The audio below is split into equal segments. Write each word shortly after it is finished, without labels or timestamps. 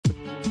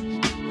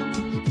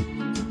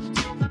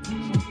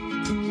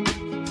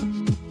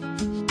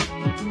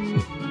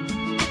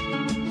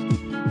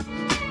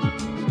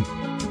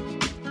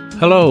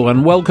Hello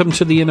and welcome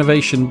to the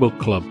Innovation Book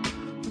Club,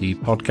 the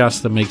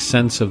podcast that makes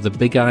sense of the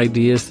big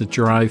ideas that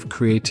drive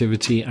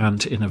creativity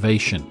and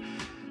innovation.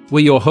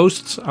 We're your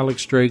hosts,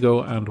 Alex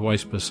Drago and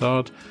Wais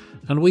Pirzad,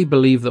 and we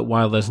believe that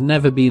while there's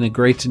never been a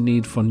greater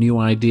need for new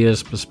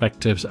ideas,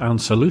 perspectives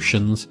and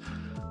solutions,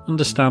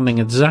 understanding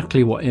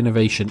exactly what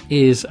innovation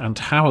is and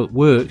how it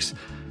works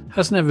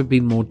has never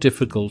been more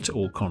difficult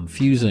or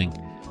confusing.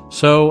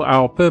 So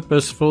our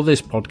purpose for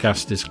this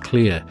podcast is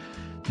clear.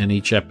 In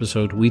each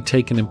episode, we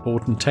take an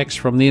important text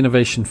from the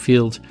innovation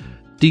field,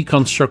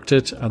 deconstruct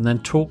it, and then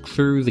talk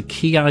through the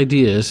key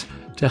ideas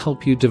to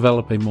help you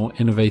develop a more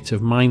innovative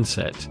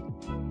mindset.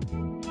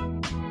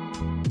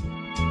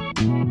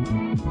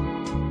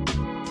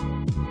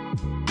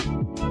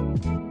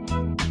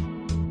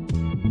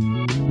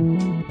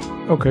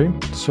 Okay,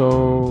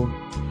 so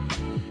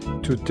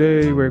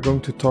today we're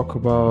going to talk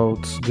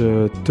about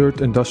the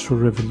third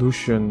industrial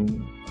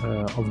revolution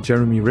of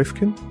Jeremy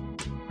Rifkin.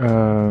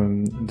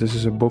 This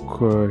is a book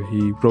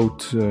he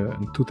wrote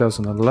in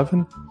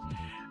 2011,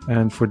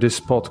 and for this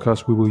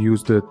podcast we will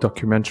use the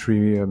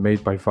documentary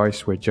made by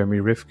Vice where Jeremy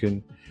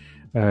Rifkin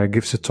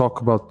gives a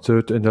talk about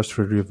third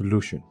industrial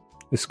revolution.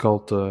 It's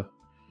called a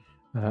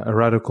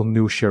radical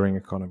new sharing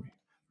economy.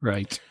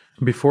 Right.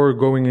 Before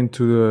going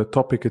into the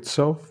topic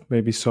itself,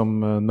 maybe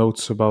some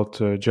notes about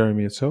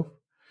Jeremy itself.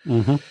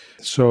 Mm-hmm.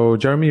 So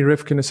Jeremy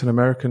Rifkin is an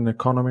American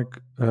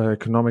economic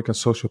and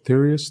social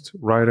theorist,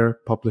 writer,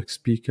 public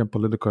speaker, and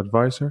political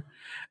advisor,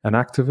 and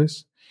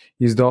activist.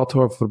 He's the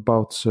author of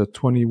about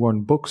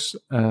 21 books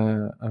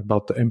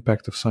about the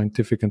impact of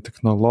scientific and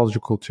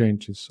technological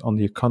changes on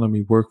the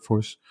economy,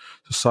 workforce,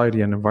 society,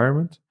 and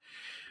environment.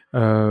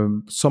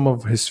 Some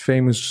of his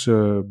famous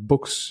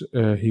books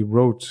he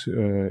wrote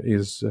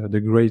is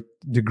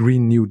the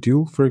Green New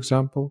Deal, for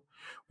example,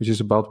 which is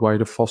about why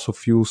the fossil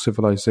fuel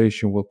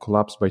civilization will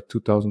collapse by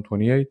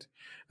 2028,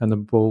 and a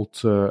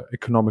bold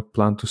economic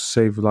plan to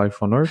save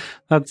life on Earth.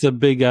 That's a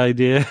big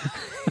idea.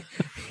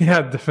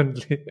 Yeah,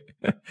 definitely.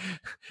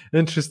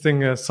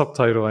 Interesting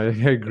subtitle, I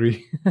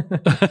agree.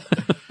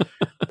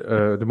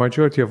 The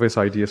majority of his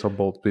ideas are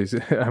bold, please,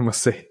 I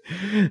must say.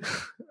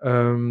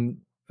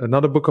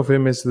 Another book of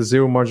him is The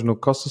Zero Marginal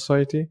Cost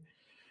Society,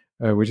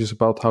 which is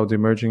about how the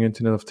emerging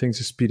Internet of Things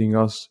is speeding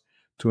us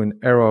to an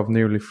era of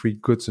nearly free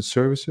goods and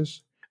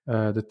services.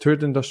 The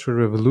Third Industrial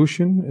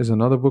Revolution is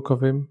another book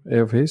of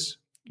his,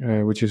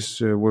 which is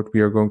what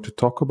we are going to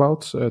talk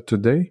about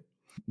today.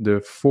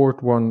 The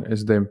fourth one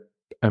is The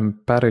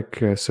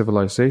Empathic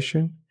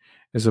Civilization.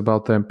 It's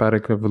about the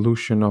empathic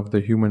evolution of the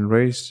human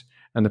race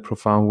and the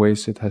profound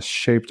ways it has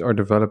shaped our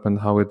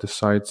development, how it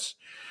decides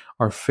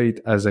our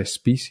fate as a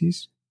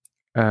species.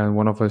 And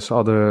one of his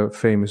other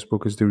famous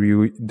books is the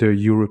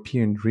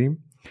European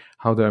Dream,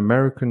 how the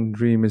American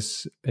dream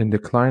is in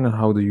decline and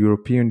how the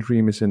European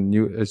dream is the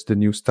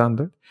new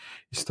standard.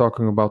 He's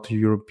talking about the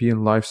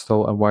European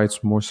lifestyle and why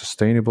it's more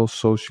sustainable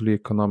socially,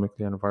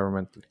 economically, and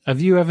environmentally. Have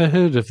you ever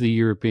heard of the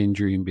European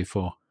dream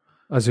before?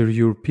 As a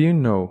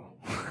European, no.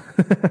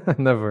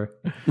 Never.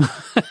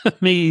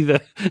 Me either.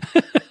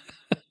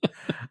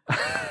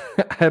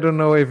 I don't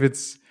know if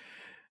it's...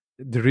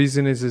 The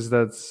reason is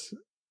that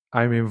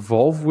I'm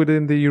involved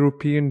within the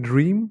European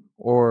dream,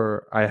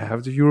 or I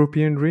have the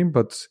European dream,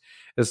 but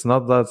it's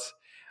not that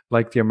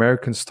like the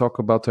Americans talk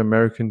about the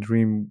American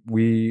dream.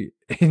 We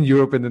in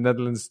Europe and the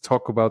Netherlands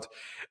talk about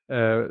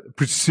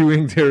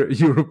pursuing their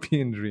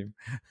European dream.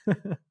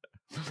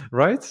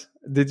 Right?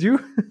 Did you?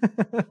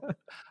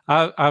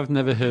 I've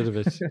never heard of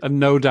it. And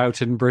no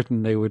doubt in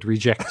Britain they would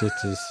reject it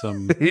as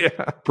some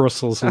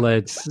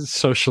Brussels-led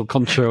social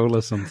control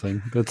or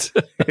something. But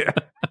yeah,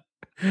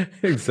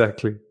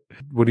 exactly.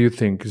 What do you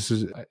think?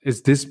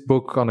 Is this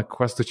book on a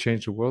quest to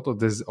change the world,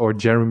 or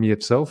Jeremy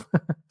itself?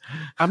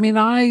 I mean,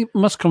 I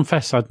must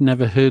confess I'd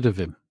never heard of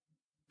him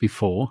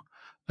before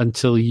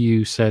until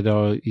you said,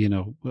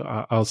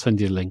 I'll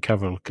send you a link,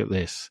 have a look at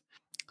this.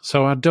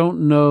 So I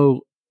don't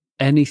know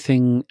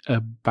anything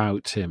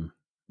about him,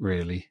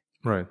 really.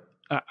 Right.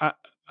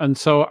 And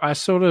so I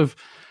sort of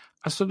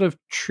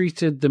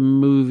treated the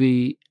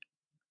movie,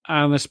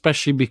 and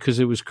especially because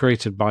it was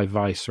created by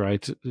Vice,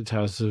 right? It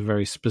has a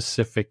very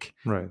specific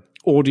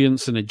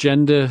audience and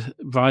agenda.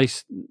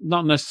 Vice,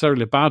 not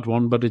necessarily a bad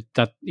one, but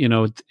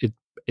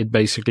it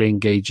basically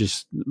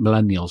engages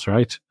millennials,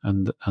 right?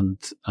 And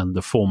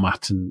the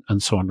format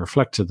and so on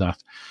reflected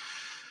that.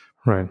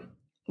 Right.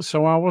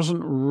 So I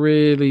wasn't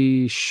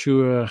really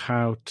sure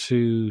how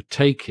to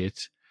take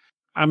it.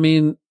 I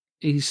mean,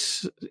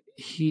 he's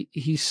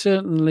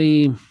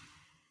certainly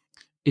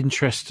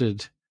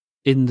interested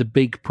in the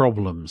big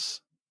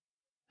problems.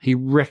 He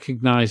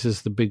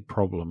recognizes the big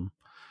problem.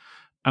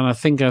 And I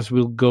think as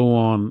we'll go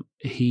on,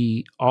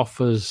 he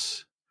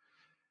offers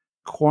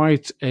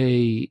quite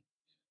a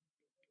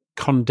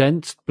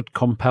condensed but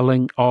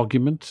compelling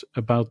argument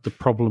about the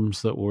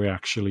problems that we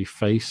actually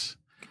face,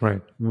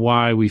 right?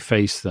 Why we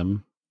face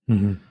them,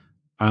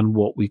 and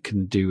what we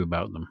can do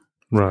about them.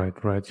 Right.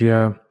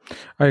 Yeah,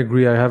 I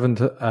agree. I haven't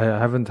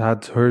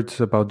had heard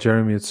about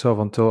Jeremy itself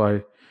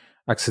until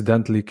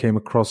accidentally came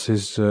across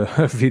his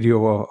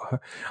video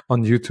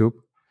on YouTube.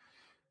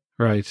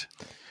 Right.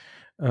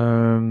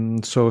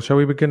 So shall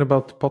we begin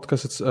about the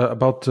podcast? It's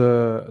about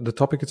the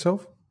topic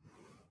itself.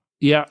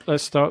 Yeah,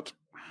 let's start.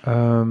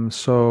 First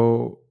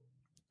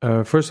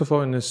of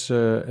all, in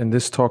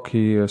this talk,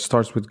 he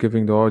starts with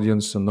giving the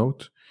audience a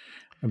note,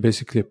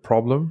 basically a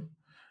problem.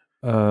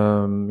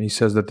 He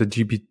says that the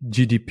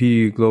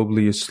GDP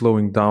globally is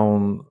slowing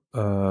down,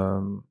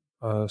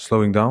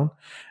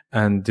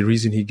 and the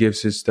reason he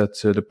gives is that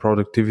the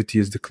productivity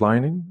is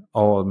declining.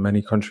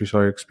 Many countries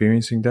are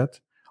experiencing that.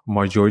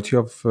 Majority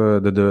of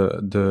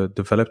the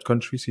developed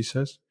countries, he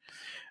says,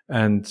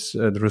 and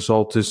the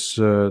result is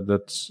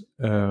that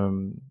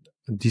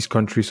these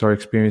countries are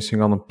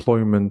experiencing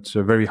unemployment,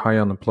 very high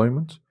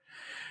unemployment.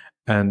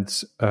 And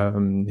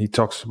he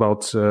talks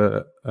about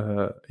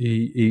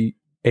he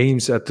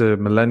aims at the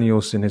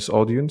millennials in his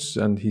audience,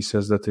 and he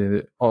says that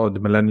the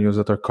millennials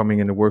that are coming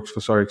in the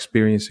workforce are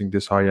experiencing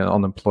this high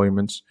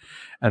unemployment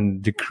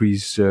and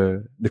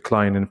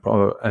decline in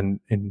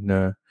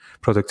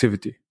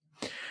productivity.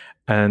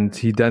 And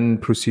he then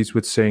proceeds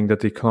with saying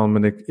that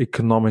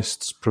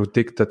economists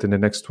predict that in the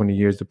next 20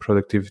 years the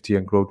productivity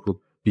and growth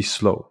will be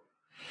slow.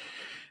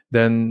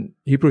 Then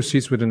he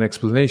proceeds with an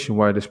explanation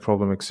why this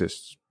problem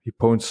exists. He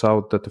points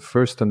out that the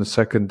first and the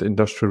second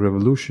industrial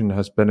revolution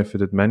has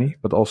benefited many,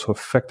 but also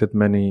affected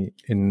many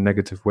in a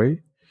negative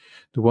way.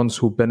 The ones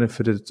who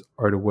benefited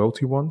are the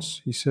wealthy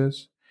ones, he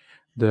says.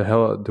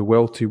 The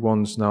wealthy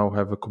ones now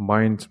have a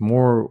combined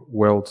more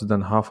wealth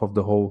than half of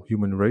the whole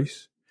human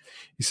race.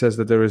 He says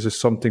that there is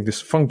something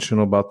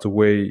dysfunctional about the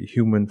way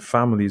human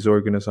family is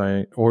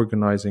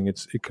organizing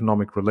its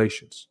economic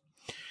relations.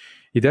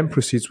 He then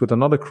proceeds with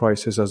another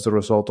crisis as the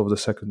result of the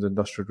second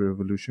industrial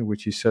revolution,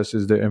 which he says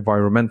is the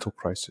environmental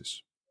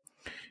crisis.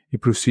 He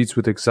proceeds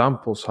with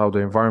examples how the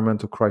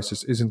environmental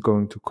crisis isn't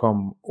going to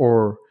come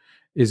or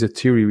is a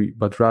theory,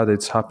 but rather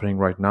it's happening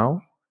right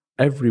now.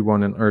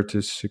 Everyone on Earth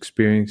is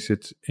experiencing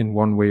it in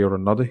one way or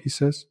another, he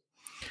says.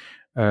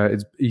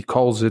 He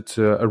calls it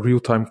a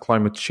real-time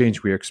climate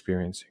change we are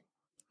experiencing.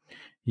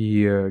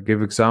 He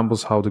gave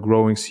examples how the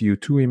growing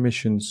CO2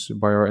 emissions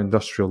by our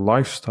industrial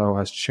lifestyle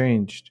has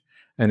changed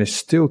and is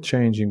still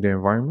changing the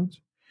environment.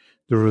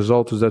 The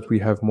result is that we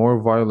have more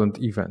violent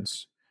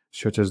events,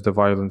 such as the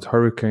violent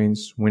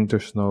hurricanes, winter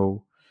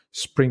snow,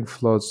 spring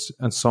floods,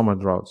 and summer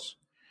droughts.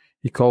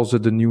 He calls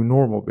it the new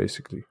normal,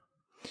 basically.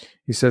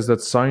 He says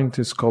that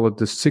scientists call it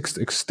the sixth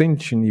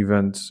extinction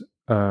event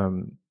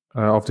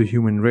of the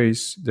human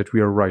race that we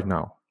are right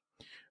now.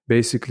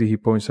 Basically, he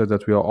points out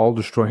that we are all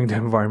destroying the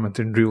environment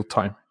in real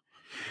time.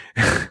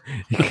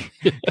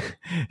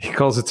 He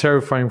calls it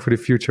terrifying for the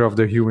future of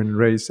the human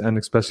race and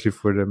especially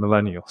for the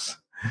millennials.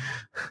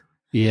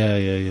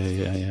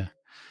 Yeah.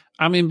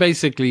 I mean,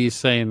 basically, he's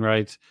saying,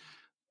 right,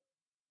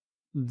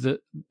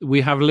 that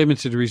we have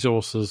limited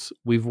resources.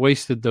 We've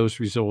wasted those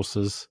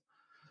resources.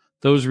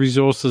 Those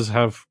resources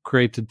have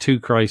created two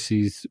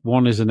crises.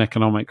 One is an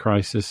economic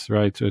crisis,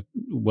 right?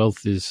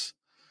 Wealth is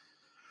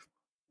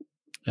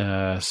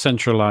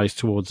centralized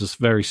towards this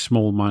very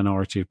small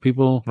minority of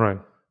people. Right.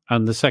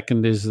 And the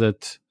second is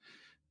that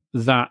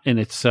in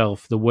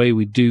itself, the way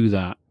we do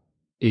that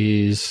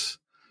is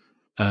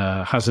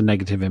has a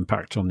negative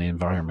impact on the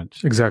environment.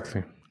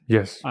 Exactly.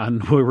 Yes.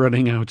 And we're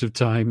running out of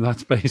time.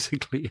 That's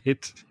basically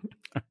it.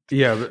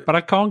 Yeah. But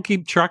I can't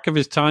keep track of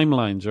his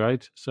timelines,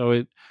 right?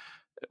 So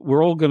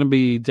we're all going to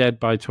be dead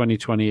by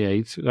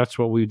 2028. That's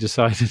what we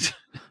decided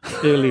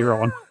earlier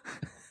on.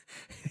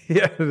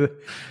 Yeah.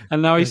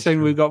 And now he's saying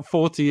true. We've got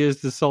 40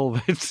 years to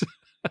solve it.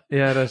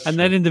 Yeah, that's and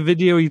true. then in the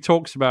video he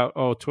talks about,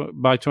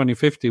 by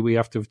 2050 we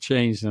have to have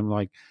changed. And I'm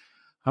like,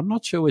 I'm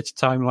not sure which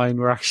timeline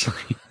we're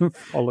actually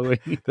following.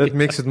 That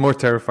makes it more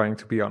terrifying,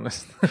 to be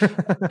honest.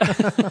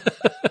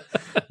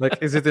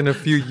 Like, is it in a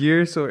few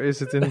years or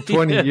is it in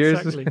 20 years?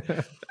 Exactly.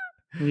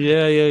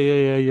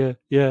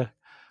 Yeah.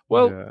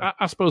 Well, yeah.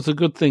 I suppose the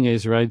good thing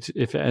is, right,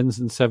 if it ends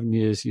in 7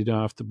 years, you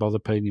don't have to bother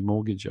paying your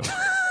mortgage off.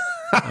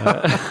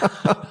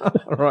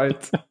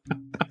 Right.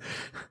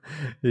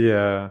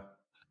 Yeah.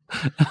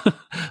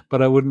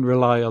 But I wouldn't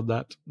rely on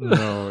that.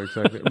 No,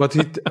 exactly. But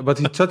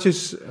he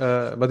touches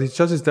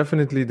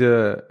definitely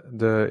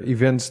the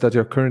events that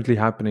are currently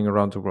happening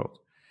around the world.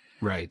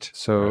 Right.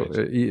 So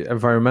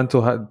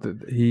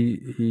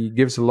he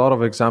gives a lot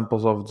of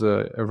examples of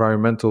the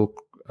environmental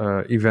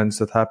events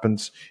that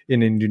happens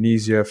in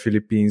Indonesia,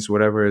 Philippines,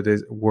 whatever it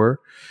is.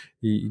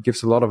 He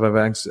gives a lot of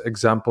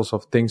examples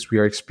of things we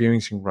are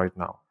experiencing right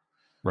now.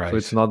 Right. So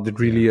it's not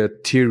really a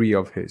theory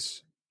of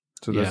his.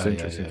 So that's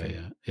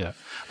interesting. Yeah.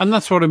 And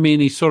that's what I mean.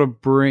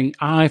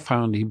 I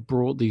found he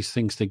brought these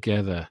things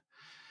together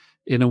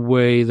in a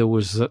way that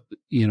was,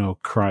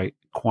 quite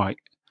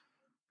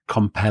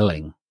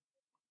compelling.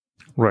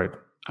 Right.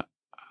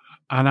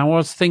 And I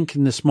was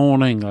thinking this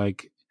morning,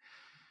 like,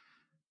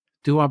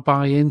 do I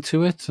buy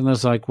into it? And I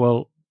was like,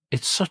 well,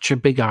 it's such a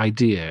big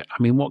idea. I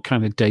mean, what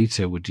kind of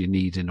data would you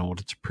need in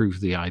order to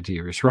prove the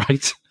idea is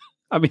right?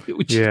 I mean, it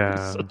would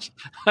just be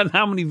and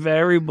how many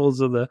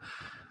variables are there?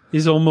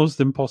 Is almost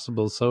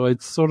impossible. So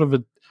it's sort of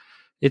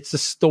it's a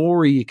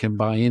story you can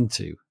buy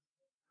into,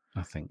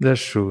 I think.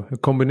 That's true. A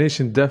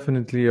combination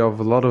definitely of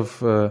a lot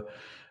of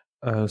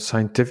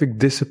scientific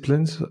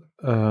disciplines,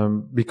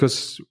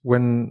 because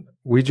when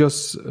we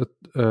just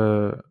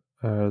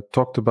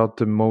talked about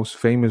the most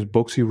famous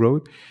books he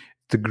wrote,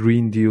 the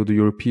Green Deal, the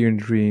European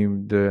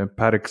Dream, the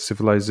Empathic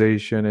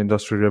Civilization,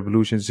 Industrial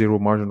Revolution, Zero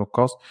Marginal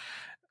Cost,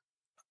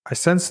 I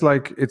sense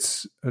like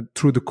it's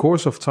through the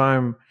course of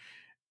time,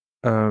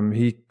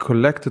 he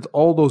collected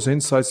all those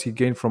insights he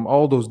gained from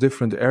all those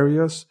different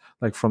areas,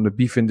 like from the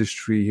beef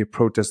industry. He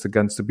protested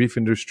against the beef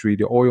industry,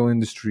 the oil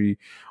industry,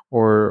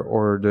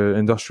 or the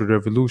industrial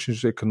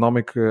revolutions,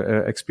 economic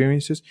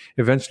experiences,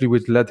 eventually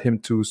which led him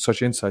to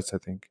such insights, I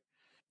think.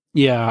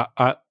 Yeah,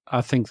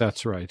 I think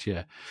that's right.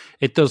 Yeah,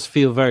 it does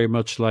feel very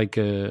much like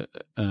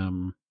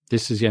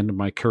this is the end of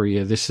my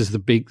career. This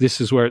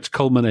is where it's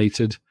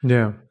culminated.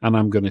 Yeah, and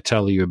I'm going to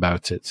tell you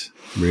about it.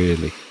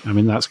 Really, I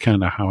mean, that's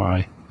kind of how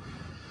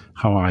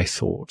I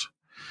thought.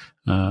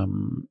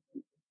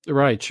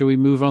 Right, shall we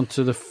move on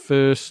to the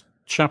first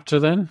chapter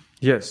then?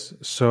 Yes.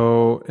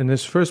 So in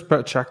his first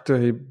chapter,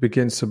 he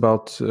begins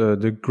about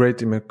the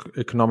great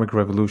economic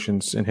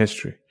revolutions in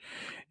history.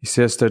 He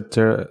says that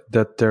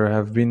there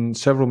have been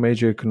several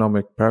major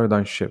economic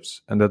paradigm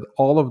shifts, and that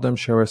all of them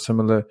share a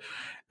similar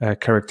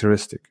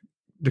characteristic.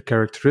 The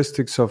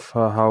characteristics of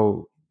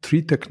how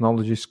three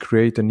technologies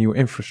create a new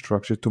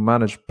infrastructure to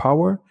manage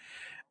power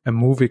and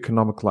move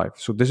economic life.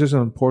 So this is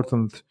an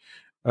important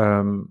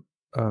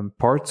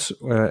part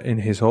in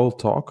his whole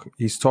talk.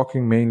 He's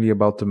talking mainly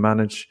about the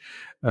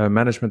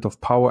management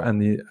of power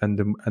and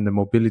the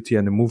mobility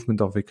and the movement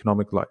of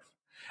economic life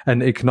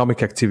and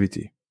economic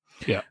activity.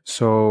 Yeah.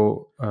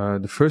 So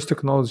the first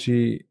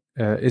technology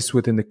is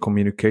within the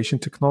communication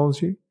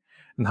technology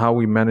and how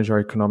we manage our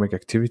economic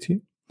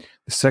activity.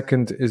 The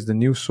second is the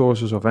new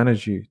sources of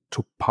energy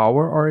to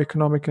power our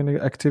economic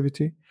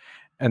activity.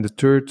 And the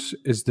third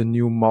is the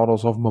new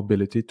models of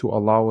mobility to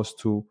allow us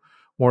to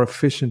more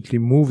efficiently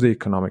move the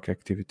economic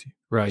activity.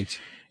 Right.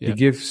 Yeah.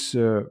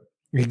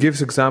 He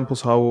gives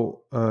examples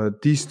how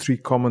these three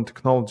common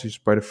technologies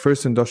by the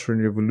first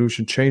industrial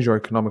revolution changed our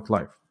economic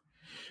life.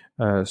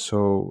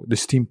 So the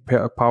steam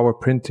power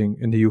printing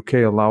in the UK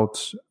allowed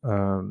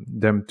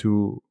them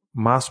to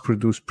mass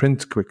produce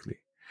print quickly.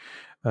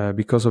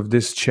 Because of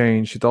this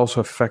change, it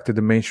also affected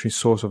the mainstream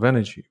source of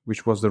energy,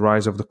 which was the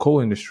rise of the coal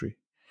industry.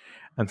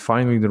 And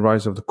finally, the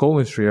rise of the coal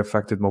industry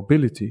affected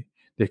mobility.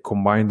 They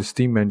combined the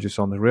steam engines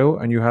on the rail,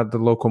 and you had the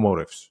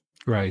locomotives.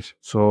 Right.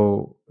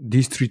 So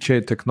these three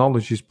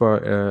technologies by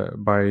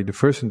the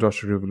first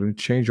industrial revolution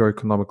changed our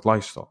economic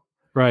lifestyle.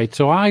 Right.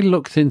 So I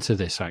looked into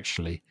this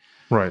actually.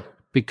 Right.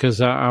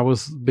 Because I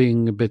was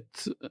being a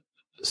bit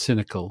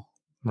cynical.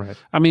 Right.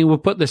 I mean, we'll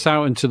put this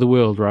out into the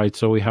world, right?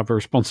 So we have a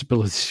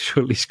responsibility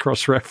to at least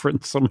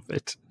cross-reference some of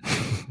it.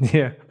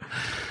 Yeah.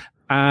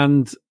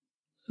 And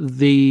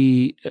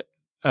the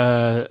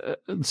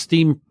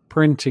steam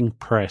printing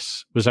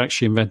press was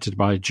actually invented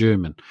by a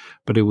German,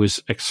 but it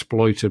was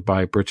exploited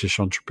by a British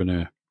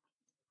entrepreneur.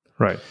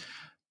 Right.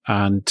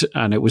 And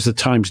it was the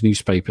Times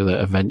newspaper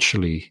that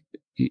eventually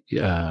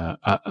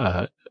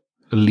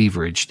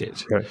leveraged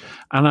it. Right.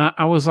 And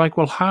I was like,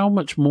 well, how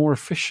much more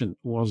efficient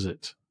was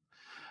it?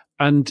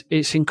 And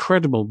it's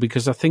incredible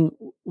because I think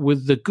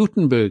with the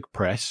Gutenberg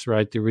press,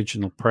 right, the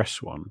original press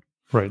one,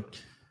 right,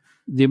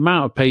 the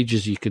amount of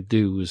pages you could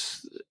do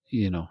was,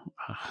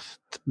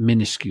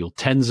 minuscule,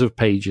 tens of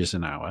pages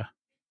an hour.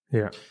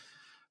 Yeah.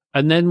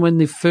 And then when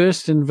they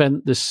first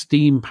invent the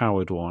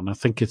steam-powered one, I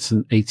think it's in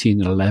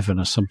 1811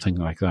 or something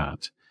like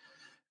that,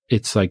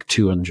 it's like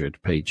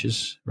 200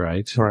 pages,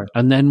 right? Right.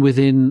 And then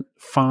within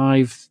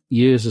 5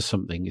 years or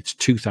something, it's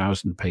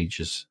 2,000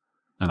 pages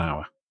an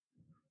hour.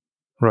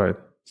 Right.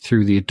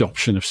 Through the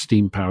adoption of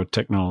steam-powered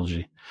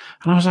technology.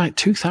 And I was like,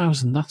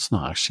 2,000, that's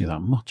not actually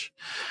that much.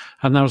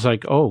 And I was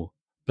like, oh,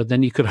 but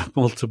then you could have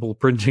multiple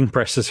printing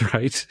presses,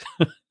 right?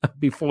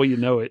 Before you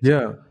know it.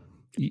 Yeah.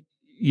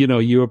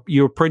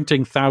 You're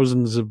printing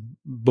thousands of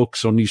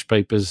books or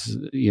newspapers,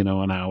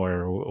 an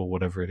hour or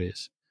whatever it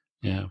is.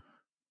 Yeah.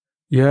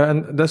 Yeah,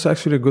 and that's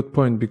actually a good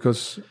point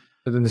because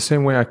in the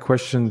same way I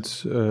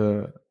questioned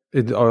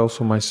it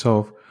also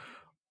myself.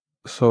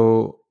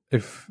 So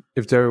if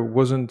there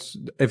wasn't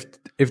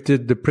if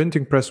the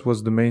printing press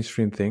was the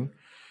mainstream thing,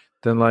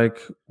 then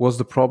was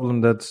the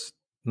problem that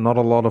not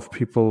a lot of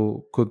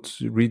people could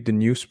read the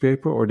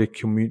newspaper or they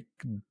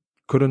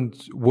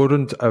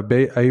weren't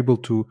able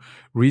to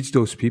reach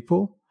those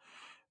people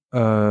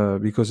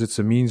because it's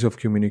a means of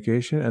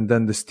communication, and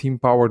then the steam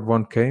powered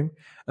one came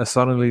and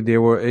suddenly they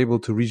were able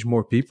to reach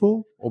more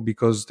people, or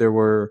because they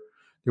were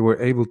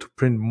able to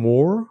print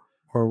more,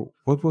 or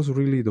what was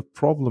really the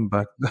problem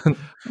back then?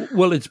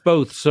 Well, it's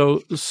both.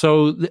 So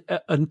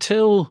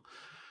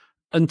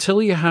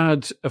until you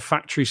had a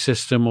factory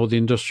system or the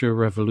Industrial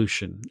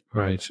Revolution,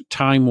 right,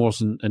 time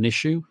wasn't an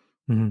issue.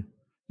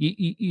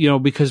 Mm-hmm.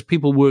 Because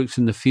people worked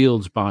in the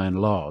fields by and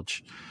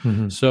large.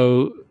 Mm-hmm.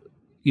 So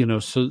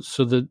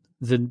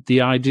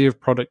the idea of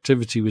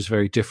productivity was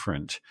very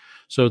different.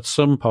 So at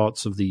some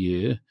parts of the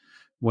year,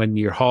 when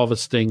you're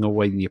harvesting or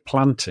when you're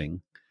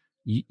planting,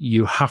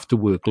 you have to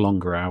work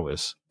longer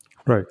hours.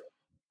 Right.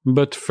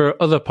 But for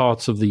other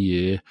parts of the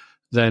year,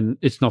 then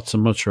it's not so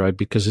much, right?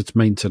 Because it's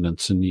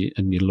maintenance and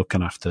you're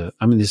looking after.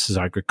 I mean, this is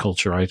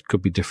agriculture, right? It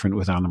could be different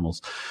with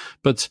animals,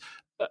 but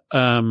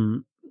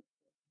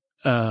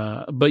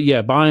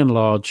yeah, by and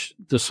large,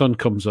 the sun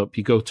comes up,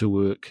 you go to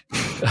work,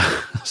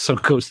 sun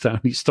goes down,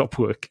 you stop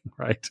working,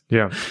 right?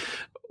 Yeah.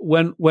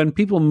 When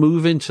people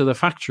move into the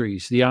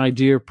factories, the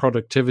idea of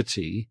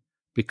productivity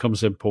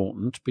becomes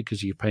important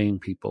because you're paying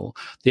people.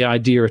 The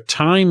idea of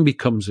time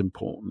becomes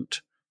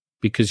important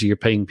because you're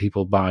paying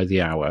people by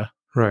the hour,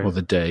 right, or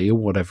the day, or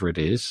whatever it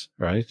is,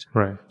 right?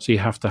 Right. So you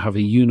have to have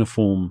a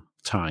uniform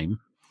time.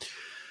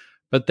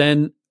 But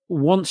then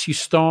once you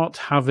start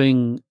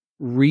having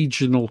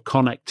regional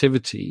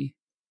connectivity,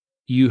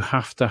 you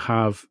have to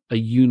have a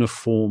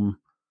uniform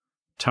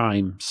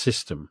time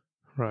system.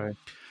 Right.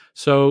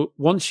 So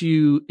once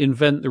you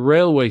invent the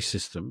railway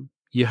system,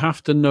 you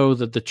have to know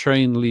that the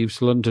train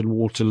leaves London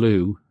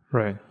Waterloo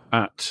right,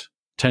 at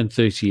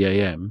 10:30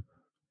 a.m.,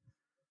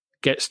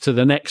 gets to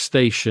the next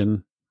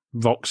station,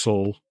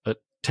 Vauxhall, at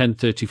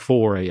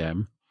 10:34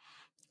 a.m.,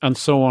 and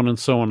so on and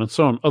so on and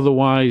so on.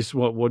 Otherwise,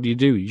 what do?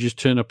 You just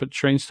turn up at the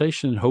train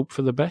station and hope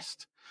for the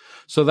best.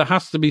 So there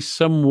has to be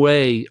some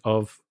way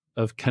of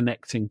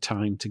connecting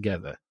time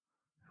together.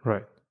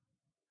 Right.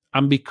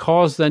 And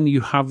because then you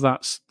have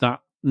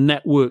that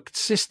networked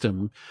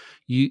system,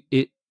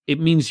 it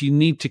means you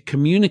need to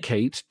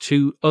communicate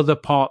to other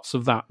parts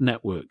of that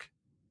network.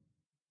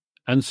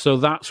 And so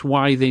that's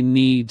why they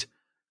need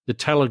the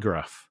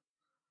telegraph.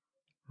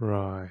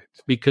 Right.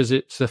 Because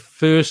it's the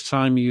first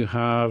time you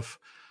have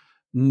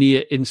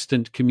near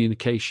instant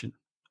communication.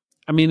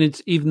 I mean,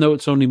 it's even though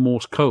it's only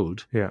Morse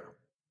code,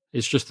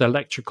 it's just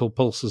electrical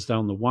pulses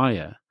down the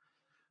wire.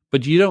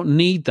 But you don't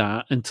need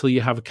that until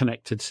you have a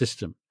connected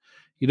system.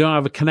 You don't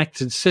have a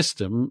connected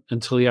system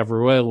until you have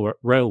a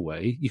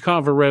railway. You can't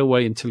have a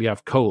railway until you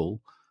have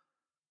coal,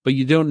 but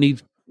you don't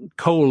need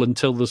coal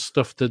until there's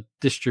stuff to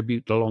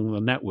distribute along the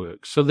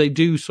network. So they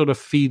do sort of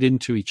feed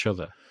into each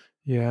other.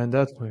 Yeah, and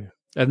that's why.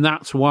 And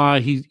that's why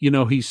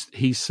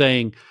he's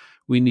saying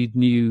we need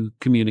new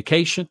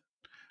communication,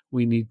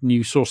 we need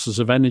new sources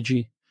of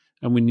energy,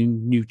 and we need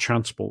new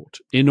transport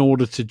in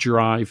order to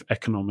drive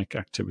economic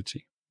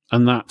activity.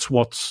 And that's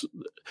it's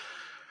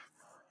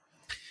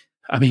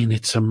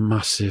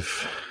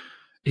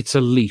it's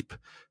a leap,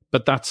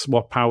 but that's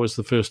what powers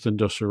the first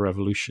industrial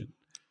revolution.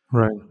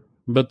 Right.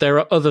 But there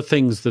are other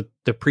things that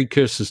the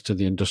precursors to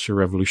the Industrial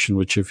Revolution,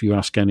 which if you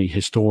ask any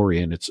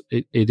historian, it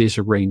is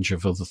a range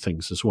of other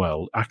things as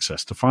well.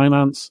 Access to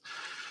finance,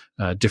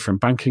 different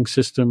banking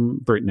system.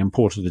 Britain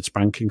imported its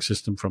banking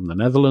system from the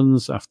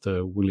Netherlands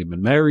after William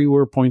and Mary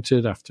were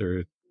appointed, after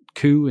a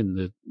coup in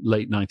the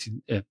late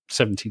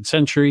 17th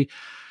century.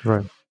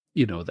 Right.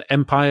 The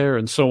empire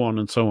and so on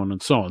and so on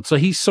and so on. So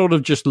he's sort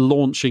of just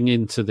launching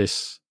into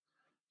this,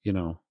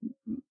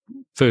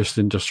 first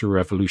industrial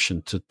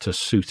revolution to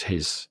suit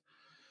his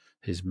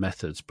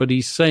methods. But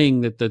he's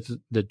saying that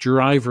the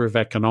driver of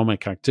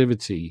economic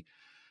activity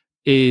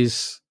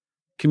is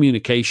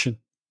communication,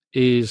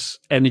 is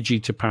energy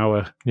to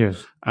power,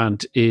 yes,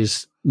 and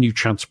is new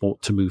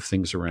transport to move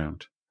things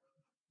around.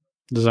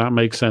 Does that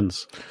make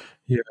sense?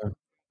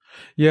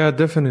 Yeah,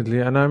 definitely.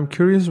 And I'm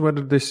curious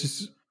whether this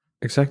is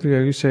exactly how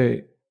you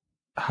say.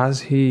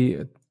 Has he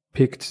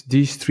picked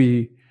these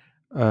three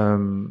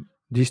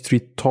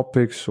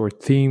topics or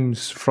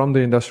themes from the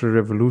Industrial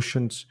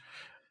Revolutions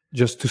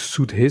just to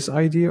suit his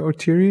idea or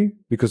theory?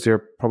 Because there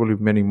are probably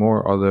many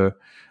more other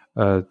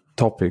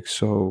topics.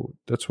 So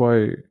that's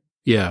why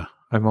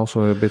I'm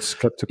also a bit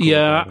skeptical.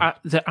 Yeah,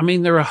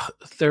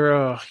 there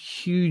are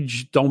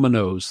huge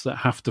dominoes that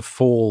have to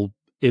fall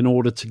in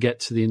order to get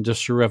to the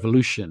Industrial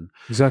Revolution.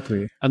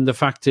 Exactly. And the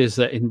fact is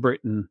that in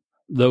Britain,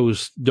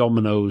 those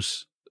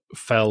dominoes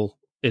fell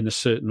in a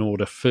certain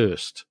order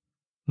first.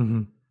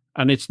 Mm-hmm.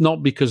 And it's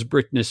not because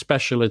Britain is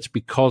special, it's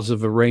because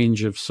of a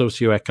range of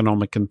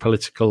socioeconomic and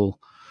political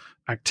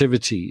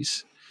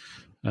activities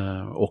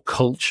or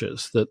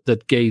cultures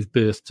that gave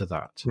birth to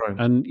that. Right.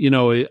 And,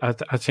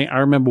 I think I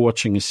remember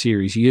watching a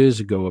series years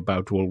ago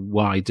about,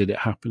 why did it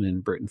happen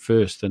in Britain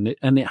first? And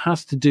it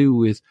has to do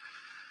with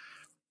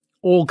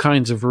all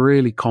kinds of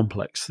really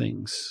complex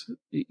things,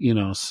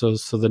 so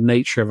the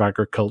nature of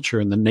agriculture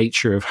and the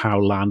nature of how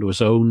land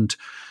was owned,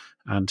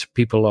 and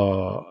people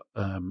are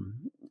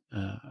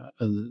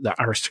the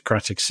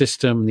aristocratic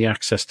system, the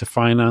access to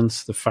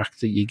finance, the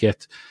fact that you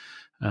get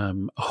a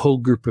whole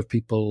group of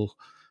people,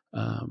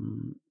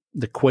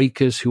 the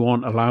Quakers, who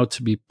aren't allowed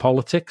to be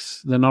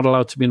politics. They're not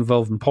allowed to be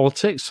involved in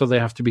politics, so they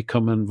have to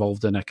become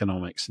involved in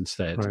economics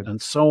instead, right,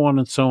 and so on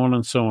and so on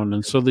and so on.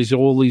 And so there's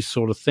all these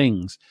sort of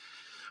things.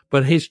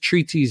 But his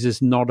treatise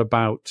is not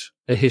about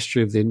a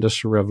history of the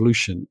Industrial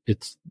Revolution.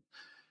 It's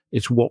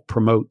what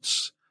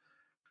promotes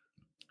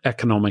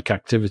economic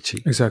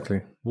activity.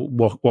 Exactly.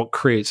 What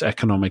creates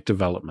economic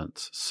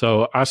development.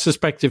 So I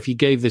suspect if you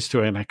gave this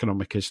to an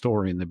economic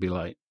historian, they'd be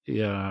like,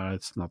 yeah,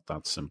 it's not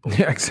that simple.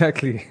 Yeah,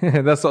 exactly.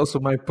 That's also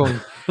my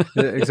point.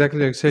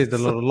 Exactly like I say, there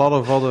are a lot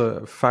of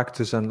other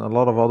factors and a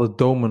lot of other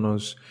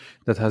dominoes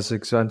that has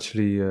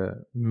essentially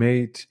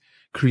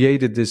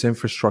created this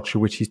infrastructure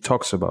which he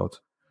talks about.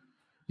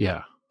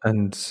 Yeah.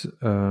 And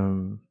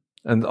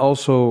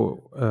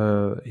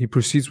also he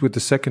proceeds with the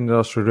second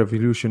industrial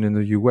revolution in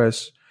the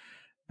US.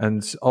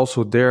 And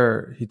also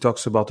there he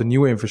talks about the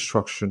new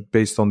infrastructure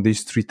based on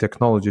these three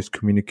technologies: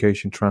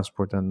 communication,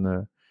 transport,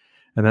 and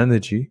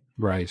energy.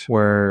 Right.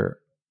 Where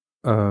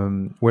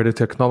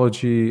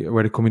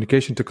the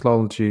communication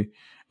technology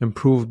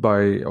improved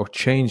by or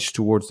changed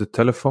towards the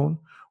telephone,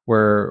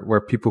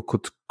 where people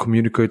could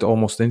communicate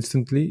almost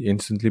instantly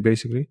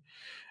basically,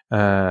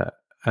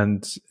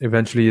 and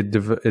eventually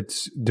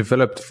it's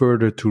developed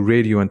further to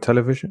radio and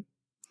television,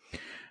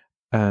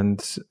 and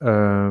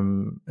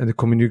the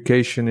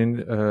communication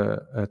in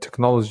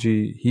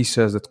technology, he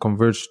says, that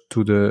converged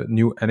to the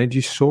new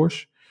energy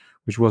source,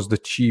 which was the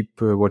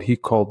cheap what he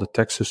called the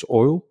Texas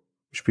oil,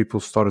 which people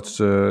started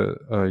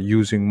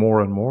using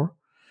more and more.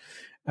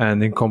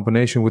 And in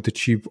combination with the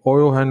cheap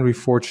oil, Henry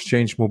Ford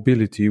changed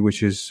mobility,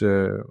 which is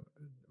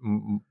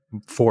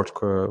Ford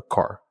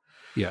car.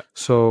 Yeah.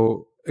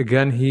 So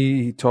again,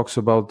 he talks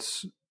about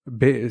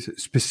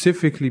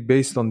specifically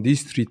based on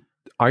these three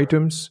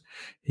items,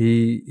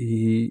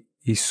 he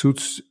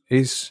suits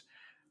his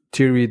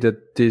theory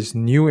that this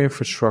new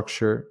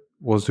infrastructure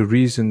was the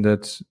reason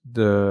that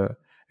the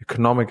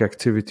economic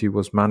activity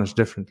was managed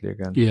differently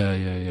again.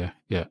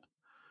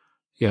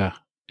 Yeah,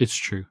 it's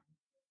true.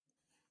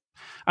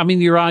 I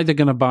mean, you're either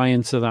going to buy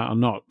into that or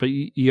not, but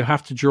you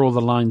have to draw the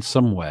line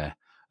somewhere.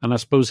 And I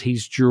suppose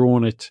he's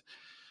drawn it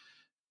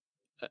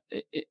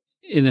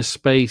in a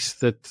space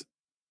that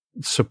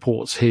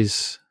supports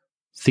his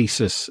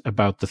thesis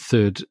about the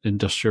third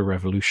industrial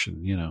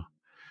revolution, you know.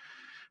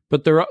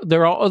 But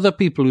there are other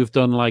people who've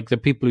done, like, the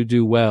people who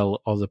do well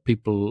are the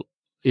people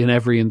in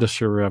every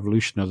industrial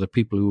revolution are the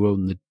people who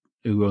own the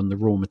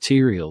raw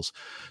materials.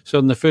 So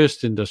in the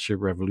first industrial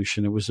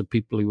revolution, it was the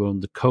people who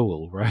owned the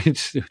coal, right?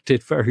 Who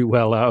did very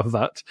well out of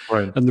that,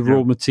 right, and the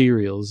raw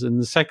materials. In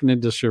the second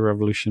industrial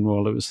revolution,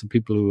 well, it was the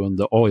people who owned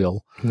the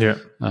oil,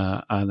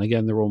 and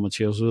again, the raw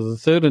materials. With the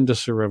third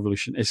industrial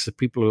revolution, it's the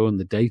people who own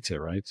the data,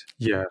 right?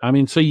 Yeah. I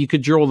mean, so you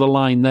could draw the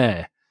line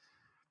there.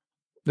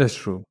 That's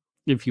true.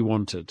 If you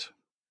wanted.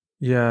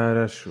 Yeah,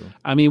 that's true.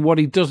 I mean, what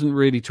he doesn't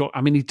really talk, I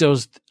mean, he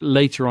does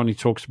later on, he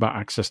talks about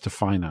access to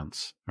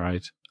finance,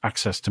 right?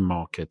 Access to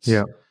markets.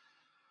 Yeah.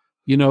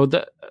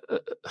 But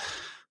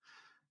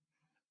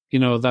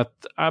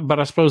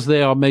I suppose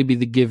they are maybe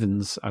the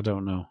givens. I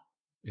don't know,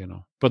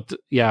 but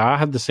yeah, I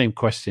had the same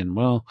question.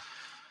 Well,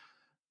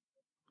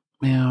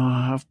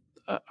 I've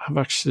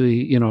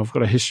actually, I've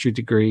got a history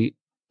degree.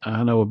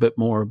 I know a bit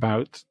more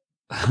about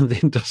the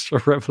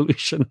Industrial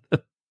Revolution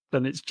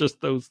than it's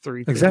just those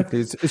three things. Exactly.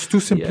 It's too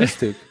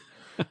simplistic.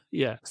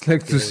 Yeah. It's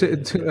like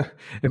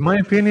in my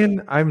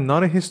opinion, I'm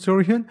not a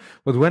historian,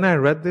 but when I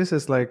read this,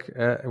 it's like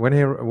when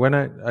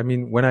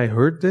I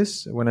heard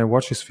this, when I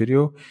watched this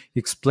video,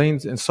 he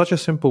explained in such a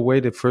simple way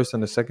the first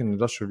and the second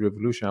industrial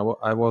revolution.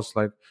 I was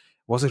like,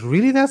 was it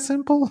really that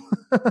simple?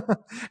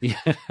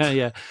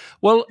 Yeah.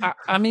 Well,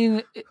 I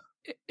mean,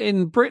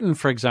 in Britain,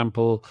 for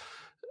example,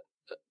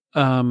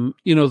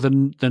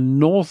 the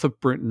north of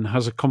Britain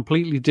has a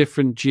completely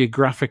different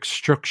geographic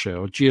structure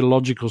or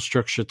geological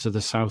structure to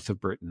the south of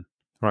Britain.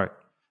 Right.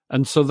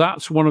 And so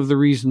that's one of the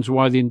reasons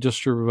why the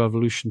Industrial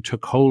Revolution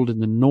took hold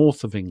in the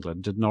north of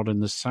England and not in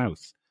the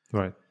south.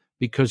 Right.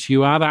 Because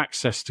you had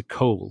access to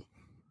coal.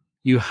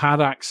 You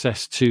had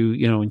access to,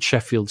 in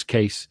Sheffield's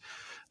case,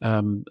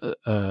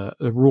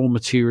 raw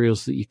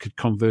materials that you could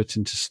convert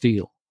into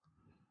steel.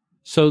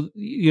 So,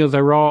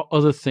 there are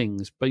other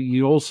things, but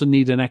you also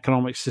need an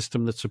economic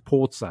system that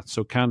supports that.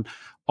 So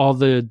are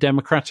the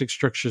democratic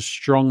structures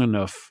strong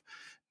enough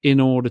in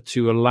order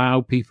to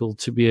allow people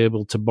to be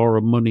able to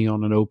borrow money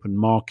on an open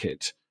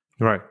market,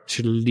 right?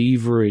 To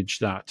leverage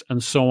that,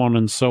 and so on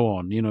and so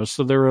on.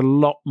 So there are a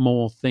lot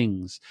more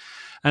things.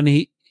 And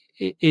he,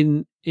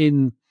 in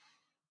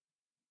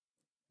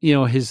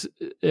his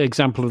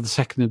example of the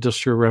second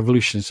industrial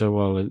revolution. So,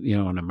 well,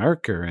 in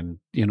America, and,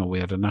 we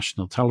had a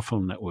national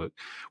telephone network.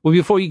 Well,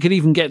 before you could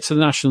even get to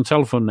the national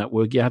telephone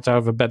network, you had to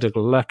have a better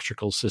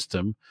electrical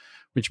system,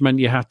 which meant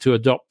you had to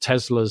adopt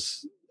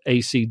Tesla's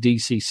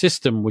AC/DC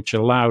system, which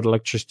allowed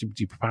electricity to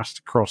be passed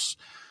across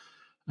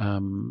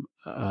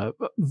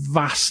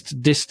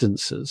vast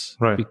distances,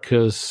 right?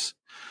 Because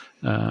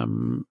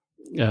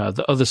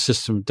the other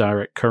system,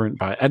 direct current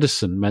by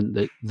Edison, meant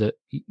that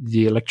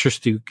the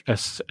electricity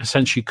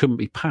essentially couldn't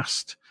be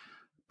passed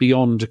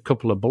beyond a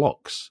couple of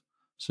blocks.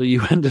 So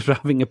you ended up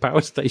having a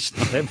power station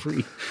on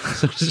every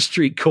sort of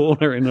street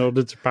corner in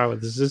order to power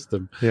the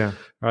system. Yeah.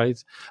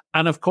 Right.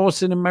 And of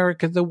course, in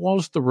America, there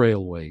was the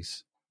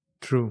railways.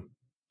 True.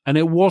 And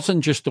it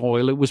wasn't just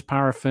oil, it was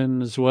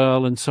paraffin as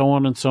well, and so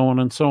on and so on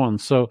and so on.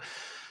 So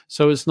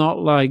it's not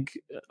like,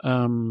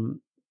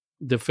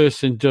 the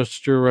first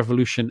industrial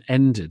revolution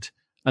ended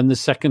and the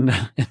second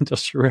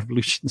industrial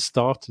revolution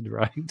started,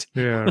 right?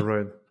 Yeah,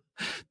 right.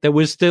 There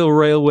was still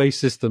railway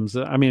systems.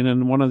 I mean,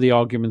 and one of the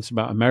arguments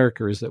about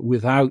America is that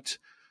without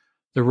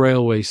the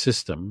railway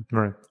system,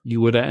 Right.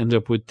 you would end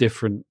up with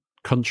different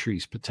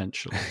countries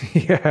potentially.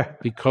 Yeah.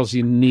 Because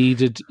you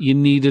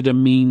needed a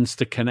means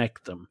to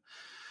connect them.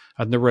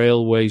 And the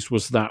railways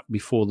was that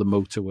before the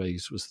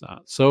motorways was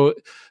that. So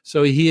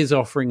he is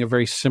offering a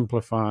very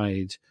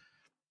simplified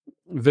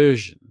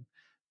version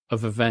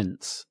of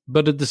events.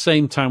 But at the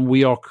same time,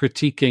 we are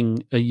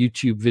critiquing a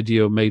YouTube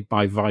video made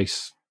by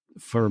Vice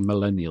for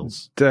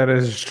millennials. That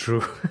is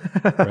true.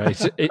 Right.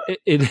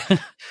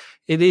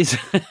 It is.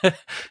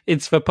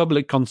 It's for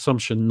public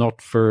consumption,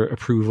 not for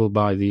approval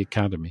by the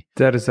Academy.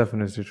 That is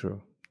definitely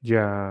true.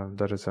 Yeah,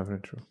 that is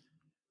definitely true.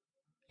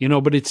 You know,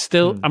 but it's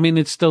still, I mean,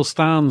 it still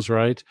stands,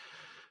 right?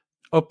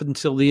 Up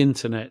until the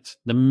internet,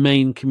 the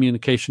main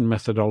communication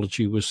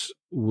methodology was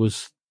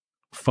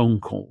phone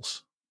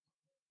calls.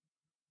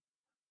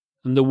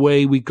 And the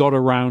way we got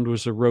around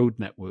was a road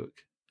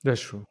network.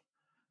 That's true.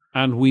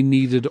 And we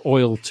needed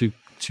oil to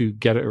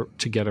get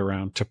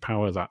around, to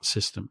power that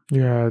system.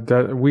 Yeah,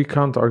 that we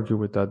can't argue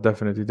with that,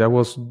 definitely.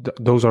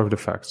 Those are the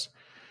facts.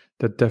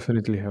 That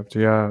definitely helped.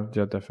 Yeah,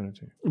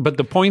 definitely. But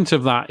the point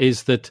of that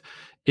is that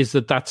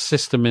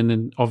system in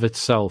and of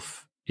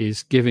itself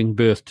is giving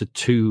birth to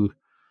two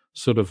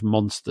sort of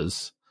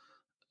monsters,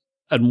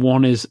 and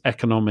one is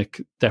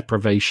economic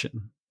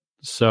deprivation.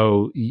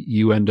 So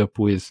you end up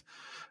with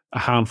a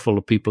handful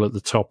of people at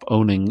the top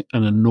owning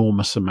an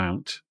enormous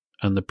amount,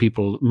 and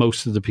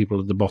most of the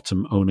people at the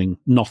bottom owning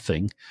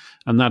nothing,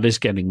 and that is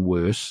getting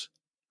worse.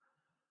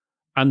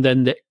 And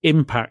then the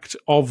impact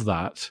of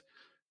that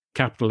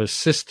capitalist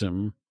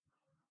system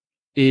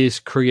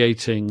is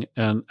creating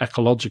an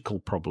ecological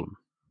problem.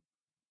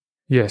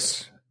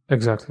 Yes,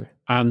 exactly.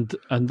 And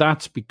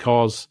that's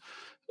because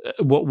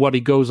what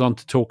he goes on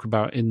to talk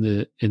about in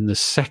the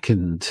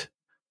second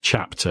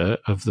chapter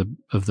of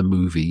the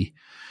movie,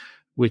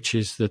 which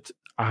is that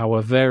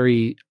our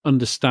very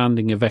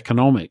understanding of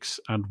economics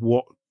and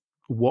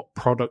what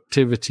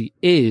productivity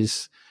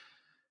is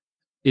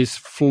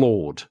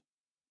flawed.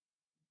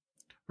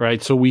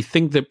 Right? So we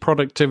think that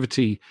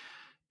productivity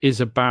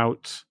is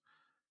about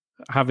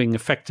having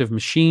effective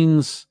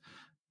machines,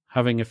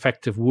 having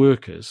effective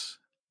workers.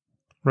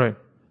 Right.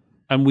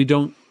 And we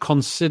don't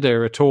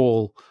consider at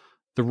all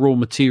the raw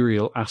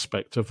material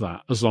aspect of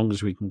that, as long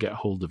as we can get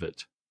hold of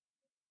it.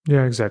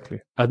 Yeah,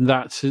 exactly. And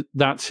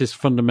that's his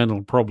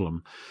fundamental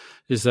problem,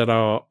 is that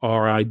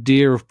our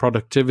idea of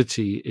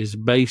productivity is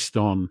based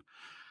on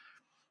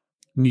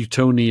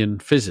Newtonian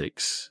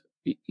physics.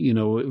 You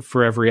know,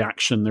 for every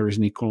action, there is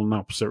an equal and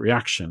opposite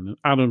reaction.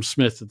 Adam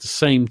Smith, at the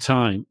same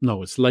time,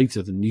 no, it's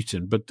later than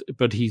Newton, but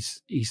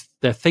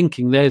they're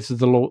thinking there's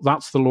the law.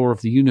 That's the law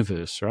of the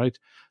universe, right?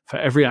 For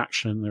every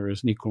action, there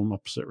is an equal and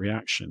opposite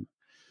reaction.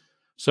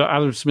 So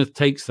Adam Smith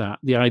takes that,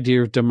 the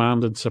idea of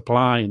demand and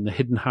supply and the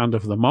hidden hand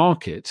of the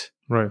market,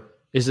 right,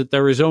 is that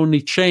there is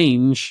only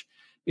change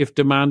if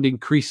demand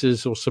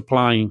increases or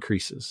supply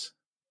increases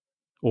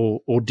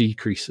or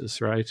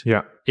decreases, right?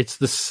 Yeah. It's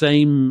the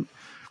same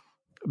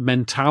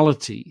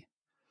mentality,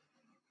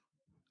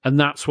 and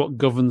that's what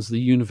governs the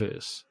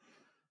universe.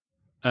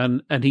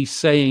 And he's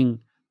saying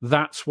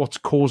that's what's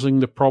causing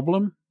the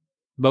problem,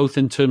 both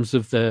in terms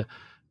of the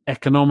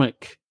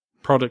economic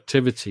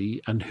productivity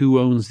and who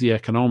owns the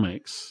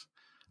economics,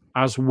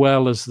 as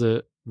well as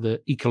the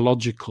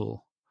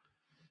ecological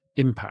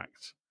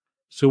impact.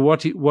 So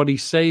what he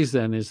says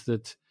then is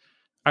that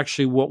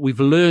actually what we've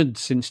learned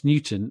since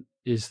Newton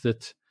is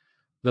that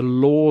the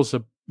laws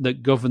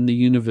that govern the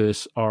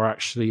universe are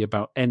actually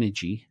about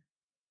energy,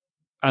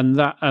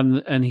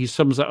 and he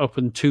sums that up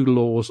in two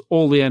laws.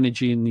 All the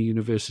energy in the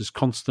universe is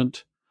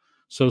constant.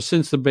 So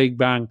since the Big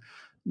Bang,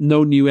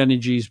 no new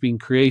energy is being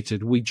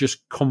created. We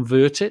just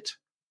convert it.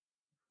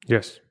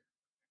 Yes.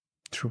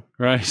 True.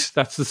 Right.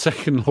 That's the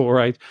second law,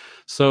 right?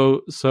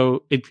 So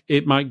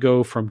it might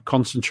go from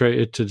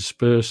concentrated to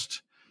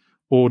dispersed,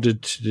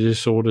 ordered to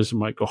disorders. It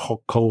might go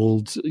hot,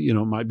 cold. You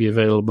know, it might be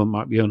available,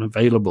 might be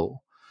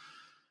unavailable.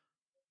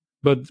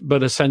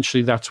 But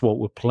essentially, that's what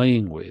we're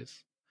playing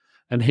with.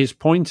 And his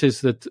point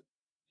is that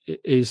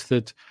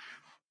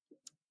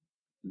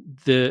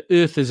the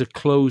Earth is a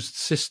closed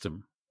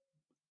system.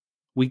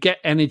 We get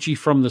energy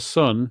from the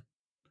sun,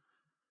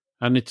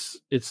 and it's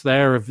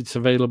there if it's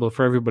available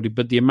for everybody.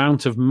 But the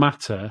amount of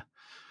matter,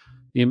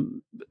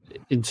 in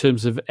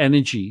terms of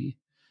energy,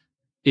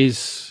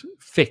 is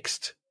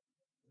fixed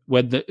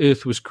when the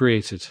Earth was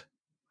created,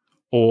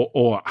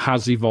 or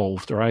has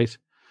evolved. Right.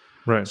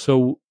 Right.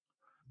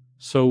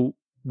 So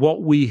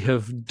what we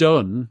have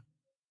done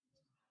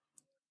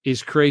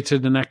is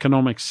created an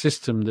economic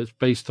system that's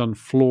based on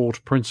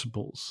flawed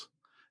principles.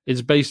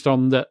 It's based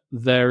on that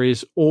there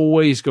is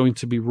always going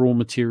to be raw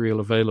material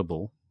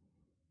available,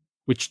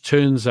 which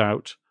turns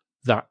out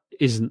that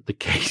isn't the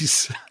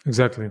case.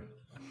 Exactly.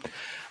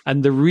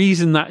 And the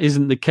reason that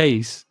isn't the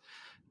case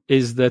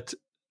is that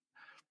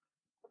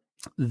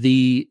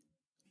the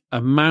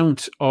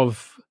amount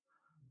of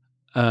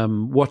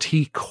what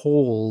he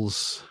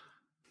calls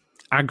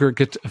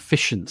aggregate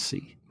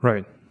efficiency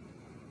Right.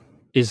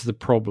 is the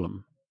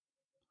problem.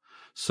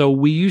 So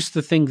we used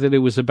to think that it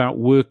was about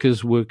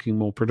workers working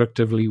more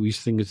productively. We used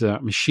to think it was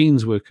about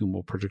machines working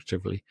more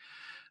productively.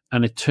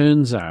 And it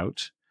turns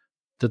out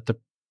that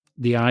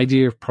the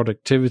idea of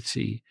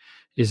productivity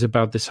is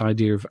about this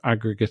idea of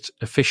aggregate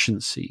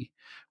efficiency,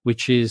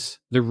 which is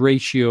the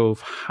ratio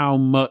of how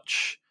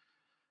much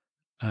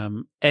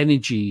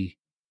energy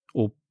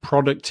or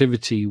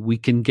productivity we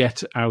can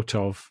get out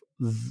of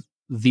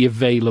the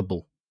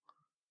available.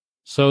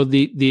 So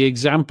the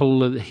example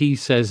that he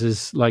says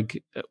is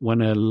like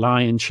when a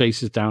lion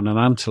chases down an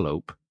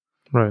antelope,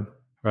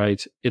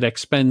 right? It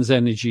expends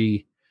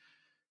energy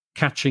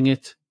catching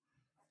it,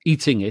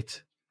 eating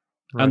it,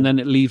 and then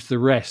it leaves the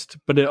rest.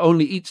 But it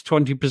only eats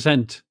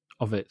 20%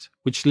 of it,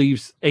 which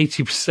leaves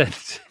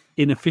 80%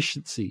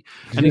 inefficiency.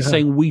 And he's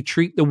saying we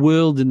treat the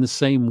world in the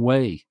same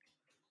way.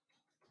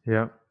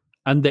 Yeah.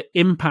 And the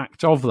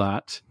impact of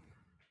that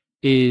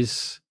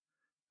is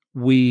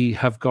we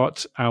have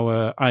got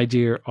our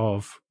idea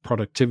of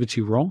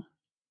productivity wrong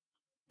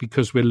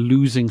because we're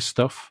losing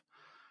stuff.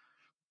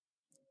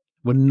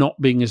 We're not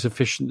being as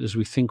efficient as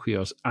we think we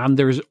are. And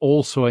there is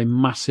also a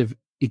massive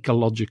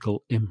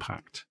ecological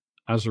impact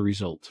as a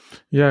result.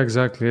 Yeah,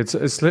 exactly. It's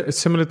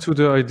similar to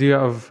the idea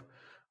of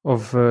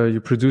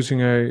you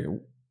producing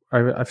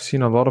I've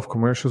seen a lot of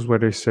commercials where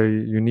they say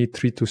you need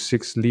 3 to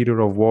 6 liter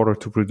of water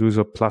to produce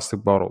a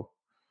plastic bottle.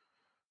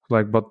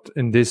 But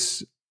in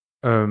this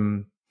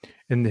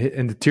in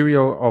the theory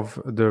of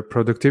the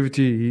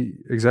productivity,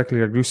 exactly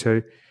like you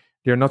say,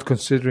 they're not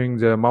considering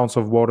the amounts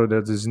of water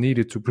that is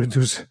needed to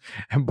produce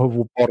a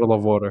bottle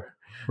of water.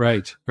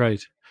 Right.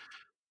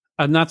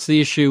 And that's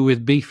the issue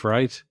with beef,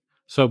 right?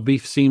 So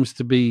beef seems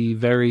to be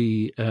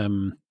very,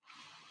 in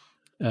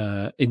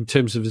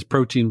terms of its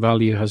protein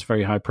value, has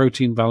very high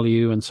protein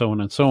value, and so on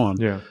and so on.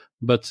 Yeah.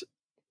 But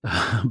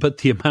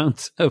the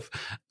amount of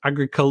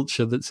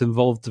agriculture that's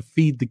involved to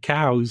feed the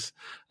cows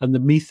and the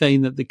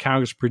methane that the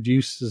cows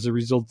produce as a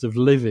result of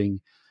living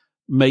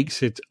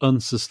makes it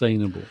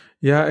unsustainable.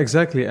 Yeah,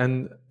 exactly.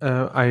 And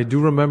I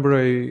do remember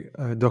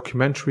a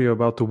documentary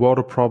about the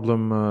water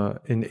problem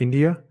in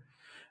India,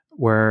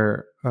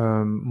 where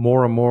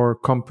more and more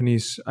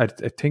companies, I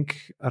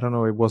think, I don't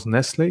know, it was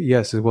Nestle.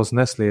 Yes, it was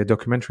Nestle, a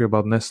documentary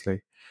about Nestle,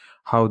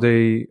 how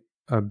they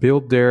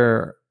built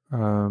their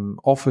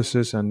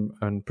offices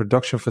and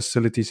production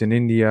facilities in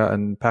India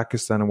and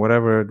Pakistan and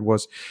whatever it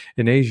was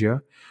in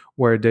Asia,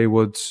 where they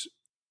would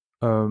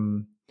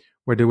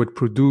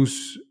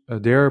produce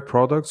their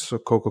products, so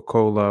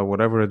Coca-Cola,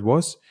 whatever it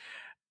was,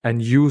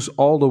 and use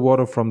all the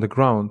water from the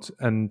ground.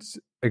 And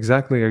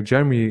exactly like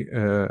Jeremy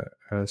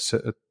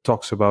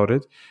talks about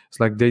it, it's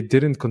like they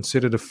didn't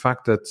consider the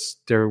fact that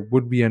there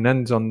would be an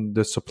end on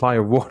the supply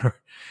of water.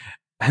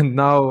 And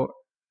now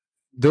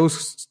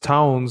those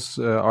towns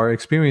are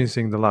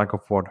experiencing the lack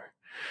of water,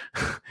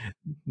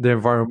 the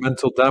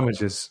environmental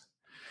damages.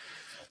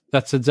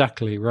 That's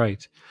exactly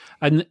right.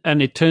 And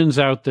it turns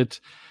out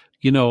that,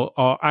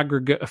 our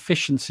aggregate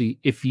efficiency,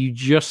 if you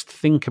just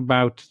think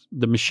about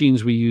the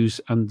machines we use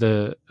and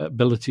the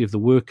ability of the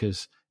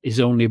workers,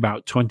 is only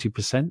about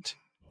 20%.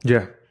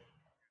 Yeah.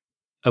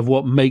 Of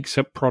what makes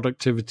up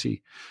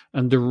productivity.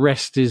 And the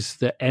rest is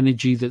the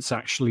energy that's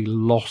actually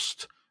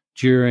lost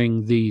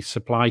during the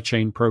supply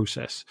chain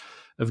process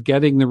of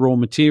getting the raw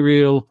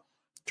material,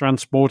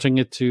 transporting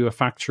it to a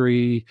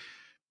factory,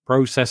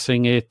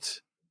 processing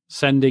it,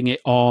 sending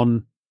it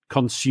on,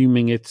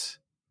 consuming it,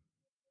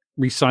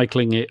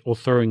 recycling it, or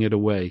throwing it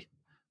away.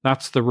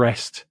 That's the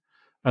rest.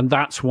 And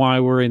that's why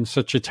we're in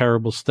such a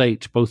terrible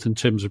state, both in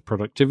terms of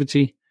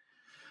productivity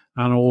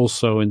and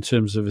also in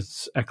terms of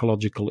its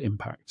ecological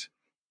impact.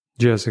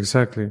 Yes,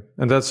 exactly.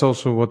 And that's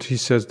also what he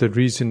says, the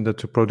reason that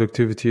the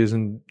productivity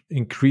isn't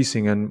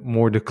increasing and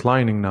more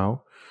declining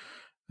now.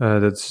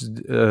 That's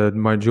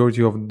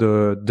majority of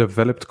the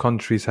developed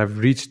countries have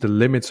reached the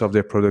limits of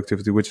their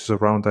productivity, which is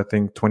around, I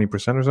think,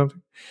 20% or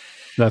something.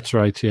 That's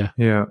right. Yeah.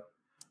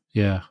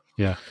 Yeah.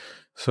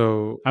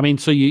 So I mean,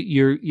 so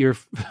you're you're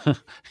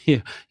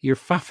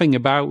faffing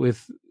about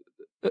with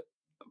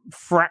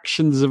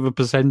fractions of a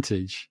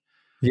percentage.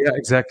 Yeah,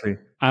 exactly.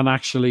 And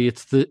actually,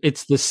 it's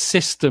the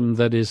system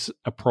that is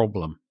a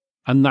problem,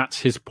 and that's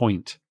his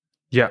point.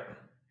 Yeah.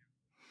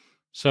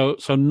 So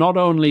not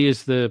only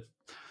is the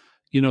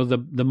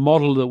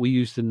model that we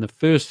used in the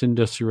first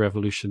industrial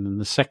revolution and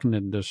the second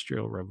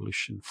industrial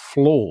revolution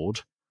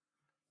flawed,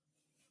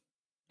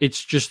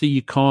 it's just that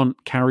you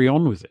can't carry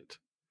on with it.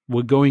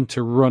 We're going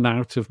to run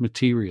out of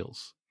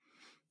materials.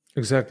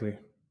 Exactly.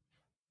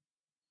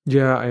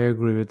 Yeah, I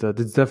agree with that.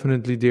 It's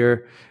definitely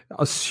they're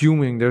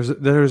assuming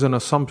there's an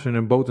assumption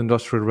in both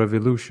industrial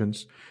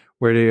revolutions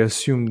where they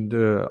assume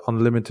the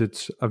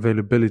unlimited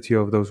availability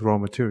of those raw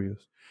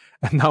materials,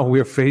 and now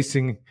we're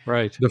facing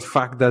the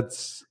fact that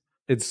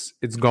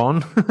it's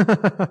gone.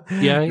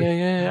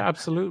 Yeah,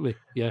 absolutely.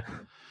 Yeah,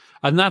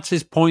 And that's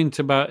his point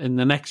about in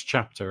the next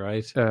chapter,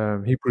 right?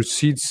 He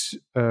proceeds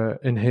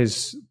in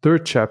his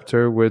third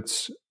chapter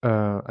with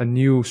a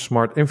new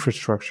smart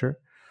infrastructure,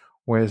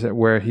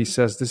 where he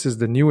says this is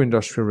the new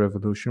industrial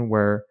revolution,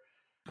 where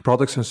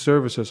products and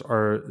services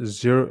are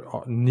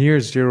near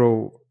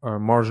zero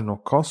marginal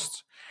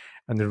costs.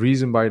 And the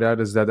reason by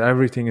that is that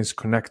everything is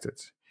connected.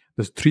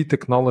 The three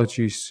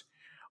technologies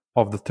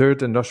of the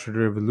third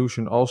industrial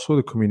revolution, also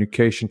the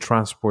communication,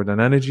 transport, and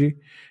energy,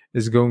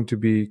 is going to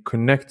be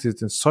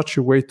connected in such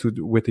a way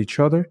with each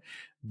other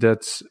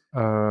that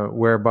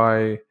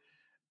whereby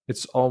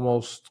it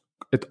almost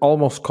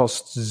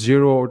costs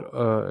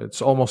zero.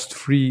 It's almost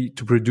free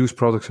to produce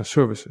products and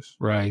services.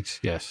 Right.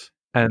 Yes.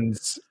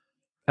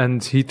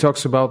 And he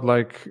talks about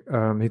the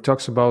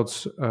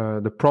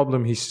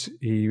problem he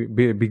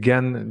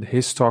began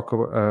his talk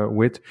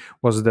with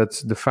was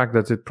that the fact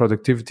that the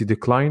productivity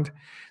declined,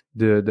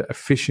 the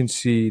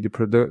efficiency, the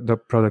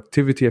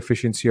productivity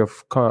efficiency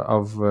of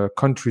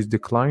countries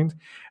declined,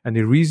 and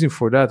the reason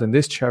for that in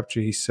this chapter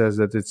he says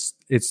that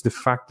it's the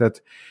fact that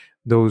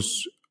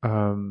those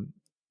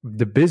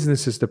the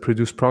businesses that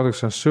produce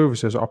products and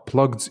services are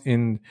plugged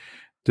in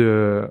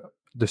the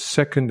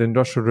second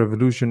industrial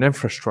revolution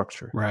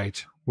infrastructure,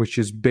 right, which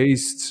is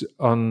based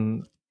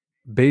on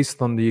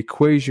the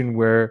equation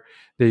where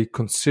they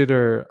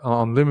consider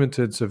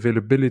unlimited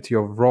availability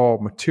of raw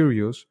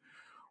materials,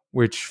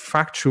 which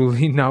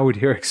factually now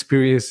they're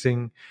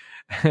experiencing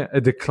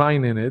a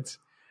decline in it,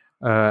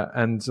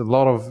 and a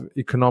lot of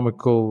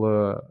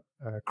economical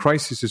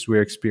crises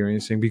we're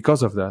experiencing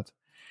because of that.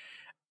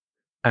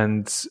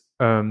 And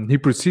he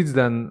proceeds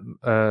then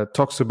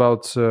talks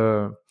about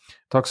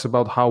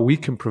how we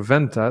can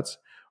prevent that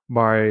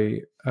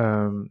by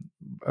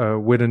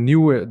with the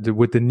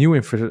new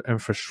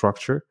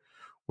infrastructure,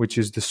 which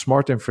is the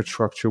smart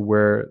infrastructure,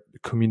 where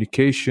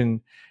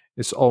communication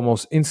is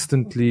almost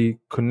instantly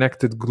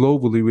connected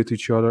globally with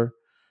each other.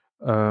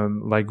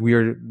 Like we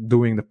are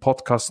doing the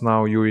podcast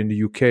now. You're in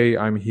the UK,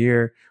 I'm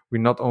here. We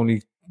not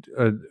only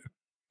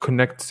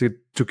connected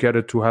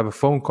together to have a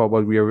phone call,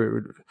 but we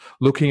are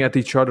looking at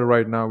each other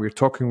right now. We're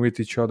talking with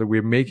each other.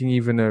 We're making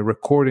even a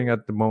recording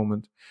at the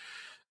moment.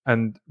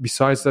 And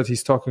besides that,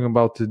 he's talking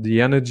about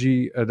the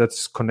energy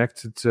that's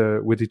connected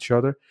with each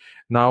other.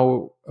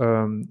 Now,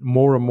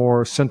 more and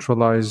more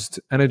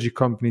centralized energy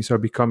companies are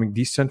becoming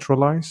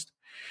decentralized,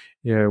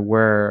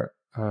 where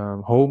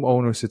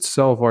homeowners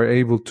itself are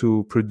able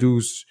to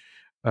produce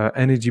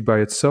energy by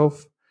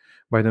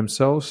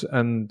themselves,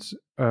 and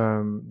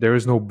there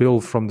is no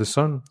bill from the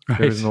sun. Right.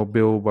 There is no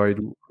bill by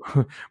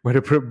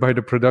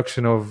the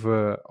production of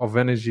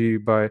energy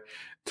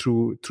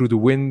through the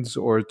winds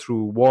or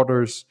through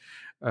waters.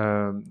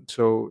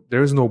 So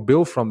there is no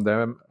bill from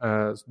them.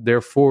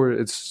 Therefore,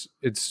 it's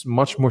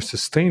much more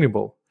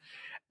sustainable,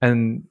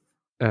 and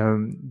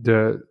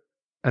the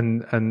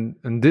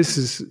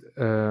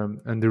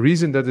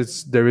reason that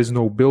there is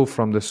no bill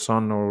from the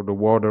sun or the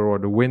water or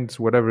the wind,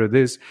 whatever it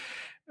is,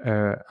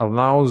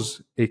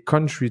 allows a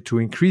country to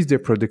increase their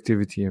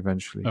productivity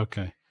eventually.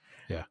 Okay,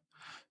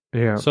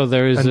 yeah. So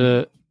there is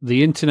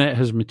the internet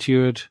has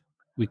matured.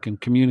 We can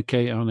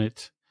communicate on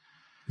it.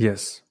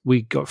 Yes,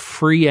 we got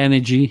free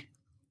energy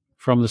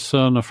from the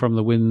sun or from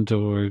the wind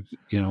or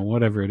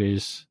whatever it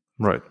is.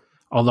 Right.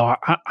 Although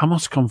I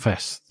must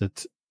confess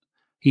that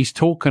he's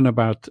talking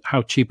about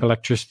how cheap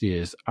electricity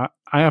is. I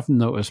haven't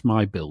noticed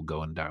my bill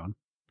going down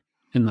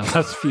in the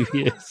last few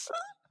years.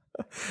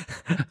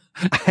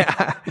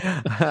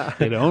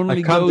 It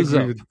only goes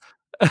up.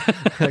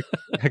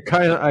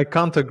 I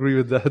can't agree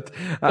with that.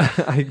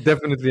 I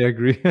definitely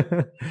agree.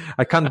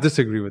 I can't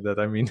disagree with that.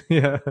 I mean,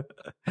 yeah.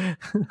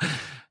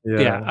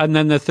 And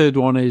then the third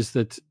one is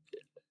that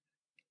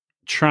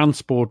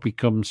transport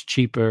becomes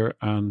cheaper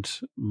and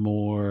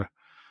more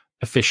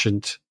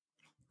efficient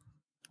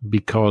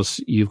because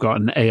you've got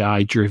an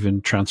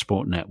AI-driven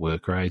transport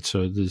network, right?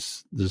 So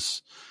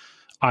there's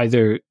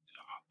either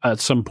at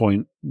some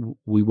point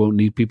we won't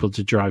need people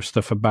to drive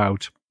stuff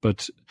about,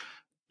 but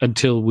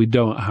until we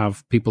don't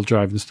have people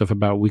driving stuff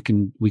about, we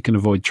can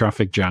avoid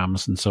traffic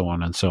jams and so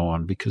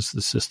on because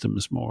the system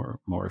is more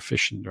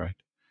efficient, right?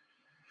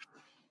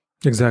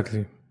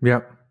 Exactly.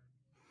 Yeah.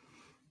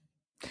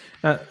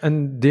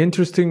 And the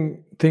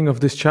interesting thing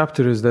of this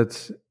chapter is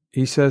that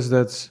he says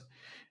that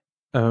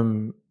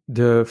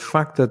the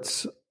fact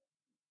that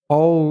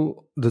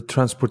all the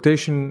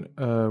transportation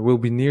will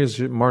be near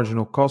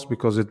marginal cost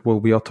because it will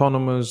be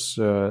autonomous.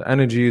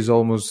 Energy is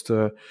almost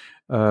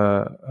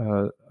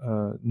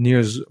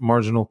near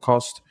marginal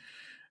cost,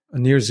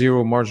 near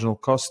zero marginal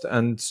cost.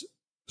 And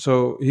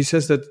so he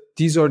says that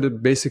these are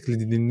basically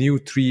the new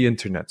three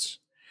internets.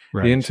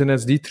 Right. The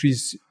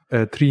internets,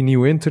 three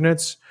new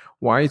internets.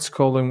 Why it's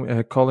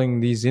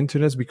calling these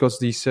internets? Because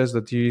he says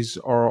that these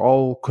are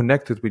all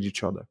connected with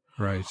each other.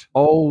 Right.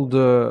 All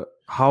the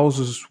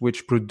houses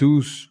which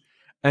produce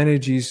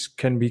energies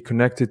can be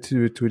connected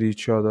to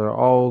each other.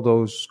 All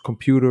those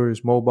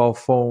computers, mobile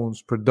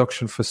phones,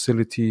 production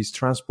facilities,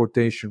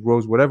 transportation,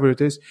 roads, whatever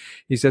it is,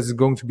 he says it's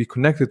going to be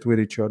connected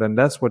with each other. And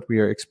that's what we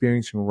are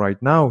experiencing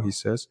right now, he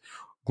says.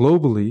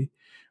 globally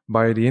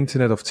by the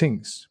Internet of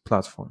Things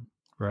platform,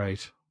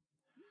 Right.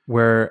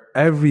 where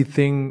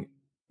everything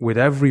with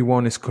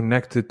everyone is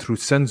connected through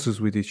sensors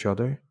with each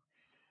other,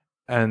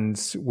 and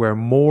where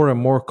more and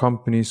more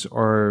companies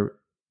are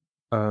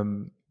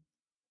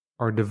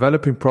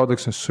developing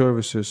products and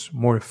services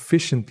more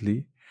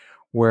efficiently,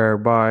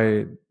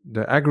 whereby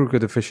the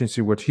aggregate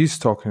efficiency, what he's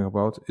talking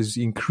about, is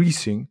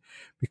increasing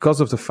because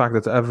of the fact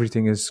that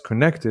everything is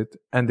connected,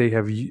 and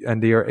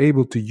they are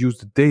able to use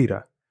the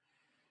data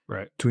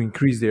Right. to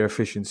increase their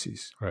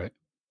efficiencies. Right.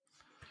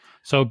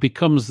 So it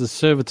becomes the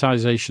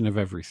servitization of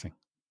everything.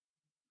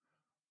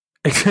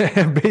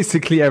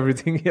 Basically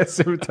everything. Yes,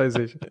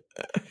 servitization.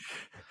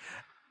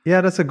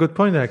 Yeah, that's a good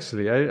point,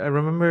 actually. I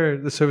remember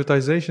the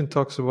servitization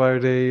talks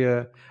about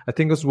I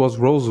think it was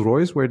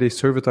Rolls-Royce, where they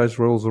servitized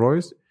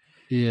Rolls-Royce.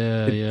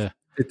 Yeah, yeah.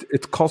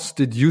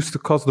 It used to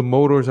cost the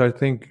motors, I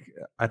think,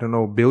 I don't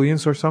know,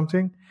 billions or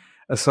something.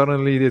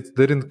 Suddenly it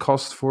didn't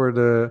cost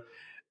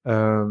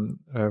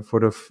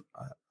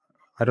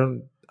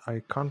I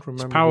can't It's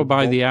remember power the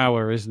by the volume.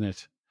 hour, isn't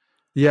it?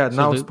 Yeah, So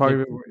now it's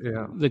probably,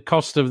 yeah. the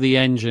cost of the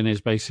engine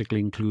is basically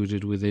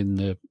included within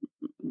the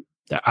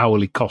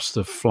hourly cost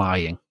of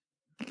flying,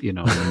 and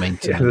the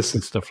maintenance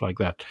and stuff like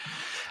that.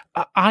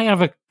 I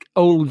have a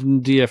old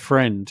and dear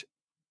friend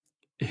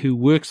who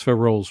works for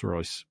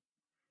Rolls-Royce.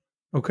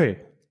 Okay.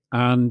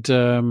 And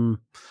the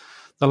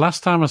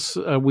last time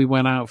we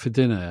went out for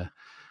dinner,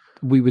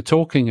 we were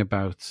talking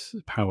about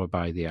power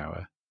by the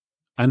hour.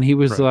 And he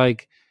was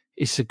like,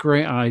 it's a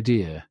great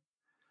idea,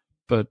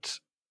 but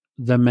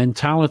the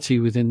mentality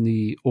within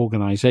the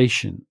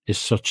organization is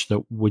such that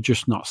we're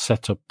just not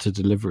set up to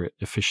deliver it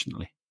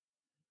efficiently.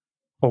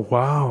 Oh,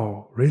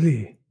 wow.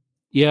 Really?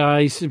 Yeah,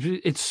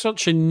 it's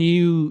such a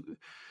new,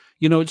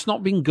 it's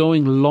not been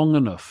going long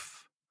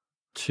enough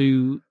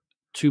to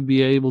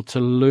be able to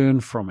learn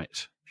from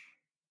it.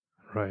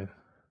 Right.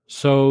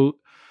 So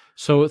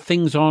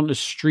things aren't as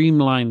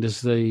streamlined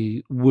as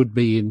they would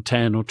be in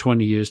 10 or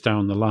 20 years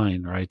down the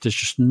line, right? There's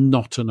just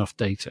not enough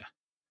data.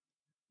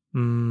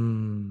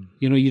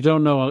 You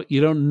don't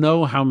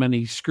know how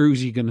many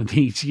screws you're going to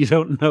need. You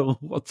don't know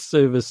what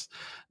service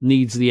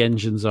needs the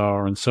engines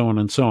are, and so on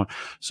and so on.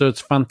 So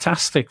it's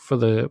fantastic for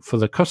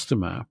the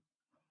customer,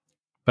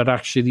 but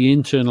actually the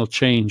internal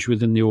change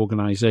within the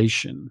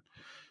organization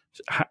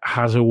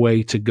has a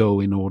way to go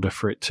in order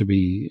for it to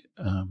be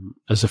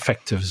as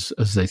effective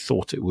as they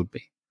thought it would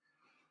be.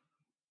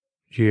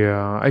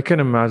 Yeah, I can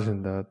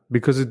imagine that,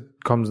 because it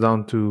comes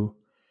down to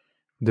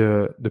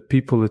the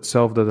people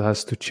itself that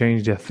has to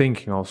change their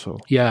thinking also.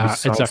 Yeah,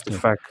 besides exactly. the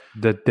fact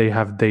that they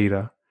have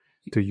data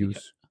to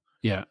use.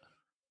 Yeah.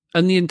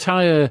 And the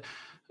entire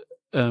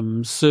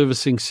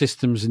servicing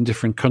systems in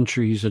different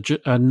countries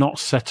are not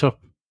set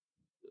up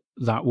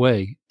that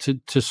way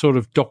to sort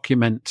of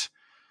document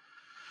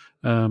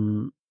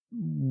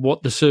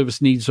what the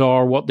service needs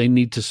are, what they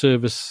need to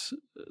service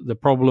the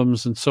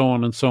problems, and so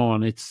on and so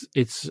on. It's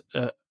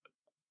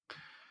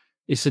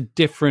a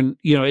different,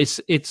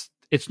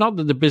 it's not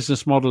that the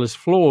business model is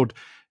flawed.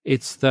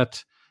 It's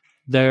that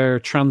they're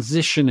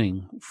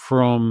transitioning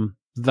from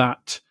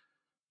that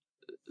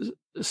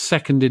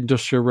second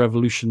industrial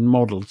revolution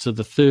model to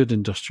the third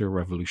industrial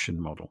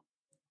revolution model.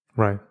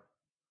 Right.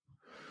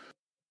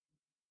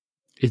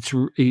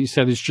 He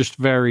said it's just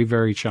very,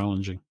 very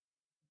challenging.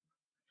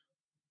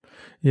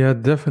 Yeah,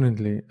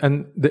 definitely.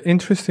 And the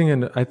interesting,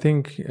 and I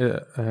think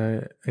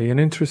an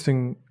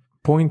interesting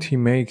point he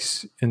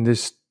makes in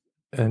this,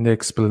 and the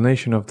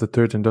explanation of the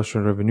third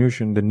industrial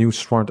revolution, the new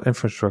smart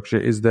infrastructure,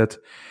 is that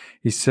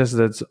he says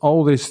that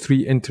all these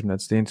three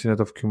internets, the internet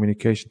of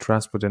communication,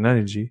 transport, and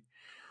energy,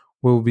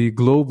 will be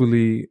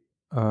globally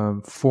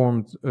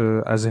formed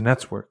as a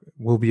network,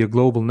 will be a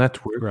global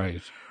network,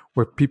 Right,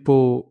 where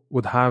people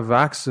would have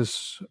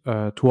access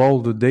to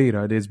all the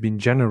data that's been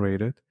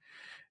generated.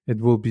 It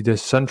will be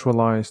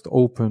decentralized,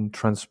 open,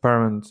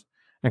 transparent,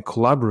 and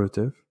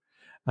collaborative.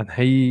 And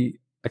he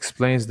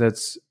explains that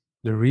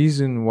the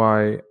reason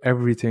why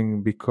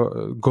everything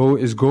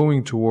is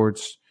going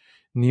towards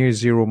near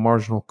zero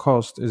marginal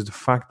cost is the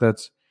fact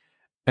that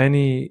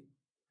any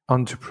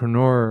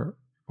entrepreneur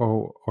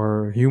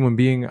or human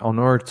being on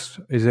earth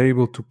is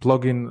able to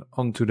plug in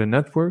onto the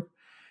network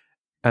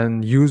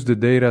and use the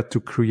data to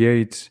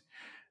create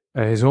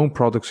his own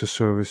products or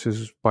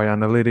services by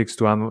analytics,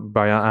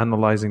 by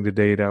analyzing the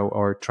data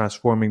or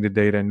transforming the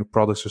data into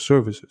products or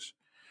services.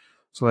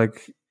 So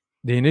like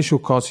the initial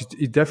cost,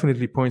 it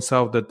definitely points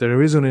out that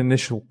there is an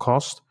initial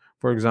cost.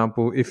 For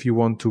example, if you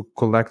want to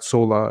collect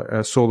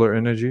solar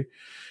energy,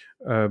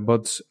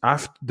 but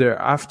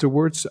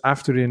afterwards,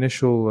 after the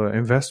initial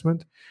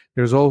investment,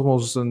 there's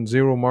almost a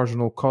zero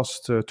marginal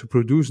cost to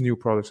produce new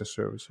products and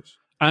services.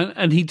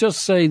 and he does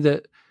say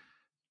that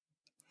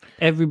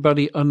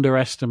everybody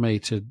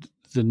underestimated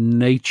the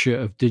nature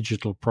of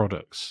digital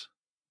products.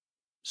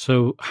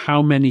 So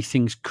how many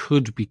things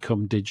could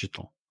become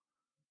digital?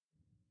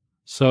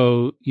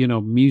 So,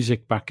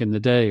 music back in the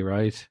day,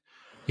 right?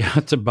 You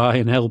had to buy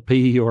an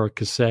LP or a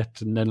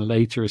cassette and then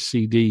later a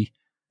CD.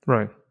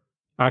 Right.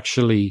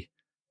 Actually,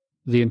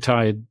 the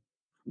entire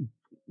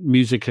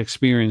music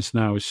experience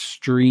now is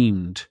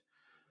streamed,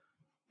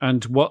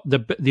 and what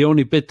the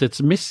only bit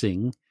that's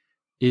missing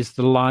is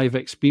the live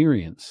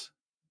experience.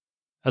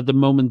 At the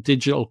moment,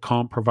 digital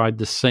can't provide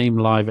the same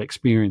live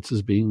experience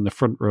as being the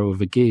front row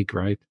of a gig,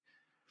 right?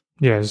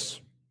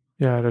 Yes.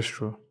 Yeah, that's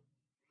true.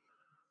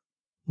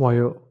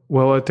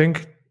 Well, I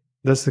think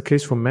that's the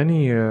case for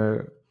many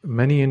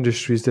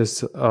industries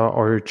that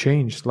are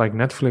changed, like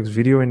Netflix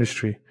video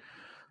industry.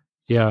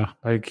 Yeah.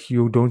 Like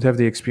you don't have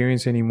the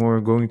experience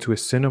anymore going to a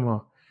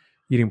cinema,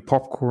 eating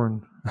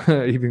popcorn,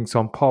 eating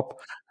some pop.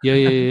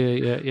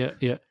 Yeah.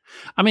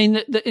 I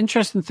mean, the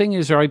interesting thing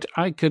is, right,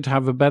 I could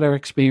have a better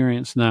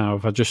experience now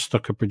if I just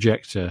stuck a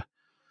projector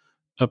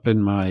up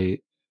in my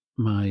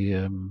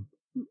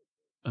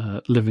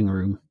living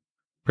room,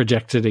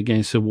 projected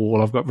against a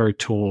wall. I've got very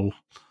tall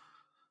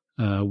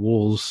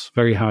walls,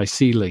 very high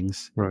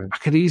ceilings. Right. I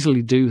could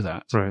easily do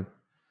that. Right.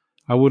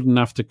 I wouldn't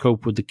have to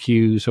cope with the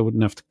queues. I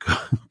wouldn't have to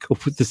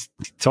cope with the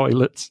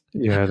toilets.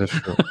 Yeah, that's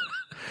true.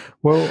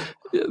 Well,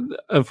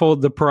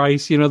 afford the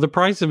price. The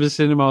price of a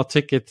cinema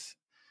ticket.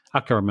 I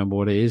can't remember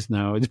what it is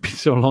now. It's been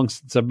so long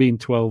since I've been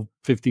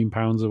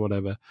 £12-15 or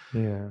whatever.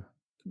 Yeah.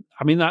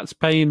 I mean, that's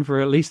paying for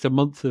at least a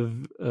month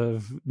of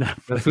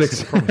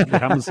Netflix and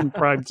Amazon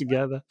Prime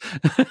together.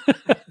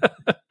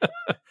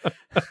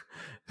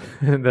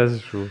 That's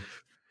true.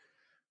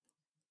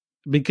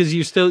 Because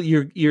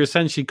you're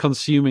essentially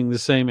consuming the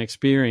same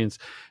experience.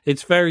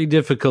 It's very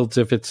difficult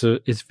if it's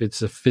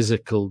a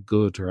physical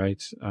good,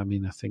 right? I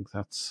mean, I think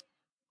that's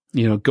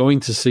going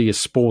to see a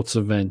sports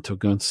event or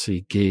going to see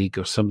a gig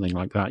or something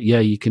like that. Yeah,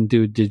 you can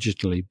do it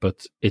digitally,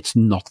 but it's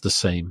not the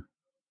same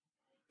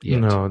yet.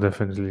 No,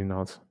 definitely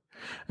not.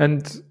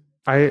 And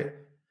I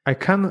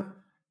can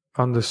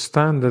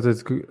understand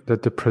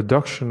that the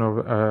production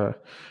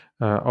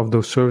of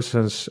those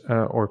services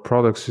or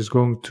products is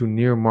going to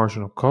near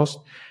marginal cost.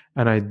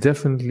 And I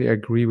definitely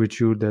agree with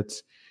you that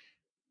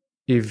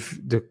if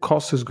the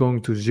cost is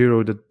going to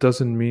zero, that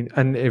doesn't mean,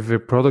 and if the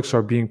products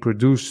are being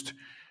produced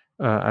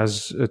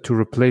to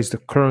replace the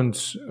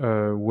current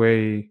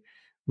way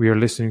we are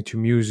listening to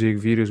music,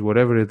 videos,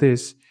 whatever it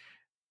is,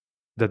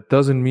 that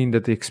doesn't mean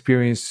that the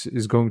experience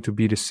is going to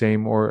be the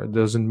same, or it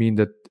doesn't mean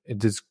that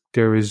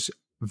there is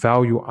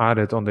value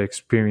added on the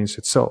experience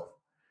itself.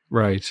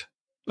 Right.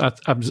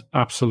 That's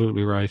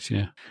absolutely right,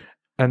 yeah.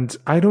 And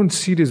I don't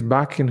see this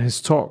back in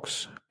his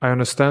talks. I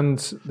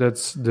understand that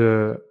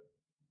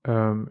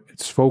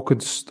it's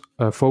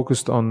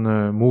focused on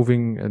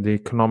moving the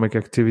economic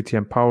activity,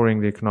 empowering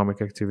the economic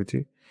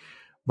activity.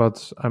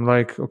 But I'm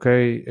like,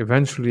 okay,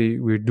 eventually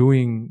we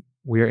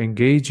are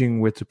engaging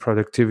with the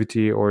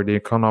productivity or the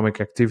economic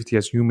activity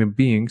as human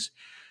beings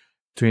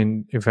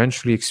to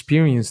eventually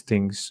experience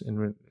things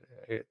and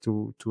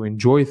to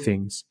enjoy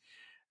things.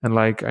 And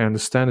like I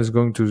understand, is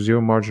going to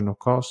zero marginal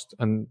cost,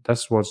 and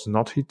that's what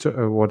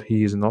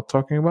he is not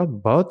talking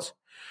about. But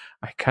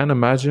I can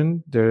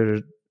imagine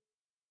the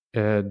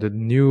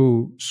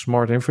new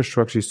smart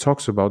infrastructure he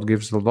talks about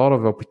gives a lot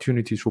of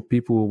opportunities for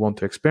people who want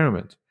to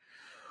experiment.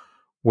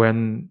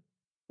 When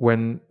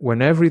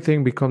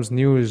everything becomes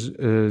new is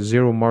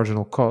zero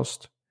marginal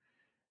cost,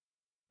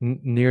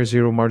 near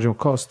zero marginal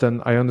cost,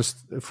 then I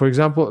understand. For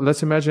example,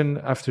 let's imagine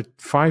after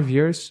 5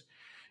 years,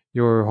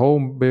 your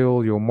home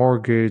bill, your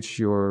mortgage,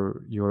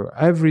 your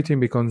everything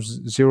becomes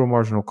zero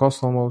marginal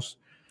cost almost,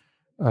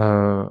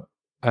 and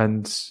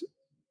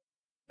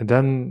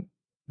then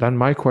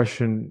my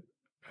question,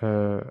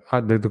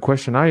 the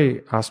question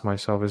I ask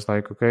myself is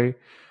like, okay,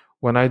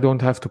 when I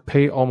don't have to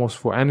pay almost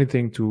for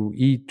anything to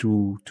eat,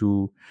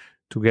 to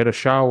get a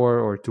shower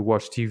or to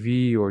watch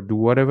TV or do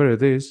whatever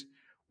it is,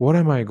 what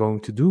am I going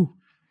to do?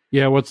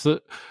 Yeah,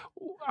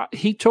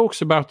 he talks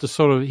about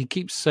he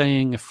keeps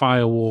saying a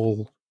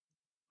firewall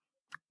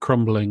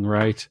crumbling,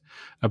 right?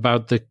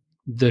 About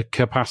the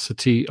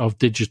capacity of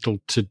digital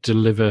to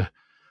deliver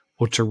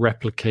or to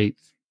replicate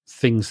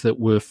things that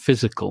were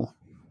physical.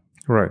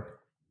 Right.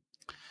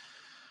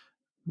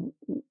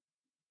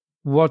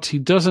 What he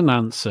doesn't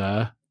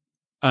answer,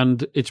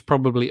 and it's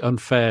probably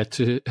unfair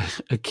to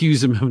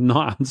accuse him of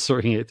not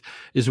answering it,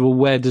 is, well,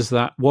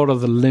 what are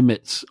the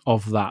limits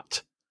of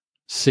that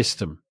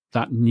system,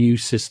 that new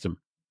system?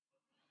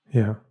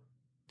 Yeah.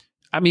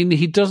 I mean,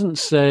 he doesn't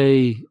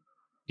say,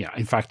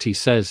 in fact, he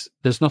says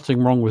there's nothing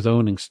wrong with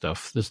owning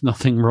stuff. There's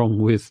nothing wrong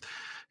with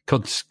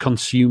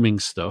consuming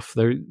stuff.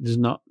 There's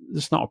not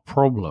a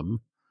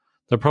problem.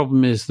 The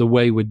problem is the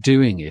way we're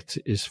doing it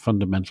is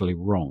fundamentally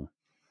wrong.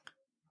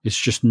 It's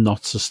just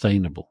not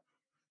sustainable.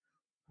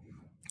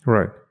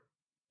 Right.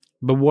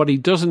 But what he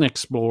doesn't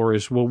explore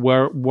is, well,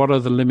 what are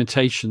the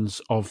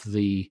limitations of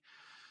the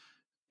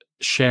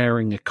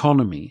sharing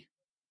economy?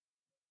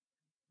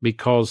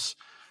 Because,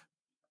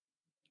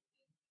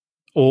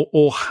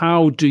 or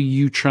how do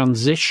you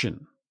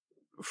transition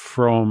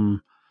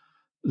from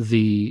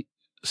the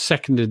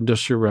second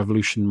industrial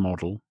revolution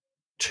model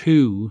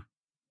to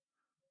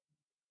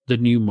the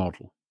new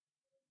model?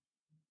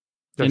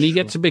 And he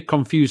gets a bit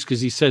confused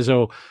because he says,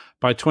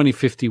 by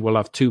 2050, we'll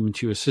have two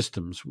mature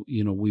systems.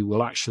 We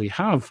will actually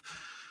have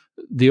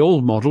the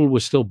old model, we're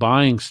still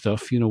buying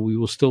stuff. We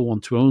will still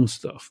want to own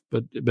stuff,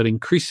 but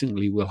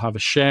increasingly we'll have a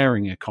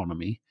sharing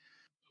economy.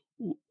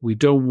 We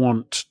don't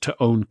want to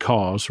own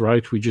cars,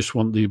 right? We just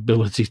want the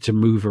ability to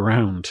move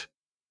around,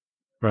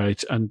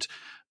 right? And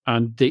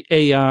the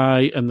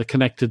AI and the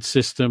connected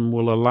system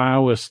will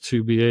allow us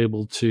to be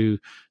able to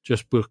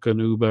just book an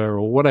Uber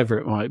or whatever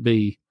it might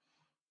be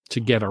to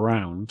get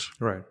around.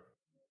 Right.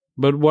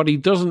 But what he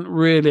doesn't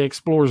really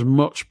explore is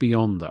much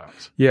beyond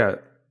that. Yeah,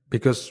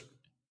 because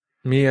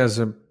me as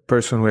a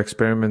person who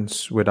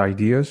experiments with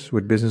ideas,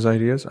 with business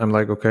ideas, I'm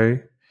like,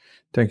 okay,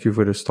 thank you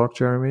for this talk,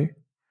 Jeremy.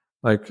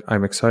 Like,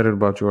 I'm excited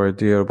about your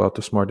idea about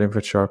the smart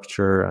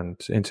infrastructure and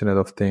Internet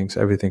of Things,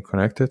 everything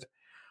connected.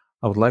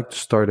 I would like to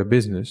start a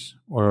business,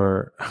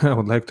 or I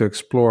would like to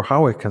explore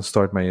how I can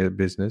start my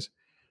business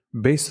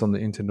based on the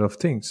Internet of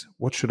Things.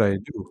 What should I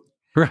do?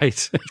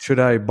 Right. Should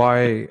I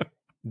buy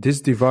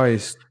this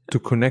device to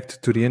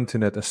connect to the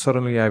internet and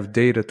suddenly I have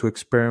data to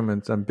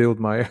experiment and build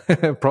my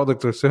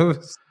product or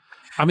service?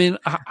 I mean,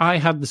 I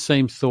had the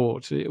same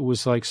thought. It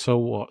was like, so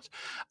what?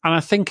 And I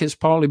think it's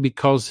partly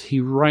because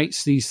he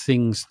writes these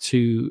things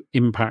to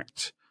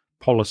impact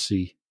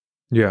policy.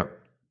 Yeah.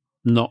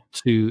 Not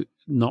to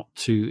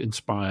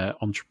inspire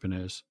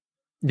entrepreneurs.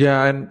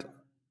 Yeah, and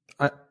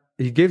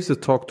he gives the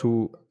talk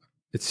to,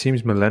 it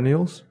seems,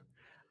 millennials,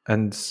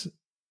 and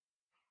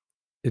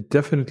it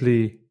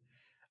definitely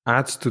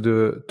adds to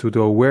the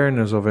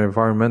awareness of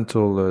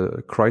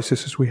environmental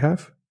crises we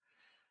have.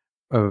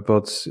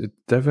 But it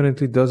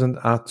definitely doesn't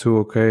add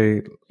to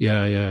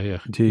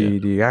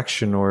the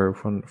action, or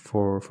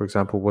for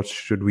example, what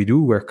should we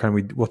do? What can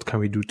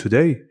we do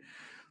today?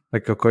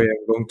 Like, okay,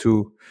 I'm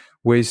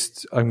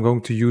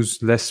going to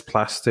use less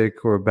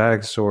plastic or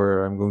bags,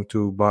 or I'm going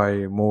to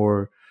buy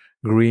more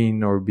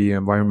green or be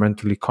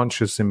environmentally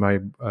conscious in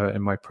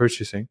my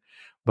purchasing.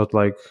 But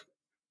like,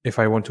 if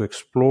I want to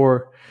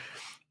explore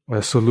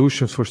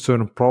solutions for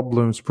certain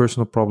problems,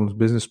 personal problems,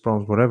 business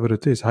problems, whatever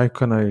it is, how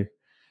can I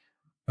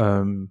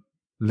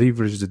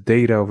leverage the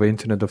data of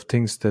Internet of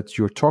Things that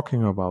you're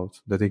talking about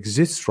that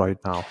exists right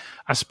now?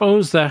 I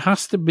suppose there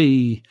has to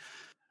be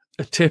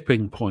a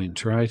tipping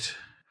point, right?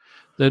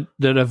 That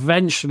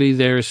eventually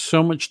there is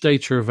so much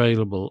data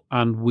available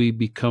and we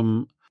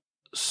become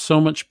so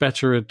much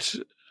better at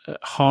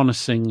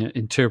harnessing,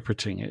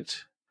 interpreting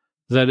it,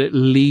 that it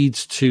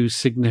leads to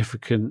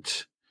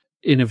significant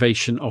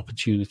innovation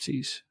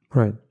opportunities.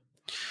 Right.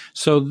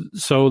 So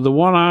the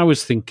one I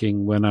was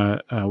thinking when I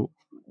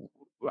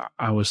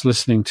was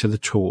listening to the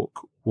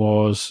talk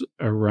was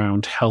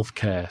around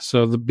healthcare.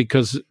 So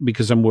because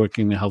I'm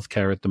working in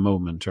healthcare at the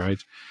moment,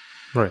 right?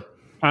 Right.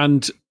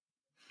 And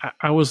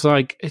I was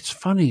like, it's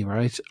funny,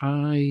 right?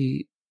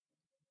 When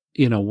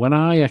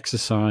I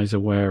exercise, I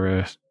wear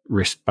a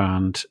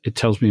wristband. It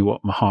tells me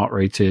what my heart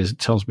rate is. It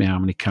tells me how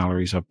many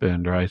calories I've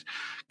burned, right?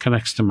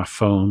 Connects to my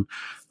phone.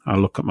 I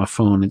look at my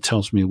phone. It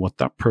tells me what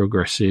that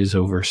progress is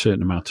over a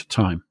certain amount of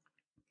time.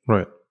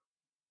 Right.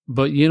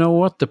 But you know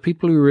what? The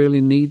people who really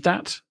need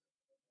that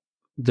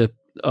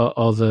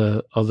are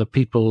the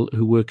people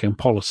who work in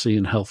policy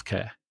and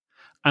healthcare.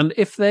 And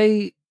if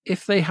they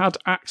had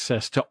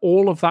access to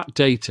all of that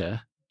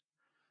data,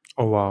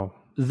 oh wow,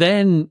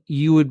 then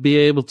you would be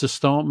able to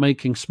start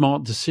making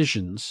smart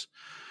decisions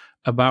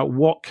about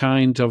what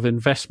kind of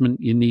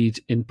investment you need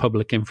in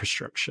public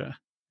infrastructure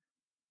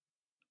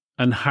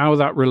and how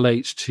that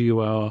relates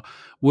to our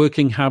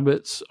working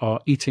habits, our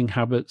eating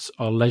habits,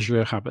 our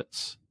leisure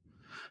habits,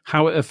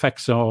 how it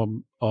affects our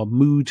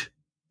mood.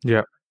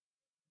 Yeah.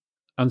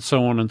 And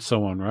so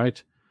on,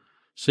 right?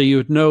 So you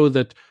would know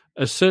that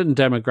a certain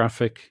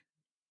demographic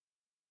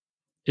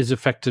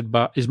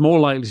is more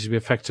likely to be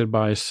affected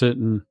by a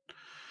certain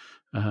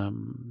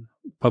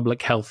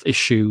public health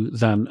issue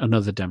than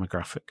another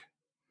demographic.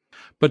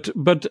 But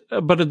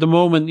at the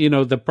moment,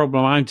 the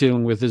problem I'm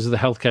dealing with is the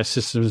healthcare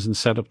system isn't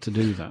set up to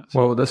do that.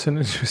 Well, that's an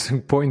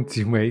interesting point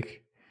you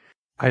make.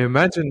 I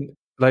imagine,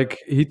 like,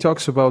 he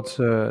talks about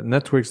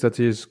networks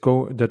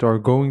that are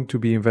going to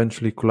be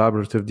eventually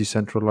collaborative,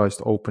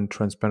 decentralized, open,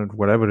 transparent,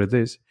 whatever it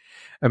is.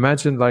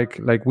 Imagine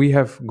like we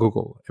have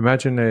Google.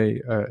 Imagine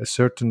a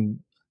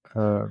certain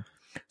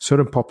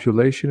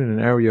population in an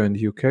area in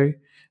the UK.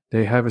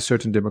 They have a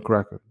certain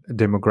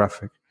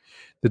demographic.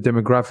 The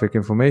demographic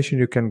information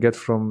you can get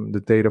from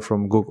the data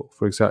from Google,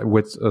 for example,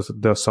 with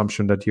the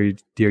assumption that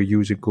they're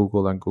using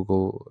Google and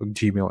Google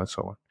Gmail and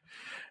so on.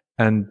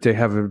 And they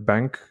have a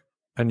bank,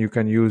 and you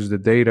can use the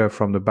data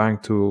from the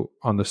bank to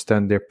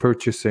understand their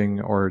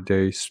purchasing or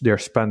their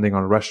spending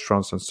on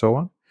restaurants and so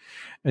on.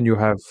 And you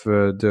have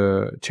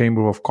the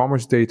Chamber of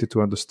Commerce data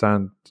to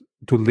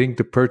link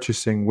the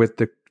purchasing with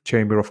the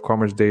Chamber of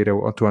Commerce data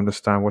or to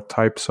understand what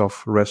types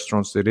of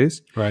restaurants it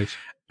is. Right.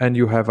 And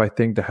you have, I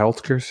think, the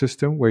healthcare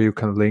system where you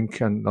can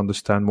link and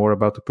understand more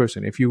about the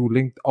person. If you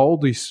link all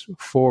these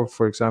four,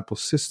 for example,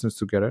 systems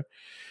together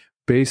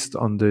based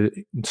on the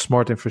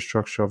smart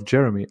infrastructure of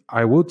Jeremy,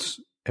 I would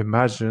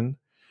imagine,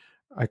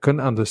 I can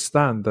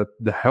understand that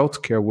the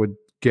healthcare would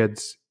get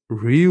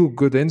real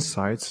good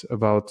insights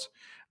about,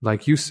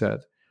 like you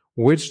said,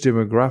 which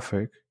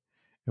demographic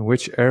in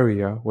which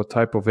area, what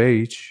type of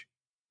age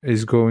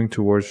is going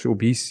towards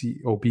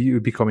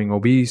becoming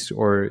obese,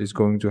 or is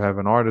going to have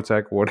an heart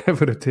attack,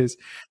 whatever it is.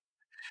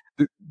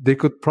 They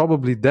could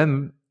probably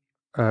then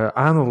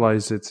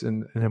analyze it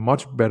in a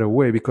much better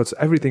way, because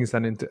everything's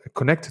then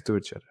connected to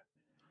each other.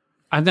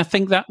 And I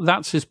think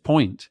that's his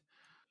point.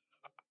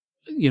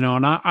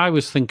 And I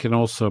was thinking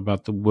also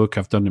about the work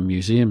I've done in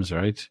museums,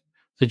 right?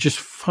 They're just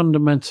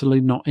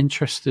fundamentally not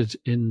interested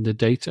in the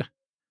data.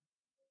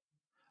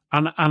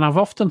 And I've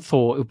often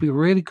thought it would be a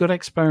really good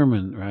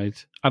experiment,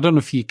 right? I don't know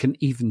if you can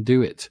even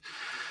do it.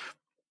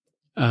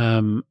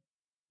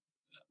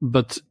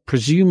 But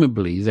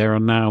presumably there are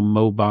now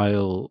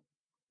mobile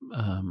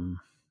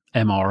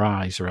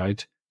MRIs,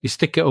 right? You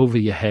stick it over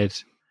your head,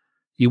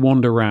 you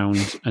wander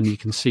around, and you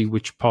can see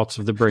which parts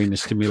of the brain are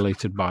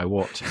stimulated by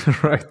what.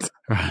 Right.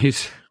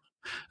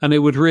 And it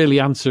would really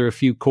answer a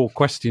few core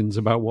questions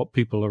about what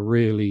people are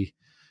really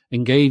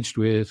engaged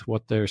with,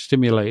 what they're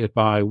stimulated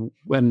by,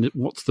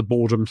 what's the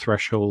boredom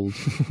threshold,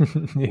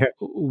 yeah.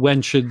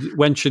 when should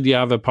you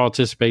have a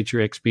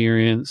participatory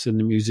experience in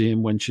the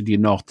museum, when should you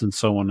not, and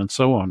so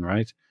on,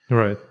 right?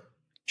 Right.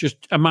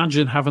 Just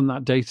imagine having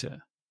that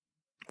data.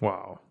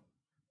 Wow.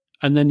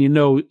 And then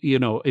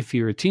if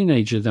you're a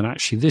teenager, then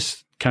actually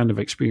this kind of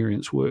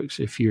experience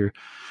works. If you're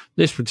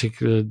this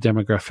particular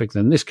demographic,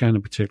 then this kind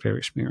of particular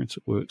experience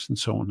works, and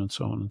so on and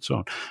so on and so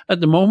on.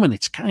 At the moment,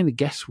 it's kind of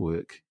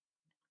guesswork.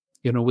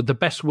 With the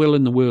best will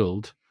in the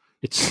world,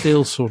 it's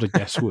still sort of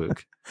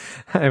guesswork.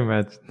 I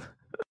imagine.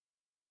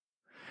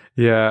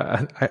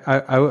 Yeah,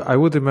 I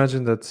would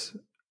imagine that.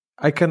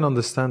 I can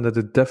understand that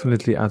it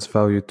definitely adds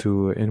value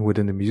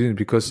within the museum,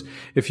 because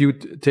if you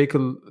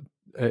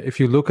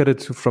if you look at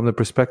it from the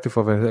perspective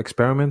of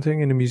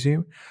experimenting in a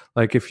museum,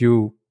 like if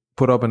you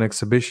put up an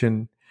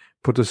exhibition,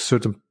 put a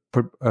certain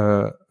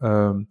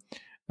an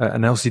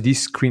LCD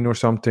screen or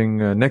something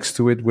next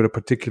to it with a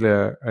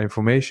particular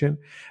information,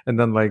 and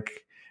then like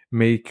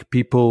make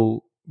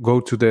people go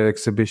to the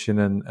exhibition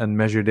and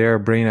measure their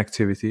brain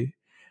activity,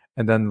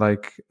 and then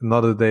like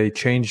another day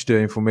change the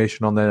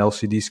information on the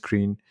LCD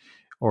screen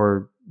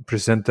or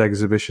present the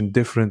exhibition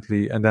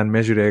differently, and then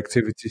measure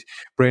the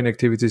brain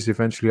activities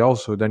eventually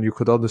also, then you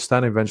could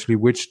understand eventually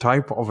which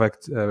type of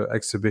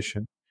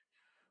exhibition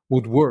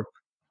would work.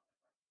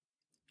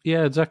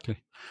 Yeah,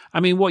 exactly. I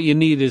mean, what you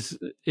need is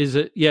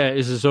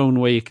a zone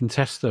where you can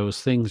test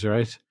those things,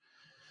 right?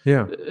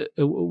 Yeah.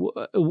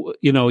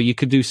 You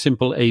could do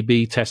simple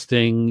A/B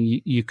testing.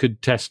 You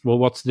could test, well,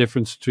 what's the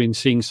difference between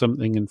seeing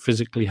something and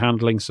physically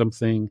handling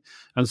something,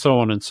 and so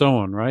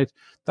on, right?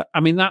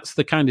 That's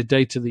the kind of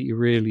data that you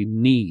really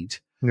need.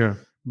 Yeah.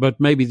 But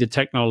maybe the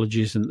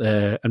technology isn't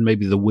there, and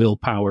maybe the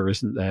willpower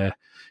isn't there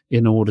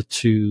in order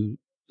to,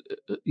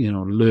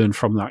 learn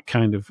from that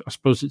kind of, I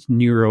suppose it's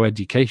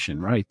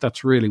neuroeducation, right?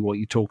 That's really what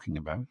you're talking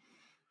about.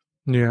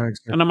 Yeah,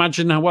 exactly. And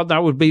imagine what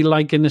that would be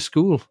like in a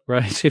school,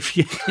 right? If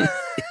you,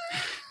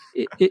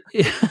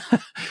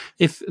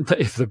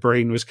 if the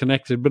brain was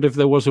connected, but if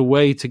there was a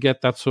way to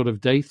get that sort of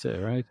data,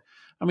 right?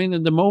 I mean,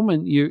 at the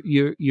moment,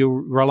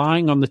 you're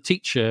relying on the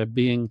teacher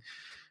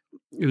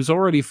who's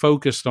already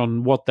focused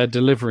on what they're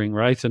delivering,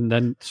 right? And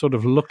then sort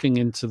of looking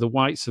into the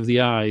whites of the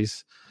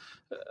eyes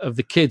of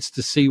the kids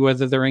to see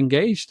whether they're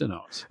engaged or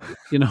not,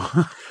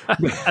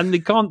 and they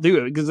can't do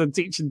it because they're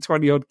teaching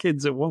 20 odd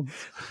kids at once.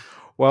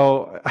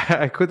 Well,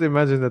 I could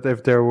imagine that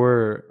if there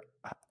were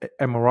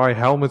MRI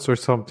helmets or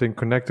something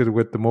connected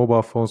with the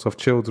mobile phones of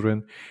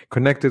children,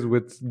 connected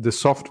with the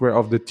software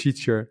of the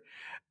teacher,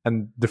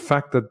 and the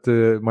fact that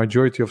the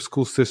majority of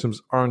school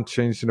systems aren't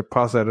changed in the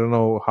past, I don't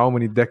know how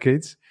many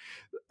decades,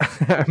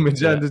 I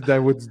imagine that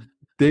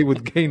they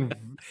would gain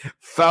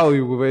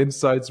value with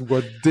insights,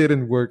 what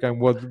didn't work and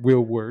what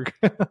will work.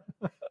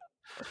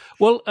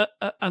 Well,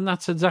 and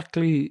that's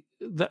exactly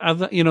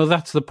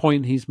that's the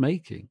point he's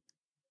making.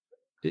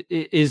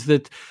 Is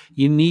that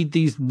you need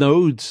these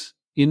nodes?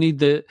 You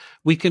need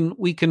we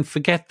can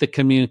forget the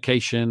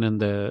communication and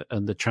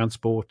the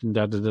transport and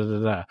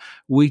da.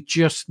 We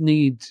just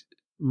need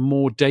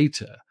more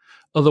data.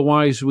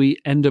 Otherwise, we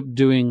end up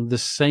doing the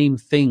same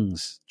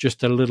things,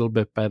 just a little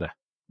bit better.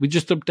 We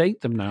just update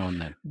them now and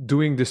then.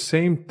 Doing the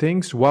same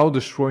things while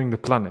destroying the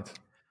planet.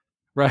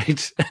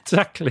 Right,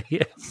 exactly,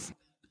 yes.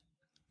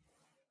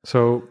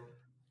 So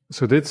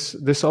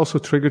this also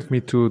triggered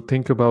me to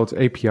think about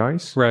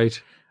APIs.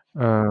 Right.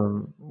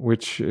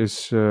 Which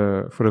is,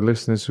 for the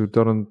listeners who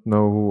don't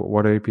know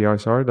what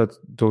APIs are, that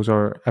those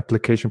are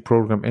application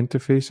program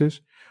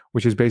interfaces,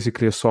 which is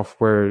basically a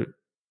software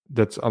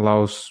that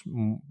allows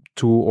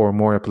two or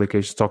more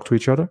applications to talk to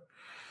each other.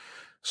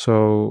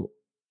 So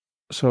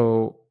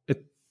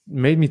it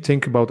made me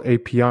think about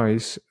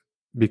APIs,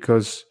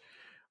 because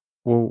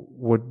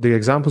what the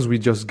examples we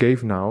just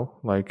gave now,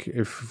 like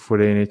if for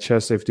the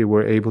NHS, if they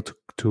were able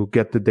to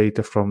get the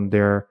data from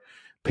their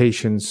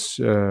patients'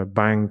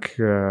 bank,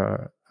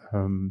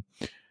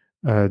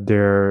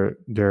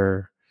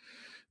 their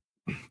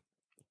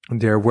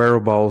their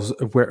wearables,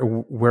 the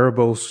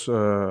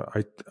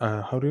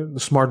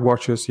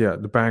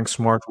smartwatches, the bank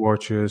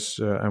smartwatches,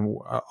 and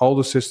all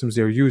the systems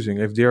they're using.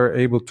 If they are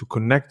able to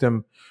connect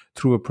them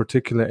through a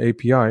particular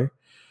API,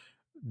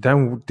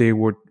 then they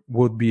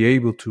would be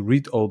able to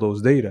read all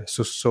those data.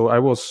 So I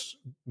was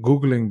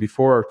Googling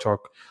before our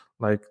talk,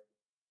 like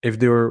if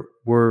there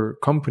were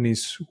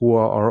companies who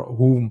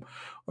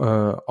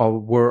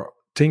were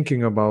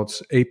thinking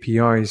about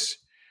APIs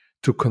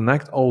to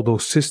connect all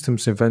those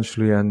systems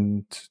eventually,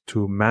 and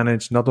to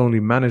not only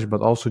manage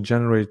but also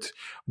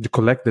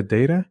collect the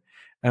data.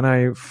 And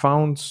I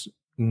found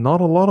not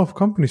a lot of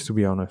companies, to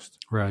be honest.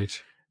 Right.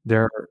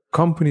 There are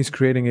companies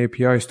creating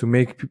APIs to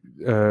make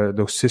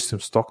those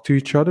systems talk to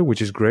each other,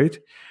 which is great.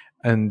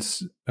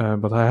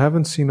 But I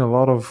haven't seen a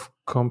lot of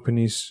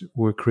companies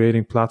who are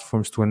creating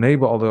platforms to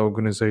enable other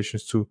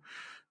organizations to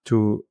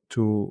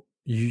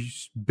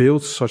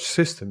build such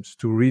systems,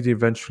 to read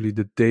eventually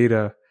the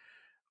data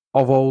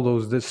of all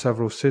those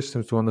several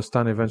systems, to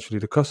understand eventually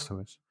the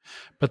customers.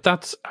 But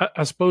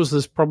I suppose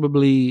there's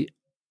probably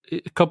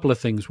a couple of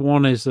things.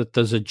 One is that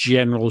there's a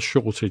general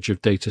shortage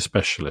of data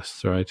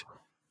specialists, right?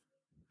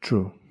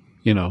 True.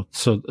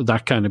 So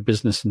that kind of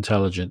business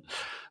intelligence.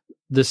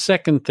 The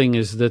second thing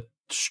is the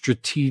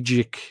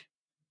strategic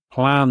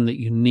plan that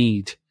you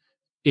need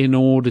in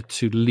order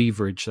to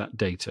leverage that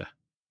data.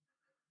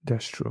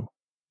 That's true.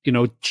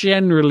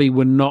 Generally,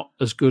 we're not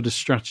as good a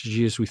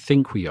strategy as we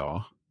think we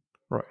are.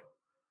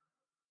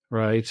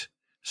 Right.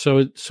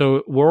 So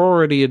we're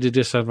already at a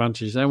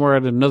disadvantage. Then we're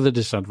at another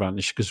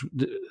disadvantage because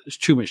there's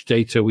too much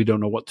data. We don't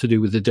know what to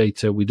do with the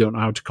data. We don't know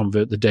how to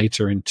convert the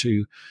data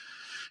into,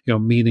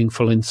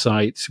 meaningful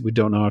insights. We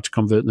don't know how to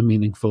convert the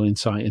meaningful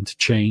insight into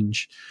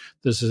change.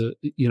 There's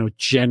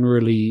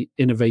generally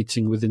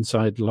innovating with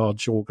inside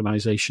large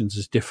organizations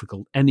is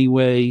difficult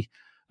anyway,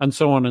 and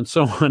so on and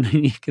so on.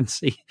 And you can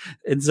see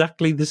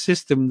exactly the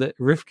system that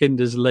Rifkin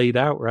has laid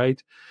out,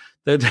 right?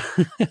 That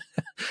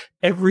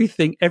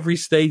every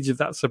stage of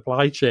that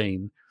supply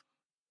chain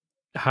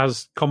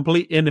has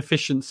complete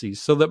inefficiencies,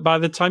 so that by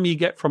the time you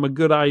get from a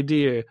good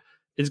idea,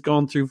 it's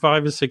gone through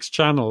 5 or 6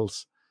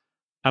 channels,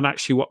 and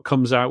actually what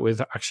comes out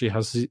with actually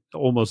has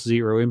almost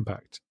zero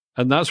impact.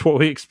 And that's what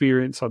we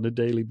experience on a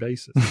daily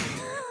basis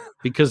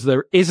because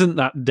there isn't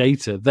that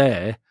data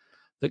there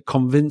that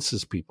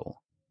convinces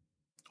people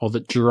or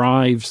that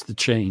drives the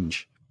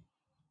change.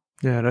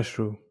 Yeah, that's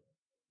true.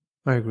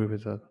 I agree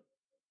with that.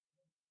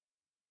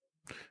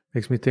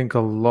 Makes me think a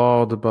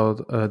lot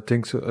about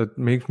things.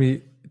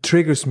 It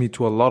triggers me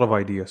to a lot of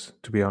ideas,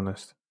 to be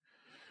honest.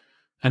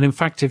 And in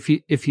fact, if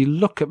you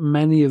look at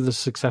many of the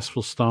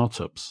successful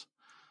startups,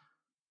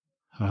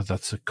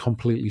 that's a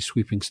completely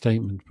sweeping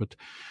statement,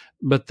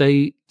 but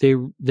they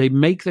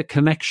make the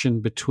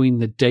connection between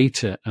the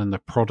data and the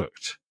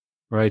product,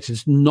 right?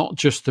 It's not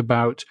just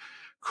about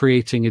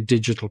creating a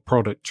digital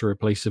product to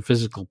replace a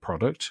physical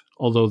product,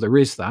 although there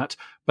is that,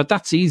 but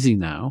that's easy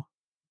now.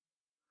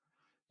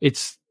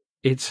 It's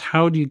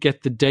how do you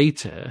get the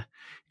data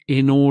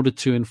in order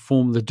to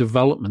inform the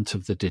development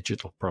of the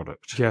digital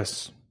product?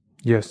 Yes.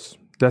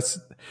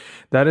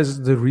 That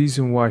is the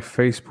reason why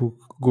Facebook,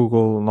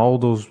 Google, and all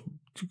those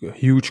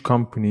huge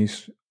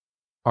companies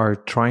are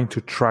trying to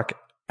track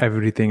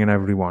everything and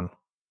everyone,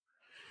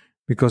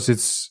 because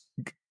it's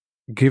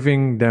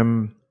giving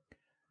them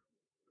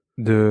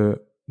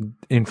the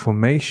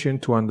information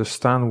to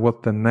understand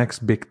what the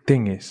next big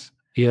thing is.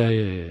 Yeah.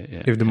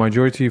 If the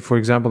majority, for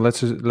example, let's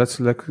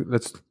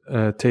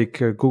take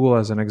Google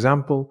as an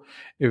example.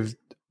 If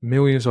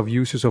millions of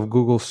users of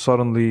Google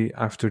suddenly,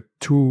 after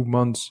 2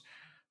 months,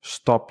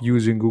 stop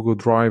using Google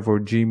Drive or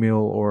Gmail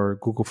or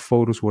Google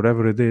Photos,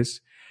 whatever it is,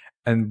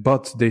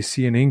 but they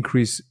see an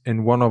increase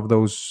in one of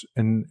those,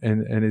 and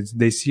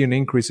they see an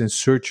increase in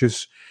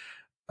searches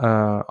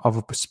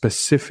of a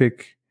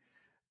specific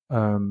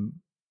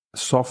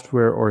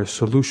software or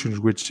solutions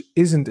which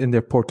isn't in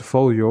their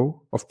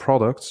portfolio of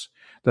products,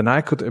 then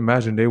I could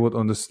imagine they would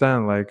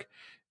understand, like,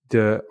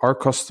 our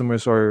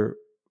customers are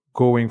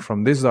going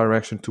from this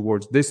direction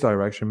towards this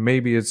direction.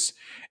 Maybe it's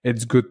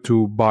good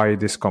to buy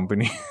this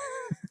company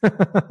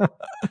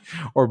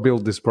or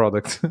build this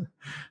product.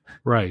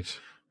 Right.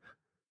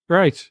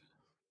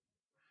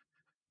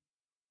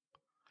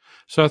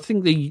 So I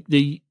think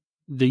the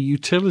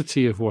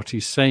utility of what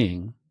he's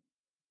saying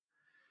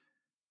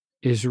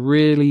is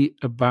really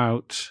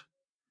about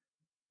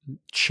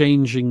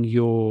changing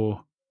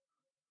your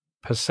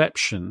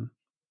perception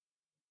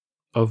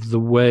of the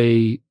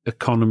way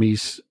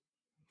economies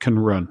can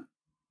run.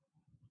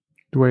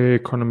 The way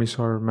economies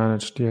are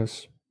managed,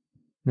 yes.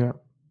 Yeah.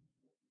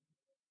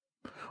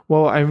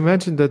 Well, I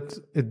imagine that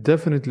it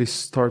definitely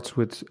starts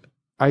with,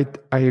 I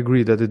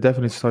agree that it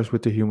definitely starts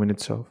with the human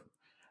itself.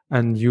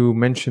 And you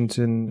mentioned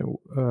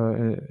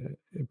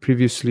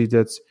previously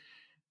that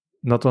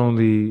not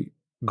only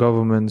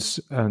governments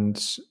and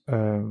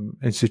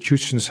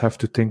institutions have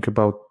to think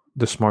about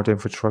the smart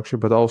infrastructure,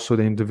 but also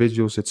the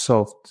individuals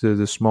itself,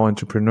 the small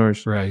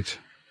entrepreneurs. Right.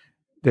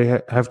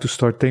 They have to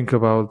start thinking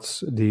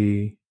about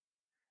the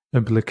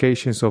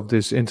implications of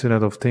this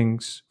Internet of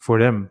Things for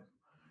them.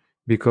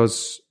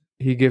 because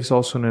he gives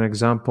also an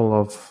example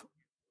of,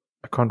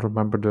 I can't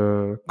remember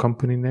the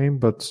company name,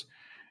 but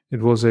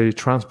it was a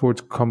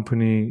transport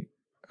company,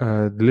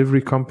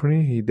 delivery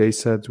company. They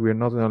said we're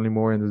not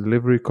anymore in the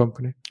delivery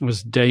company. It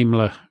was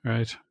Daimler,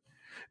 right?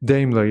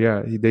 Daimler,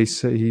 yeah. They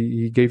say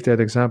he gave that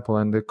example,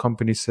 and the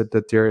company said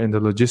that they're in the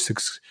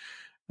logistics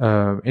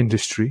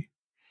industry,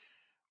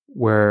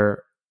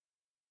 where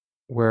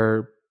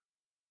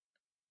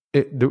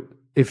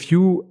if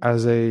you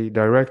as a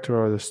director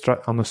or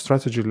on a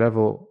strategy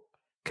level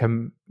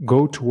can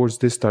go towards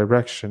this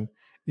direction,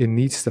 it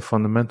needs the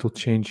fundamental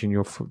change in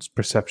your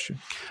perception.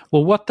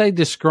 Well, what they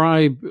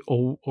describe,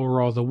 or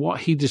rather what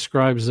he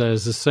describes there,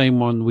 is the same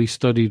one we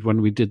studied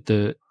when we did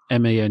the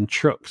MAN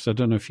trucks. I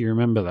don't know if you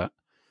remember that.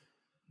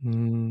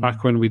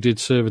 Back when we did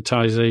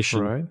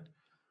servitization. Right.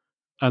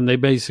 And they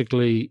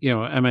basically,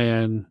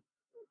 MAN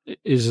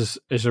is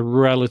a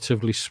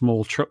relatively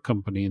small truck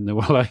company, and they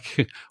were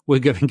like, we're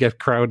going to get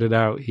crowded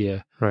out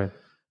here, right,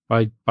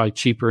 by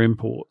cheaper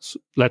imports.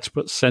 Let's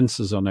put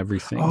sensors on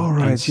everything. Oh,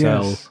 right, and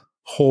sell yes.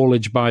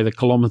 haulage by the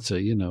kilometer,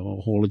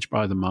 or haulage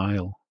by the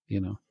mile,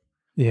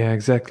 Yeah,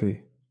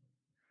 exactly.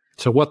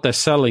 So what they're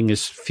selling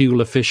is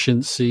fuel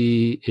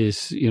efficiency,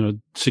 is,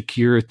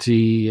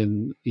 security,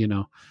 and,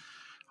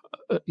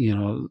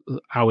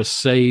 hours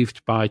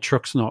saved by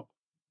trucks not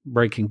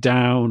breaking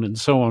down, and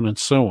so on and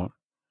so on.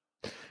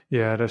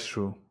 Yeah, that's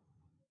true.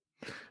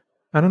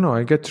 I don't know.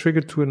 I get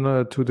triggered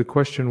to the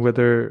question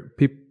whether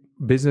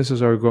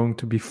businesses are going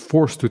to be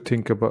forced to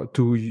think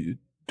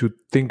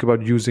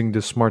about using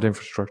the smart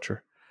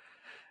infrastructure.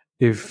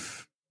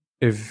 If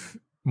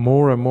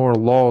more and more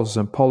laws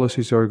and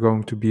policies are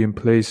going to be in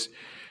place,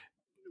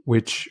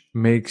 which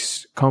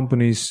makes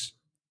companies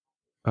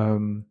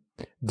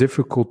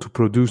difficult to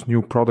produce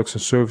new products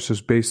and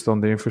services based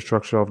on the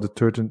infrastructure of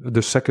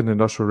the second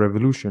industrial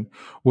revolution,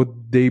 would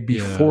they be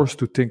forced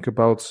to think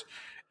about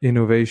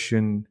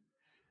innovation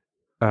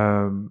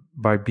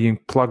by being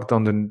plugged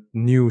on the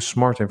new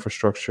smart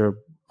infrastructure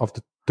of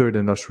the third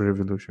industrial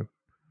revolution?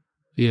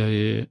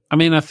 Yeah. I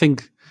mean, I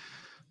think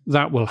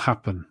that will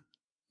happen.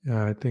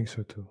 Yeah, I think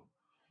so too.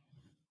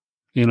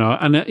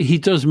 And he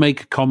does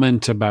make a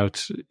comment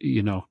about,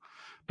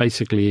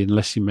 basically,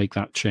 unless you make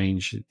that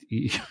change,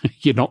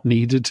 you're not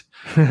needed.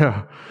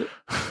 Yeah,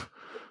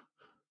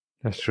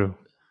 that's true.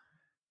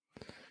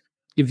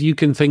 If you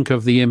can think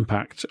of the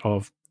impact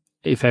of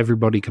if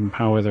everybody can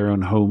power their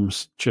own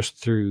homes just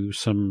through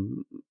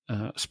some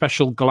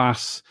special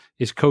glass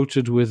is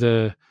coated with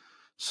a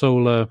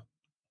solar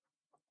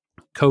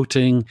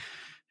coating,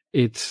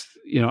 it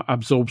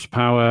absorbs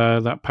power.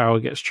 That power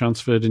gets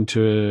transferred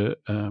into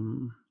a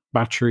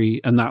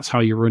battery, and that's how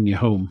you run your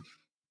home.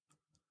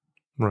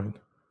 Right.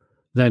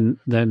 Then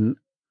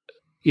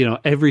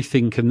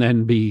everything can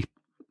then be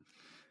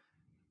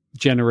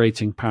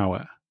generating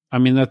power. I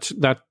mean,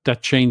 that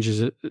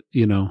changes it,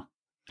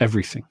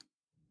 everything.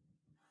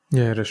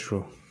 Yeah, that's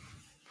true.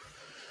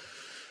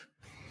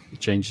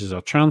 It changes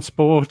our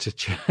transport.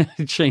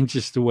 It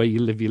changes the way you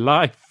live your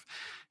life.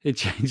 It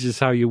changes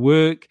how you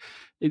work.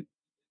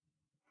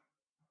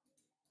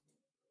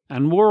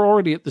 And we're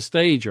already at the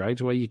stage,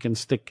 right, where you can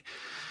stick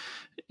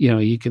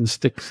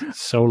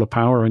solar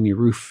power on your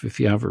roof if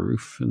you have a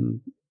roof,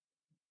 and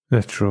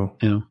that's true.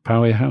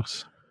 Power your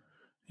house.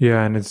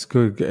 Yeah, and it's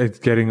good. It's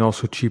getting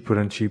also cheaper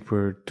and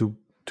cheaper to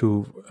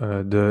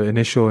the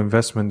initial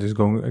investment is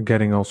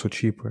getting also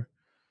cheaper.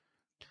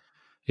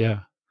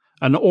 Yeah,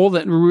 and all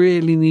that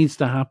really needs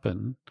to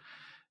happen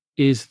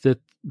is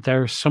that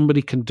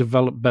somebody can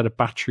develop better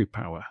battery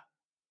power.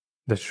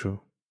 That's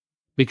true.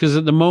 Because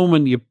at the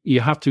moment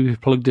you have to be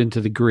plugged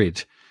into the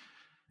grid.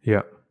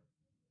 Yeah.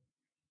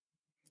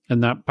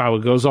 And that power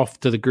goes off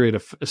to the grid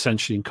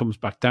essentially and comes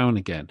back down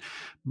again.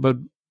 But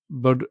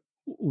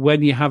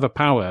when you have a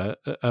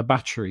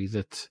battery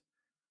that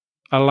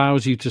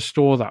allows you to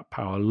store that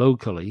power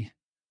locally,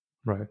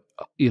 right,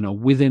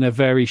 within a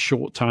very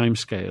short time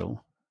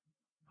scale,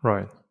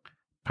 right,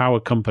 power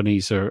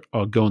companies are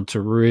going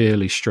to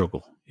really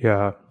struggle.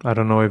 Yeah, I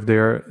don't know if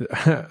they're.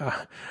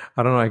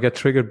 I don't know. I get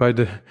triggered by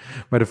the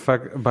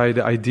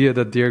idea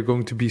that they're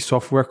going to be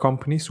software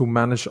companies who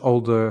manage all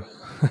the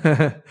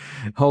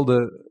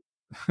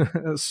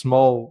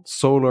small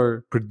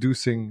solar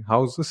producing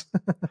houses.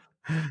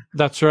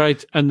 That's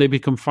right, and they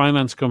become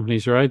finance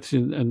companies, right?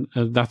 And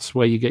that's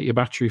where you get your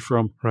battery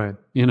from, right?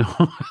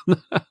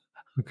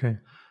 Okay.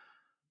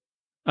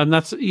 And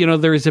that's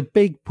there is a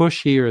big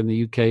push here in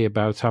the UK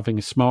about having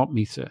a smart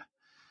meter.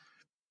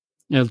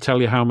 It'll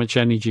tell you how much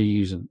energy you're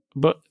using.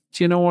 But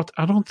do you know what?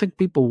 I don't think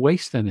people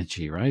waste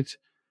energy, right?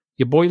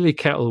 You boil your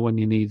kettle when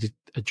you need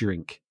a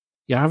drink.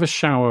 You have a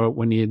shower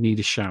when you need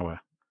a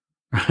shower,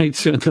 right?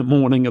 So in the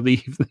morning or the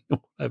evening or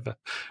whatever,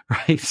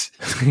 right?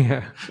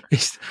 Yeah.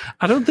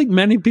 I don't think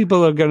many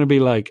people are going to be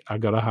like, I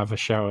got to have a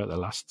shower that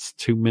lasts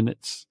 2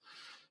 minutes,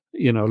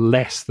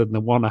 less than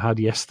the one I had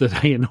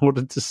yesterday in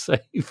order to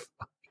save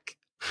like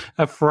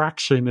a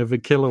fraction of a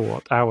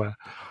kilowatt hour.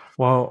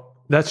 Well,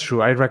 that's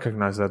true. I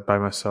recognize that by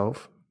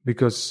myself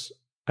because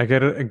I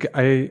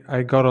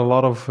got a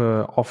lot of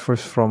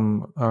offers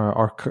from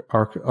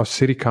our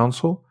city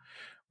council,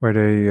 where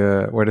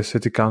the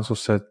city council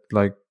said,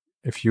 like,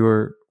 if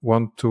you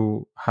want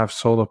to have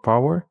solar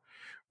power,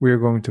 we are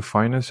going to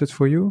finance it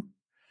for you,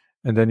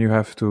 and then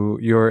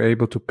you're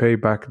able to pay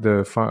back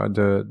the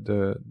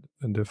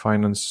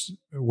finance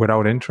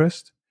without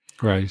interest.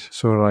 Right.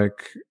 So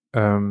like,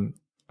 and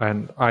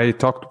I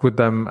talked with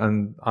them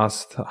and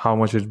asked how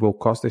much it will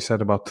cost. They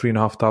said about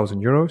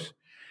 €3,500,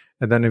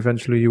 and then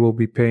eventually you will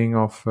be paying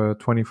off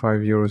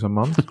 €25 a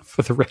month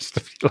For the rest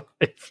of your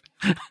life.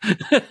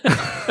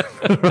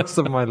 for the rest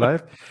of my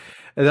life.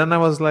 And then I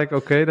was like,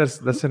 okay,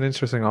 that's an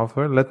interesting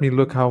offer. Let me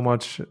look how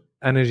much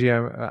energy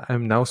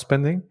I'm now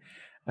spending,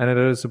 and it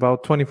is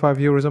about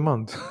 €25 a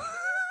month.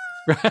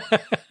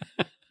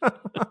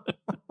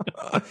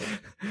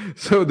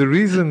 So the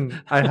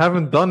reason I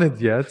haven't done it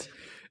yet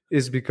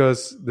is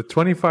because the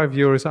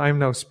 €25 I'm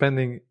now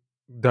spending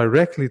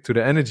directly to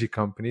the energy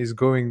company is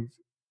going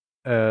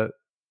to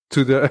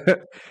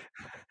the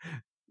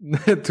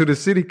to the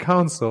city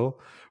council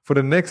for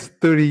the next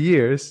 30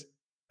 years,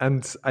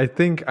 and I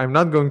think I'm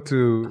not going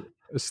to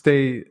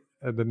stay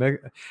the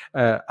next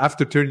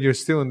after 30 years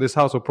still in this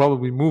house. I'll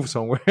probably move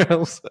somewhere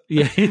else.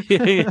 Yeah,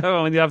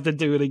 and you have to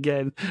do it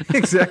again.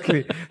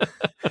 Exactly.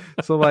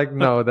 So like,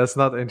 no, that's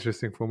not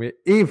interesting for me.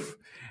 If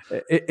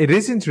it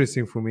is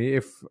interesting for me,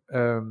 if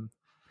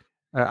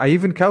I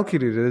even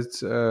calculated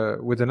it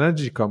with an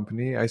energy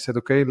company. I said,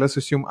 okay, let's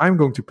assume I'm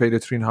going to pay the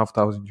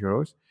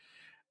 €3,500.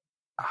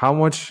 How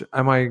much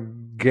am I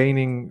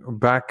gaining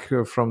back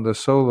from the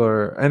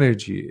solar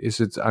energy? Is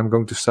it I'm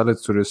going to sell it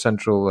to the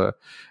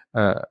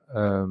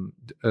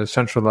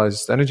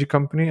centralized energy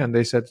company? And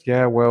they said,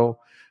 yeah, well,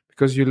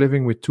 because you're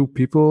living with two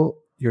people,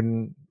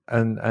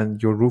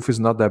 and your roof is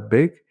not that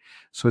big,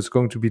 so it's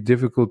going to be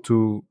difficult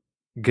to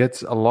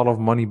get a lot of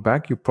money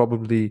back. You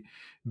probably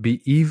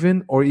be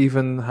even, or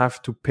even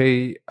have to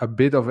pay a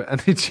bit of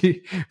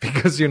energy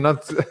because you're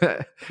not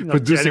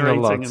producing a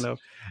lot. Enough.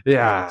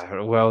 Yeah,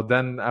 right. Well,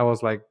 then I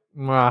was like,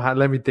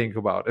 let me think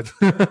about it.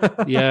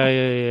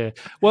 Yeah.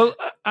 Well,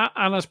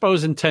 and I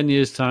suppose in 10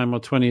 years' time or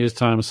 20 years'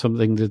 time,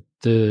 something that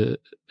the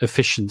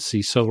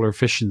solar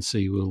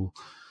efficiency will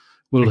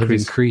have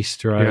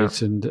increased,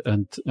 right? Yeah.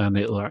 And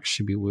it'll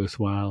actually be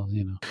worthwhile,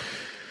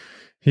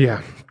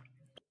 Yeah.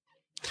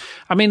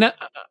 I mean,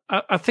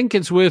 I think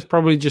it's worth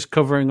probably just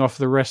covering off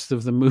the rest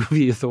of the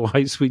movie.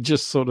 Otherwise, we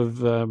just sort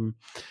of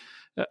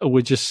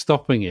we're just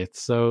stopping it.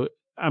 So,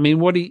 I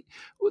mean,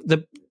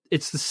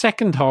 it's the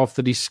second half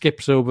that he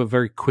skips over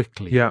very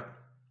quickly. Yeah,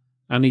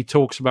 and he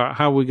talks about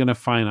how we're going to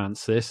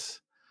finance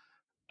this,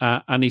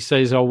 and he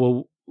says, "Oh,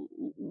 well,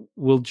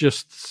 we'll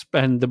just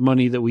spend the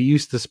money that we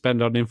used to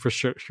spend on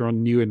infrastructure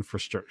on new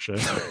infrastructure,"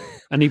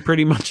 and he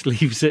pretty much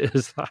leaves it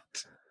as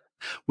that.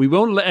 We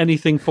won't let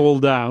anything fall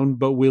down,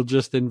 but we'll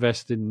just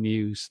invest in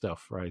new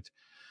stuff, right?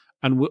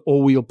 And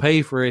we'll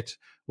pay for it.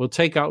 We'll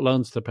take out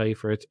loans to pay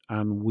for it,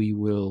 and we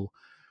will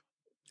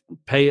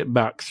pay it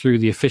back through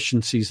the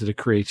efficiencies that are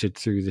created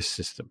through this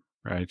system,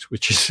 right?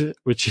 Which is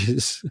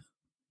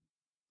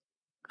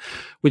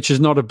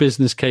not a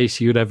business case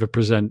you'd ever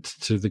present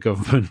to the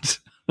government.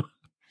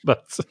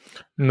 But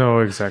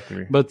no,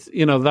 exactly. But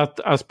that,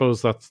 I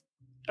suppose that's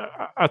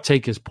I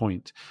take his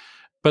point.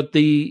 But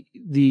the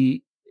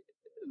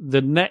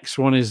next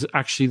one is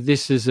actually,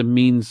 this is a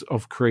means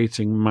of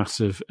creating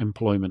massive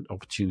employment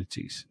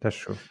opportunities. That's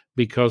true.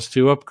 Because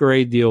to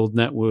upgrade the old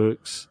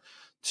networks,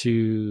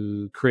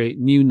 to create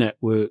new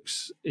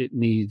networks, it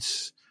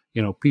needs,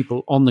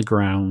 people on the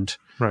ground,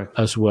 right,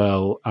 as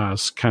well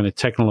as kind of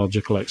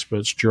technological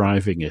experts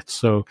driving it.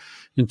 So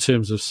in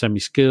terms of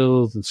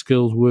semi-skilled and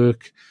skilled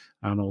work,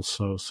 and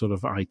also sort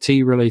of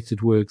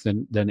IT-related work,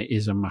 then it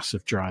is a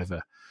massive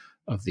driver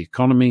of the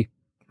economy.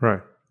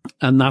 Right.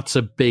 And that's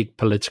a big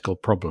political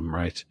problem,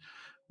 right?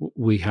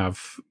 We have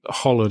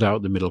hollowed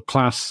out the middle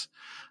class.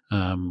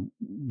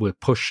 We're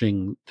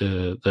pushing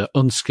the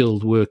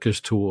unskilled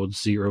workers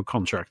towards zero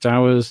contract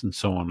hours, and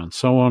so on and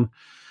so on.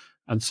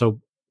 And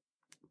so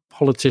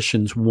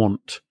politicians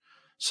want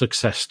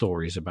success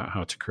stories about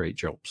how to create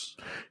jobs.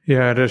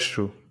 Yeah, that's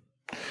true.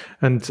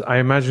 And I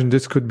imagine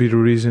this could be the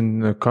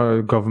reason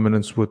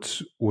governments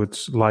would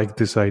like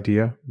this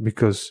idea,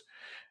 because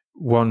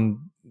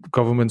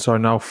governments are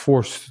now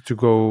forced to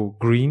go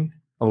green.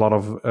 A lot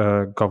of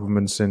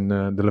governments in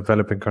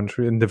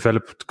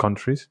developed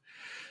countries.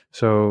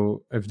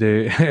 So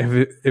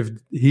if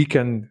he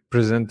can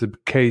present a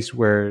case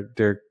where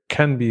there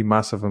can be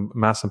mass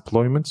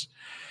employments,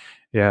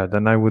 yeah,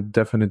 then I would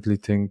definitely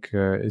think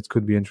it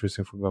could be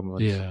interesting for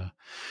governments. Yeah,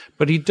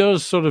 but he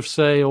does sort of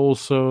say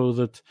also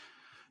that,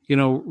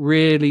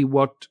 really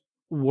what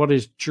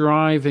is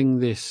driving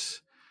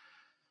this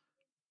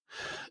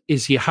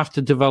is you have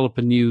to develop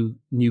a new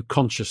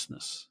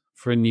consciousness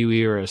for a new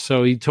era.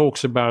 So he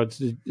talks about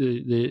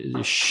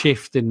the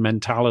shift in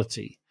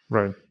mentality.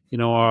 Right.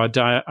 Our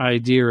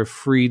idea of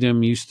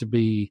freedom used to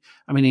be,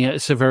 I mean,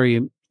 it's a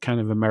very kind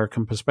of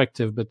American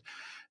perspective, but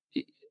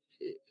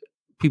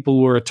people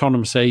who are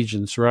autonomous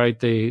agents, right?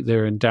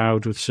 They're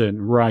endowed with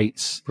certain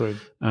rights, Right.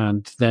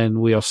 and then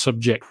we are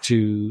subject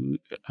to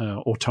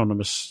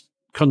autonomous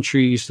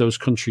countries. Those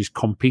countries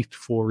compete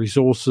for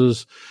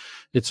resources.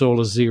 It's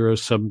all a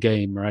zero-sum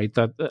game, right?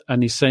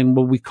 And he's saying,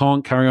 well, we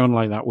can't carry on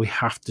like that. We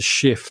have to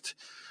shift.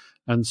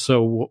 And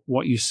so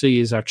what you see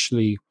is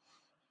actually,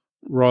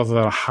 rather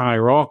than a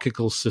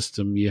hierarchical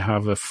system, you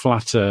have a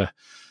flatter,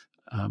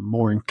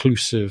 more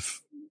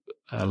inclusive,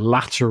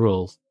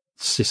 lateral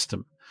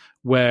system,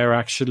 where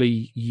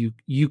actually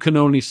you can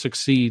only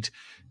succeed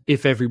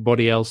if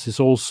everybody else is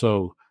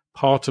also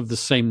part of the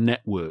same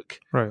network.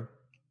 Right.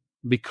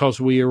 Because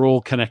we are all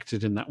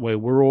connected in that way.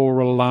 We're all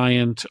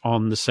reliant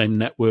on the same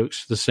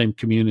networks, the same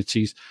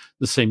communities,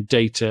 the same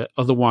data.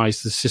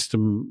 Otherwise, the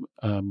system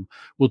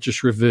will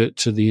just revert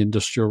to the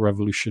Industrial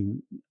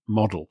Revolution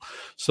model.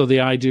 So the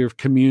idea of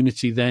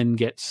community then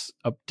gets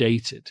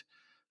updated.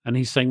 And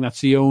he's saying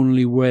that's the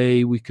only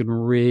way we can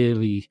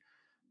really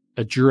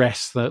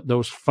address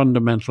those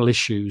fundamental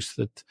issues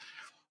that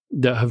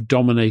have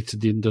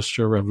dominated the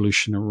Industrial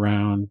Revolution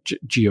around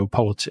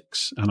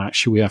geopolitics. And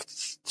actually, we have to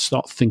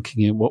start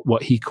thinking in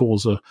what he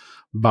calls a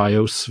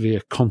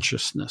biosphere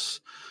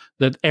consciousness,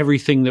 that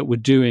everything that we're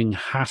doing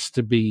has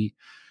to be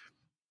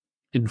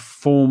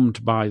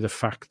informed by the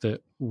fact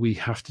that we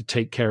have to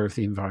take care of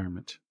the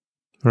environment.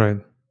 Right.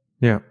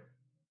 Yeah.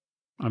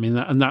 I mean,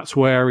 and that's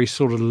where he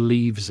sort of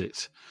leaves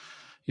it.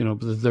 You know,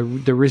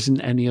 there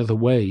isn't any other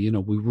way. You know,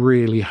 we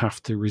really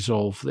have to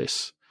resolve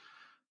this.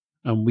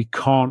 And we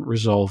can't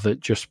resolve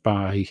it just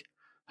by,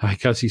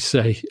 like, as you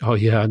say, oh,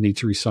 yeah, I need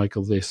to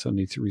recycle this, I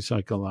need to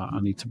recycle that, I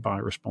need to buy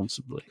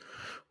responsibly.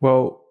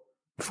 Well,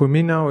 for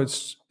me now,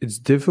 it's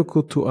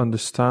difficult to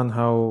understand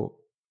how.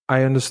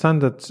 I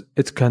understand that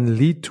it can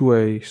lead to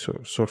a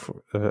sort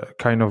of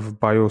kind of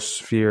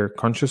biosphere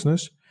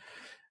consciousness.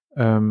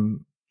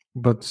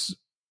 But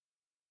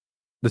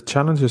the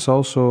challenge is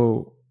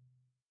also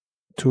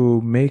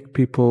to make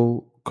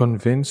people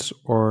convince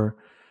or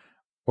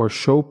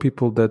show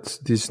people that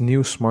this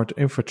new smart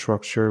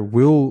infrastructure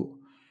will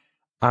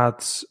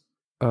add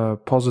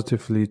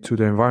positively to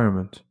the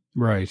environment.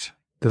 Right.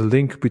 The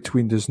link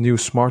between this new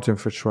smart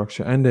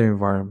infrastructure and the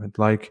environment.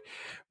 Like,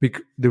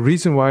 the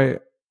reason why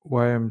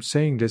I'm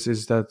saying this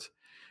is that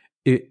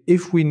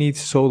if we need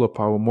solar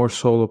power, more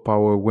solar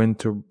power,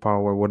 wind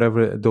power,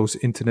 whatever, those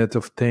Internet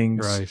of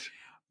Things, right,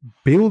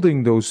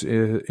 building those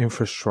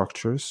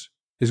infrastructures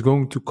is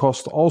going to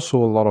cost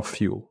also a lot of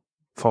fuel,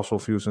 fossil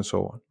fuels and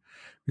so on.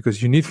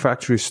 Because you need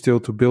factories still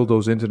to build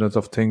those Internet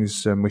of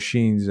Things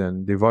machines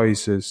and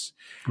devices,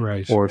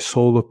 right, or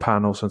solar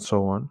panels and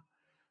so on.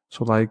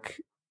 So,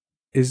 like,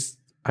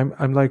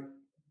 I'm like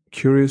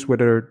curious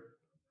whether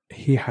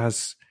he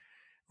has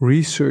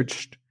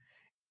researched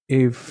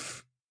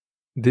if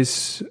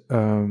this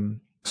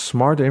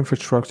smart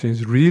infrastructure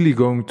is really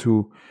going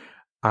to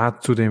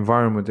add to the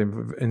environment,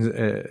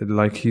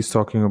 like he's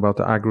talking about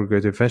the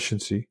aggregate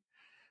efficiency.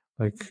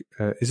 Like,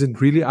 is it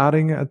really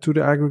adding to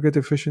the aggregate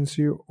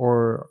efficiency,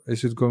 or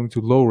is it going to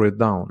lower it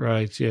down?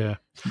 Right, yeah.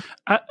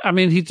 I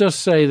mean, he does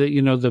say that,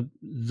 you know,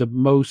 the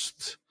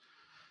most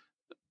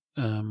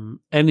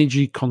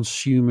energy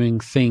consuming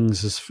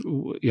things, is,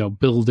 you know,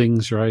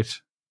 buildings,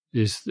 right,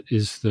 is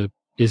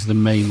the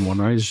main one,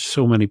 right? There's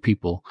so many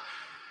people.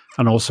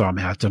 And also, I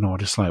mean, I don't know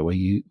what it's like where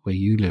you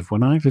live.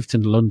 When I lived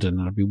in London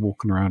and I'd be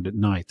walking around at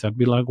night, I'd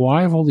be like,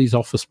 why have all these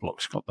office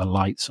blocks got the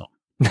lights on?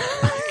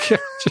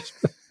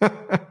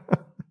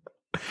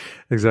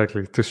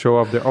 Exactly, to show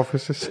up their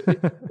offices.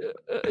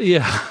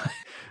 Yeah.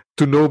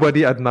 To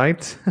nobody at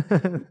night.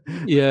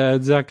 Yeah,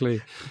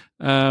 exactly.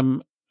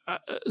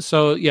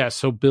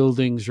 So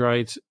buildings,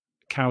 right?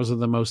 Cows are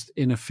the most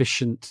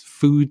inefficient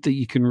food that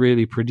you can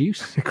really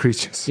produce.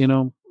 Creatures. You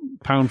know,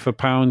 pound for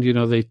pound, you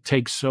know, they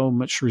take so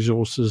much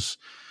resources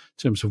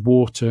in terms of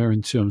water,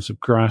 in terms of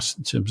grass,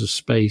 in terms of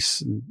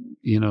space, and,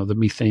 you know, the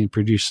methane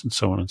produced and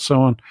so on and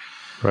so on.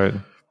 Right.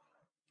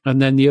 And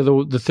then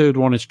the third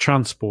one is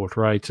transport,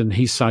 right? And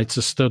he cites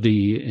a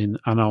study in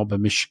Ann Arbor,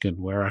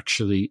 Michigan, where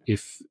actually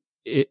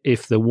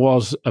if there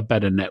was a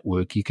better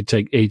network, you could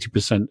take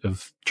 80%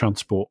 of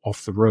transport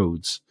off the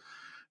roads,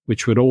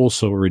 which would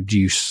also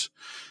reduce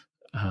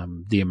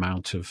the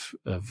amount of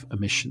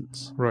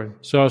emissions. Right.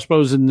 So I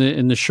suppose in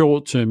the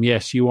short term,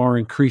 yes, you are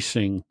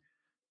increasing,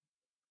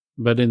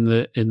 but in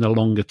the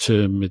longer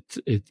term,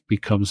 it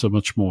becomes a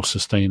much more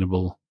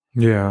sustainable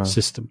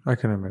system. I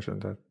can imagine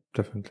that,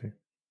 definitely.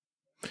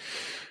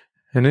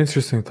 An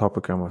interesting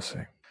topic, I must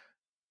say.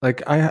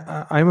 Like,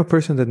 I'm a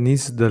person that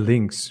needs the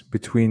links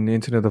between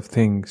Internet of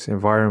Things,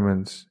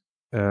 environments,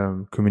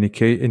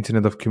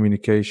 Internet of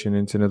Communication,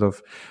 Internet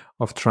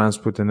of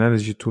Transport and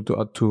Energy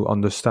to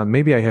understand.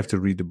 Maybe I have to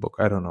read the book.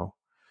 I don't know.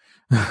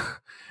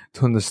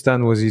 To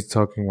understand what he's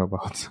talking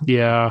about.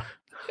 Yeah.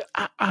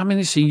 I mean,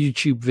 it's a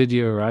YouTube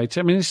video, right?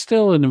 I mean, it's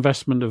still an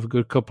investment of a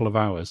good couple of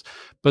hours,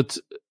 but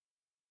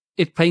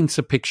it paints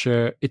a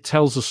picture. It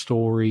tells a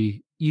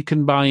story. You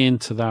can buy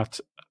into that.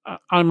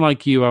 I'm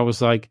like you. I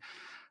was like,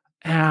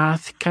 I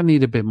think I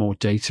need a bit more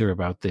data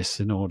about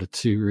this in order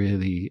to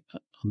really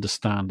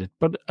understand it.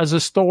 But as a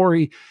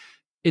story,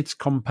 it's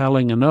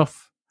compelling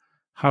enough.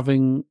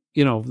 Having,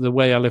 the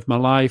way I live my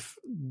life,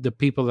 the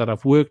people that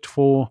I've worked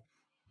for,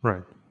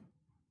 Right.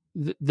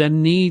 There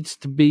needs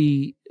to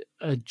be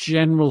a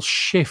general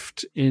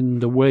shift in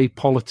the way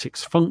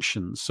politics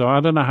functions. So I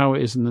don't know how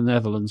it is in the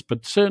Netherlands,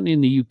 but certainly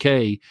in the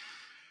UK,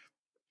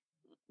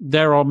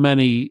 there are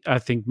many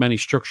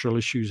structural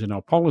issues in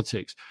our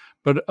politics.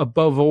 But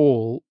above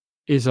all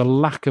is a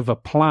lack of a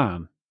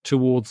plan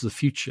towards the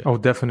future. Oh,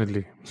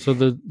 definitely. So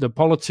the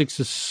politics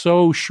is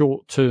so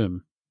short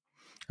term.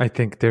 I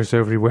think there's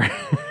everywhere.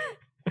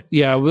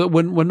 Yeah,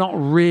 we're not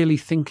really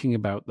thinking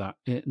about that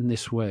in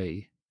this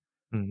way.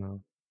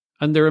 No.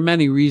 And there are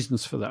many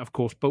reasons for that, of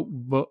course, but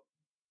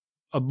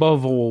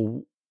above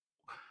all,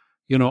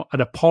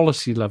 at a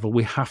policy level,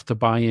 we have to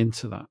buy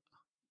into that,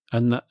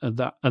 and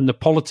the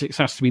politics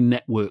has to be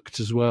networked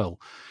as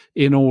well,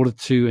 in order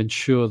to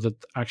ensure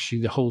that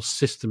actually the whole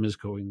system is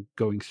going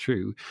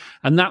through.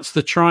 And that's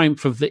the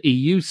triumph of the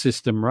EU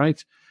system,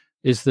 right?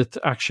 Is that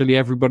actually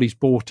everybody's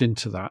bought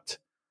into that,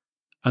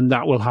 and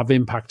that will have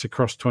impact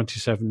across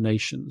 27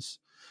 nations.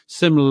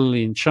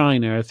 Similarly, in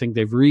China, I think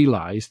they've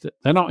realized that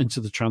they're not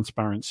into the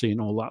transparency and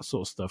all that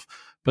sort of stuff,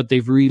 but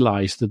they've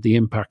realized that the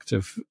impact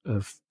of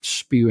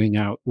spewing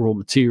out raw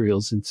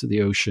materials into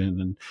the ocean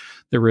and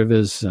the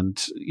rivers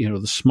and,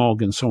 the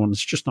smog and so on,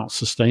 is just not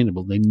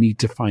sustainable. They need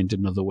to find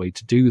another way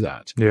to do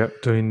that. Yeah,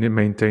 to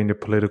maintain the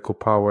political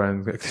power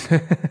and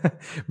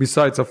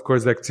besides, of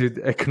course,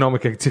 the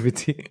economic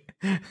activity.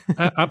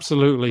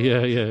 Absolutely,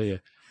 yeah.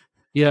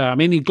 Yeah, I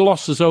mean, he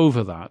glosses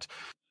over that.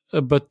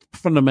 But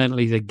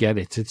fundamentally, they get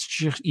it. It's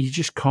just, you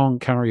just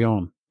can't carry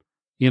on.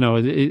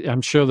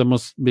 I'm sure there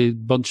must be a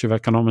bunch of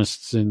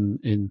economists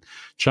in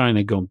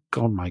China going,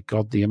 "Oh my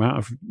God, the amount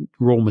of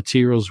raw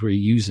materials we're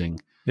using,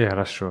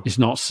 that's true, is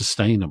not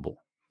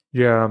sustainable."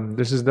 Yeah,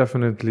 this is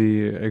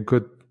definitely a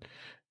good.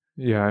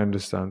 Yeah, I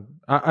understand.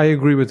 I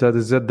agree with that.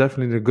 Is that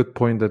definitely a good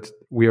point that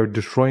we are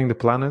destroying the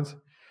planet?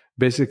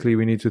 Basically,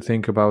 we need to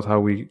think about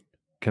how we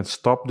can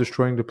stop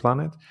destroying the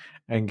planet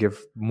and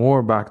give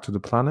more back to the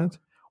planet,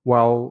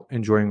 while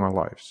enjoying our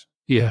lives.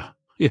 Yeah.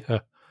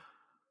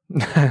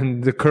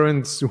 And the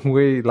current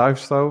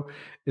lifestyle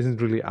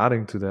isn't really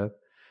adding to that.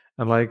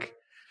 And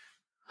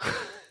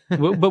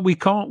but we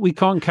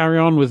can't carry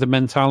on with the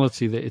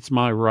mentality that it's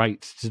my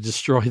right to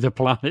destroy the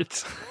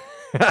planet.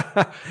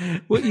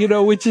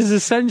 Which is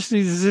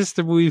essentially the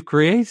system we've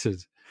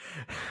created.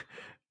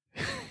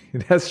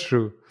 That's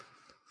true.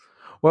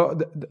 Well,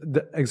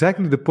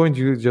 exactly the point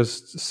you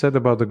just said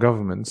about the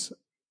governments.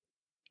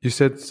 You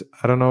said,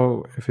 I don't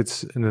know if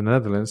it's in the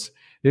Netherlands.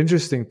 The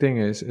interesting thing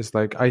is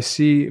I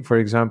see, for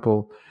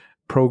example,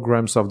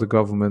 programs of the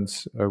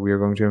government. We are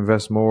going to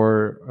invest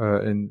more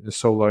in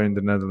solar in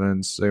the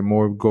Netherlands,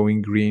 more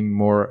going green,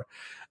 a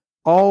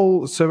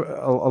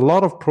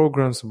lot of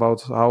programs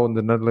about how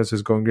the Netherlands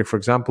is going green. For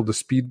example,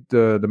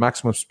 the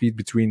maximum speed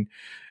between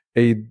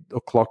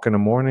 8:00 in the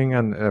morning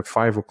and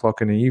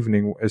 5:00 in the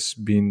evening has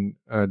been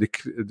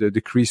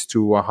decreased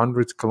to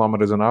 100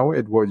 kilometers an hour.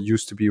 It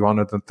used to be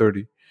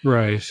 130.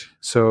 Right.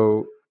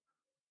 So,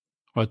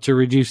 to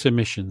reduce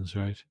emissions,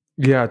 right?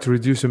 Yeah, to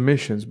reduce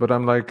emissions. But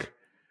I'm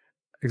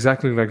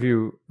exactly like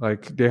you.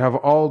 They have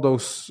all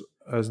those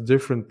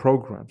different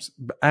programs,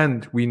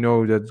 and we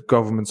know that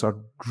governments are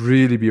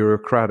really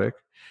bureaucratic.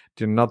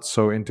 They're not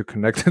so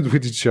interconnected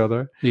with each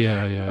other.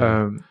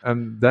 Yeah.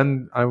 And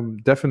then I'm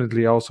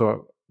definitely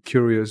also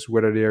curious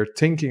whether they are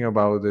thinking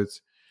about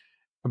it,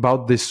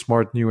 about this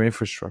smart new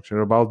infrastructure,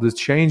 about the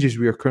changes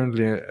we are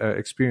currently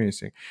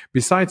experiencing.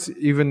 Besides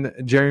even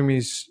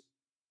Jeremy's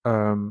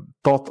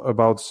thought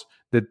about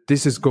that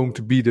this is going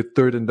to be the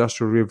third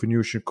industrial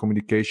revolution,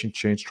 communication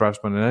change,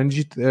 transport and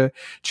energy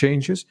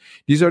changes.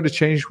 These are the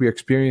changes we're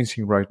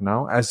experiencing right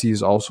now, as he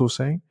is also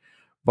saying.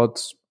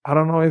 But I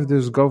don't know if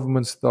those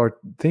governments start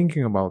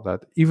thinking about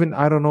that. Even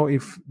I don't know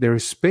if there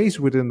is space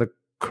within the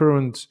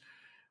current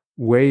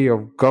way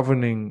of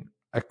governing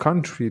a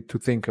country to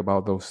think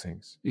about those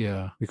things.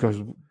 Yeah.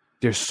 Because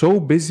they're so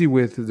busy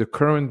with the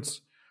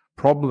current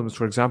problems.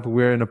 For example,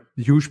 we're in a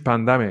huge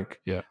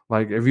pandemic. Yeah.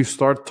 If you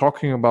start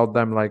talking about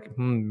them,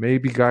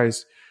 maybe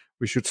guys,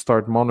 we should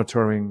start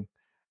monitoring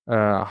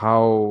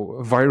how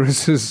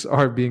viruses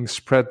are being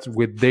spread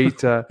with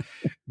data.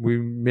 We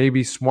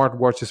maybe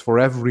smartwatches for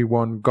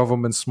everyone,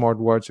 government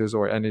smartwatches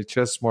or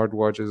NHS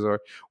smartwatches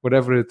or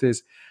whatever it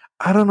is.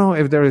 I don't know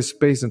if there is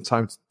space and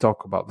time to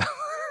talk about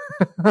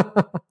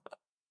that.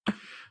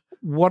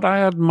 What I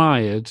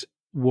admired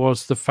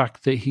was the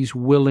fact that he's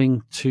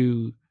willing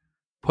to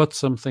put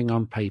something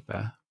on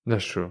paper.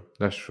 That's true.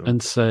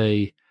 And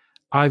say,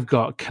 I've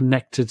got a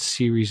connected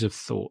series of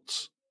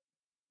thoughts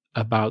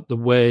about the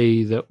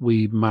way that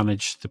we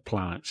manage the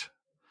planet.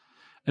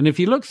 And if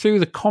you look through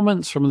the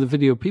comments from the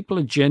video, people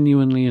are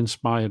genuinely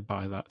inspired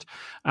by that.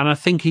 And I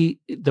think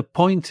the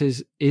point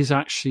is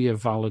actually a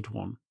valid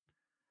one.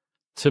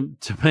 To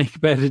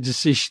make better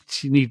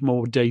decisions, you need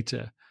more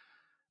data.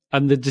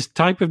 And the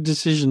type of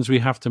decisions we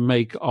have to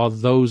make are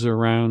those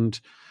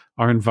around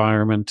our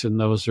environment, and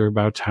those are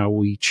about how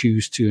we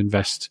choose to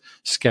invest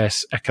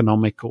scarce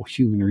economic or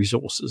human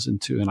resources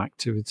into an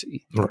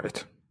activity.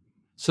 Right.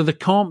 So there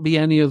can't be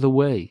any other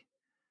way.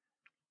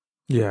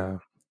 Yeah.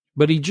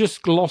 But he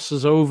just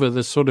glosses over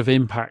the sort of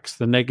impacts,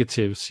 the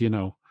negatives,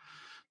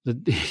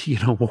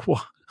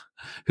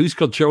 who's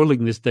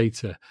controlling this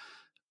data,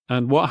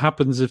 and what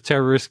happens if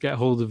terrorists get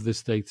hold of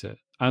this data,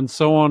 and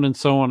so on and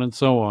so on and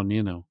so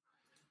on.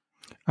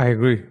 I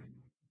agree.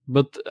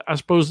 But I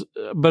suppose,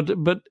 but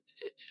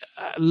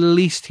at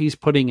least he's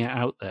putting it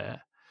out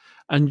there.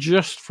 And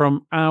just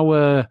from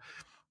our,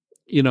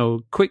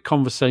 quick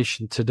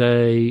conversation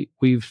today,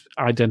 we've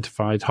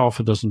identified half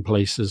a dozen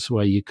places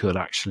where you could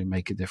actually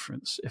make a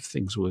difference if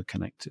things were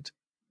connected.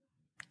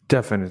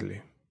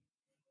 Definitely.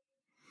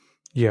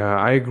 Yeah,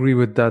 I agree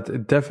with that.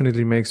 It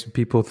definitely makes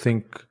people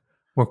think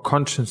more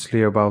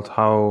consciously about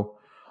how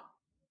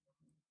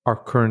our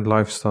current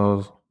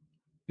lifestyle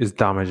is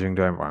damaging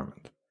the environment.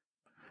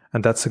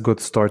 And that's a good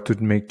start to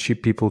make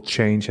people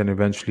change, and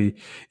eventually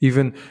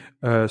even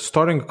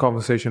starting a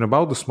conversation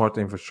about the smart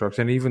infrastructure,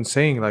 and even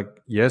saying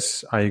like,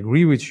 yes, I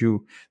agree with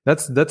you.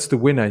 That's the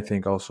win, I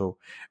think. Also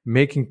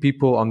making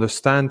people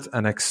understand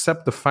and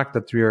accept the fact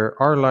that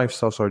our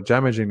lifestyles are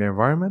damaging the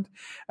environment.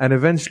 And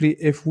eventually,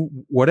 if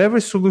whatever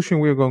solution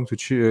we're going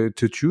to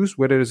choose,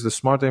 whether it's the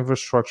smart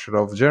infrastructure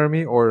of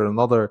Jeremy or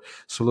another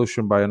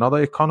solution by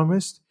another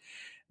economist,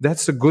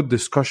 that's a good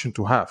discussion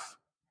to have.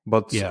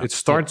 But it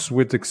starts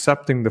with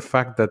accepting the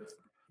fact that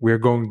we're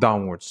going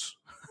downwards.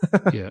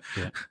 Yeah.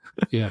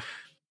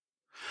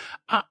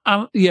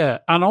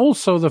 And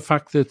also the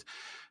fact that,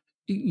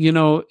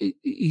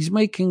 he's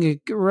making a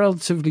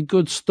relatively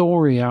good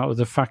story out of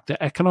the fact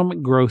that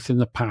economic growth in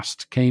the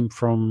past came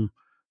from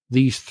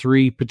these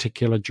three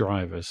particular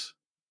drivers: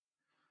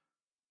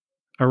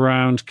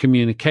 around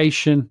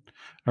communication,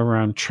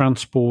 around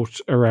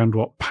transport, around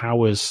what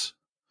powers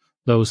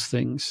those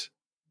things.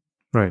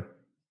 Right.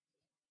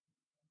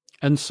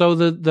 And so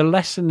the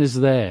lesson is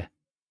there.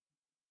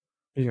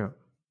 Yeah.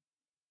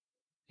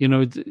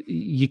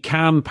 You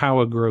can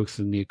power growth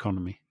in the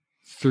economy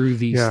through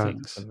these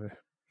things. Definitely.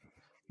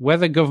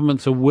 Whether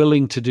governments are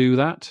willing to do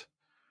that,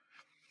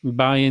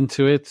 buy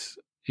into it,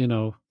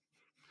 well,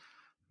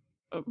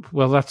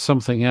 that's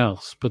something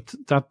else. But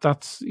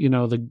that's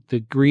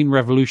the green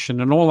revolution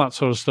and all that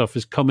sort of stuff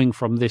is coming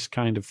from this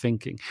kind of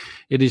thinking.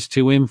 It is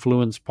to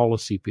influence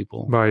policy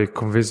people by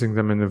convincing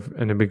them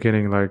in the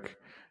beginning, like,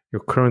 your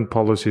current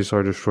policies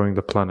are destroying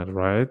the planet,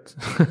 right?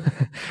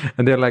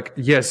 And they're like,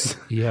 yes.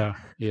 Yeah.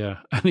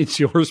 And it's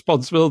your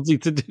responsibility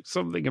to do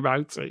something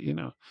about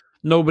it,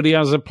 Nobody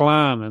has a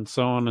plan, and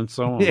so on and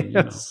so on,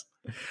 Yes.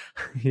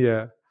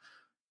 Yeah.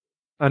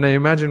 And I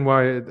imagine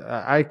why.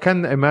 I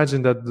can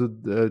imagine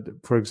that,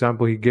 for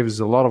example, he gives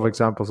a lot of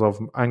examples of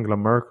Angela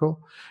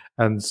Merkel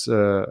and that's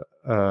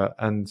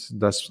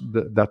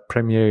that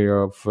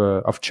premier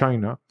of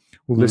China,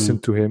 who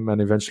listened to him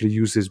and eventually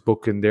used his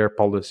book in their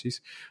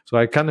policies. So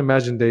I can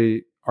imagine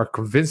they are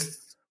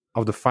convinced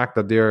of the fact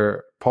that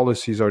their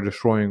policies are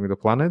destroying the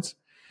planet.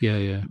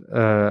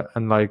 Yeah.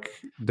 And like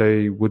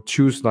they would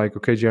choose, like,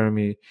 okay,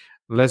 Jeremy,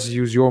 let's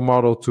use your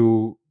model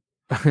to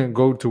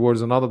go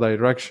towards another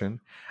direction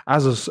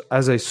as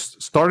a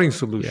starting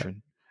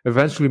solution. Yeah.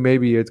 Eventually,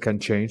 maybe it can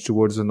change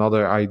towards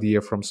another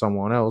idea from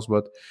someone else.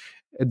 But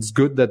it's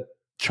good that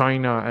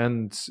China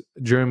and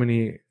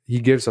Germany, he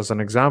gives us an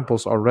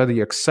examples,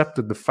 already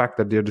accepted the fact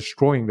that they're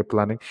destroying the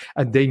planet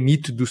and they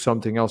need to do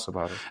something else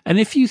about it. And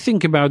if you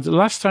think about the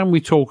last time we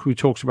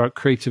talked about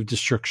creative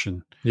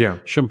destruction. Yeah.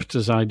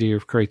 Schumpeter's idea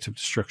of creative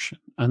destruction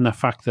and the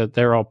fact that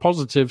there are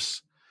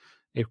positives.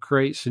 It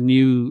creates a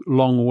new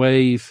long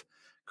wave,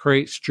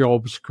 creates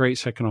jobs,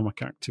 creates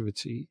economic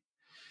activity.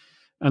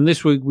 And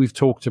this week we've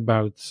talked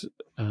about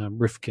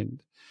Rifkin.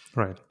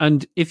 Right.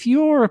 And if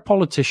you're a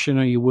politician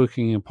or you're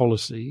working in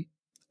policy,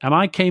 and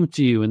I came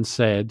to you and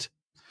said,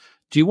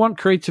 do you want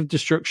creative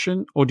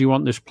destruction or do you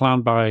want this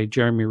plan by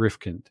Jeremy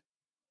Rifkin?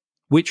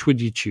 Which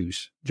would you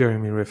choose?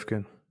 Jeremy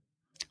Rifkin.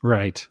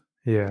 Right.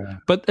 Yeah.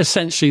 But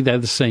essentially they're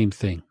the same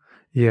thing.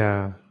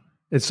 Yeah.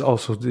 It's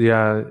also,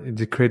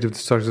 the creative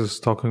destruction is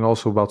talking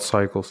also about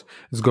cycles.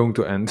 It's going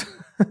to end.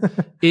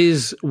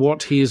 Is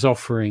what he is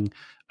offering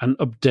an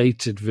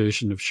updated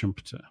version of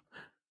Schumpeter?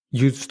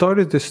 You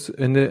started this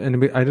in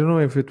the I don't know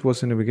if it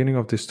was in the beginning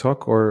of this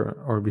talk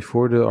or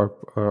before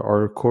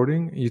our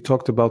recording. You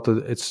talked about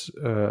it's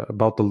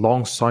about the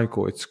long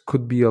cycle. It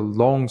could be a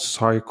long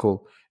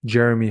cycle.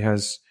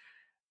 Jeremy's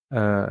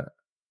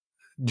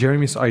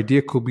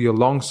idea could be a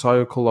long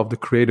cycle of the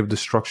creative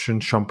destruction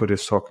Schumpeter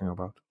is talking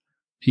about.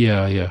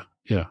 Yeah.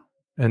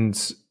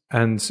 And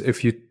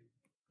if you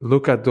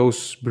look at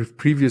those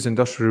previous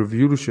industrial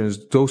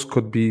revolutions, those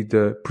could be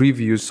the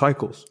previous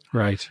cycles.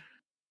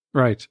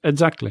 Right,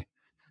 exactly.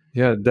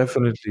 Yeah,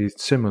 definitely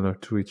similar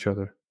to each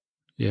other.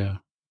 Yeah.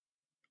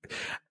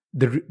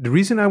 The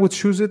reason I would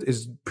choose it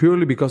is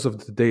purely because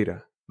of the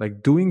data.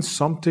 Like doing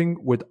something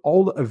with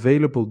all the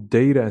available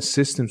data and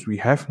systems we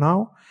have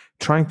now,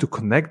 trying to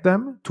connect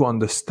them to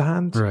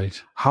understand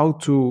how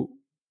to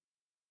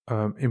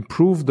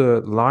improve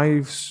the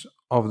lives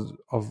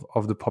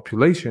of the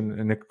population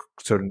in a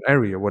certain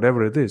area,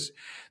 whatever it is.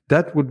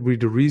 That would be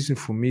the reason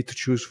for me to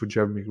choose for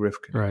Jeremy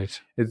Rifkin. Right.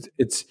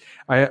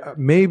 I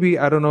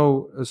don't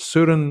know,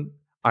 certain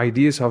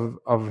ideas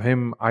of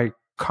him I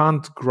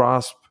can't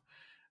grasp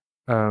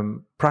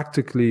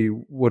practically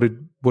what it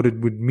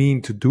would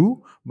mean to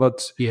do,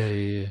 but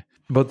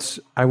but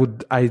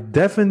I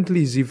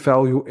definitely see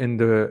value in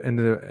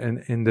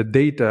the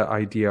data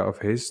idea of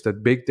his,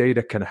 that big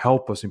data can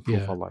help us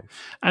improve our life.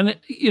 And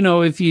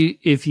if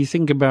you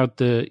think about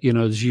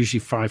there's usually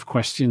 5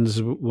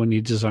 questions when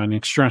you're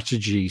designing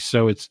strategy.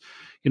 So it's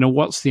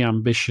what's the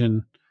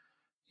ambition,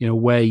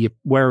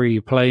 where are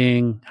you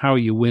playing, how are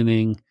you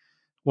winning,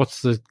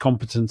 what's the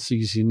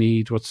competencies you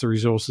need, what's the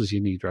resources you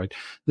need, right?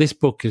 This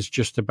book is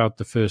just about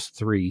the first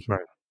 3. Right.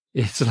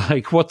 It's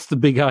like, what's the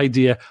big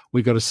idea?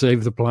 We got to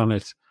save the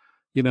planet.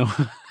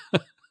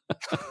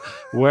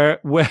 Where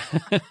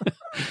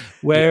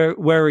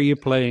are you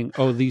playing?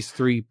 Oh, these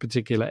 3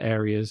 particular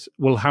areas.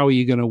 Well, how are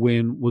you going to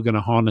win? We're going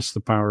to harness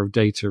the power of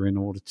data in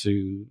order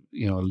to,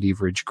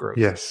 leverage growth.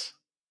 Yes.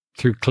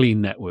 Through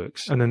clean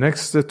networks. And the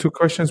next 2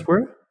 questions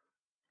were?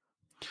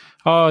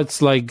 Oh,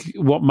 it's like,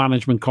 what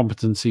management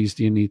competencies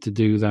do you need to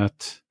do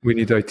that? We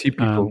need IT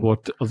people. And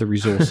what other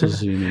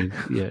resources do you need?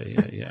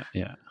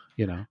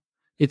 Yeah.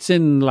 It's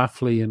in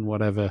Lafley and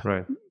whatever.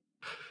 Right.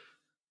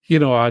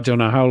 I don't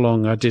know how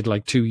long. I did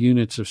like 2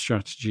 units of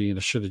strategy, and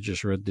I should have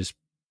just read this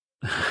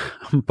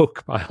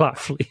book by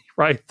Lafley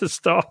right at the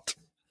start.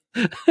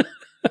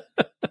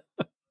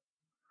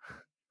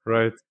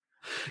 Right.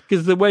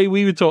 Because the way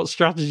we were taught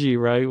strategy,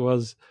 right,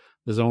 was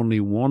there's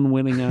only one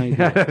winning idea.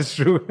 Yeah, that's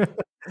true.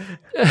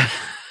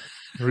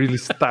 Really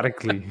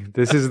statically.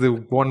 This is the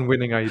one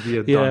winning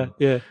idea done.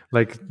 Yeah.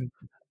 Like,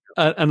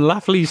 and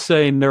Lafley's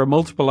saying there are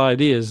multiple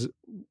ideas.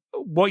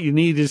 What you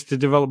need is to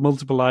develop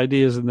multiple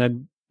ideas, and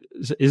then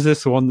is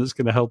this the one that's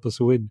going to help us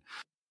win?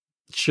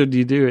 Should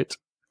you do it?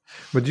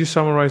 But you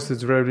summarized it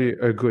very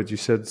good. You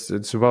said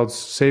it's about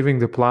saving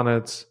the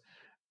planet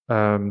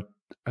and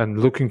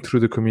looking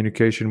through the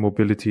communication,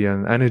 mobility,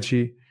 and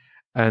energy.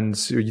 And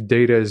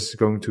data is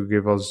going to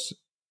give us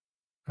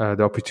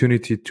the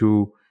opportunity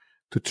to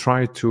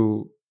try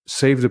to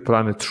save the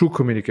planet through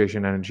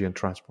communication, energy, and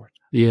transport.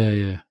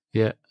 Yeah.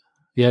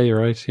 You're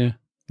right. Yeah,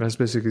 that's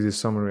basically the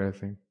summary, I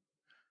think.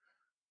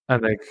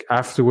 And like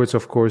afterwards,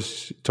 of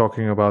course,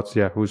 talking about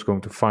who's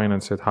going to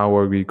finance it, how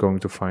are we going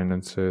to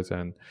finance it,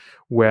 and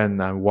when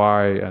and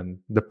why, and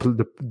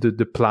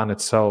the plan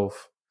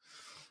itself.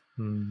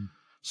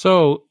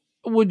 So,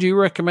 would you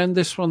recommend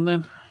this one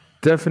then?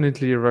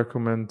 Definitely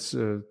recommend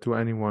to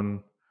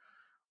anyone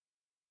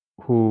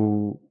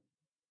who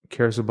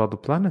cares about the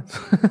planet.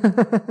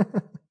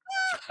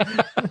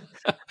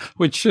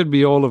 Which should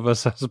be all of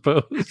us, I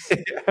suppose.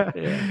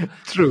 Yeah.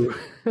 True.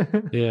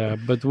 Yeah,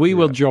 but we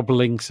will drop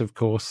links, of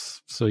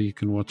course, so you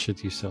can watch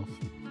it yourself.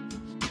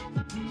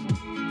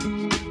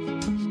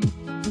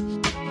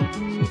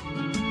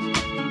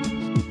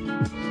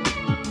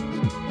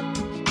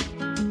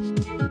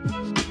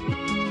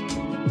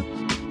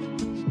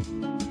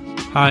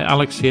 Hi,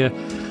 Alex here.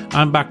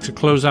 I'm back to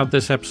close out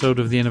this episode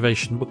of the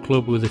Innovation Book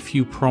Club with a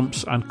few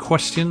prompts and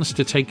questions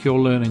to take your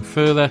learning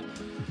further.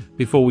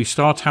 Before we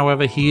start,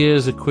 however,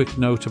 here's a quick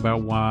note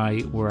about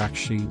why we're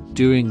actually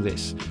doing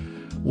this.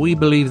 We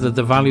believe that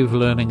the value of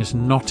learning is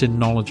not in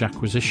knowledge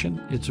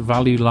acquisition. Its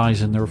value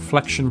lies in the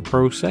reflection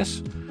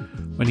process.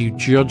 When you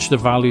judge the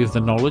value of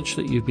the knowledge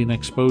that you've been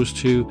exposed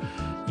to,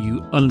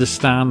 you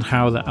understand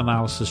how that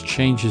analysis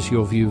changes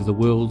your view of the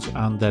world,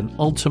 and then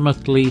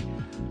ultimately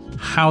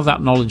how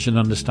that knowledge and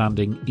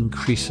understanding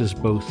increases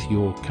both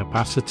your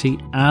capacity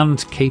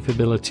and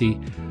capability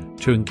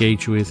to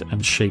engage with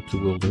and shape the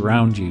world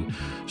around you.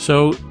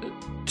 So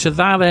to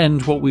that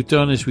end, what we've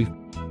done is we've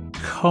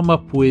come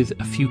up with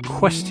a few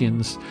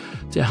questions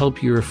to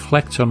help you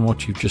reflect on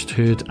what you've just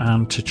heard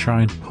and to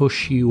try and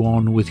push you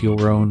on with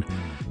your own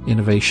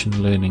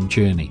innovation learning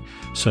journey.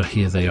 So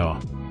here they are.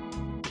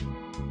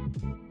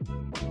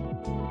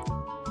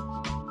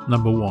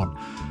 Number 1.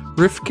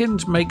 Rifkin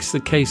makes the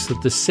case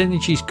that the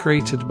synergies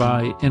created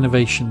by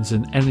innovations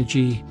in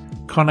energy,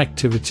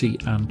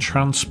 connectivity and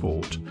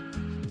transport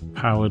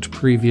powered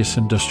previous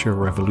industrial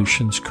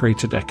revolutions,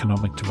 created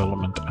economic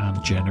development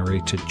and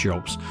generated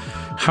jobs.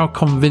 How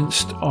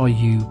convinced are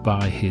you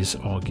by his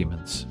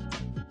arguments?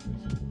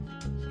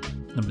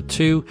 Number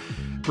 2,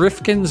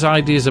 Rifkin's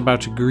ideas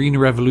about a green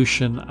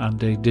revolution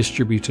and a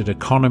distributed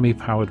economy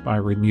powered by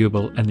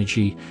renewable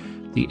energy,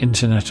 the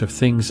Internet of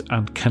Things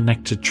and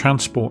connected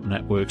transport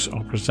networks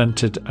are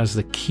presented as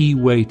the key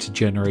way to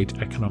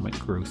generate economic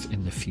growth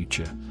in the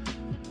future.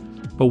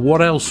 But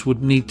what else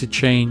would need to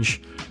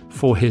change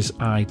for his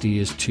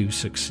ideas to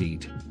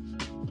succeed?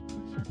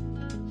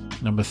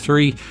 Number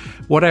 3,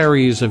 what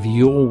areas of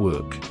your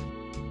work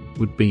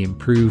would be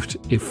improved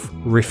if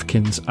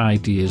Rifkin's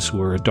ideas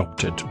were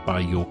adopted by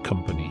your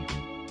company?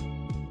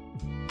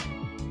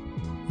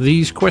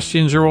 These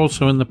questions are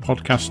also in the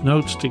podcast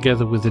notes,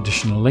 together with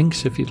additional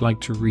links if you'd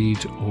like to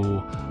read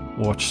or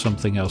watch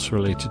something else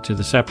related to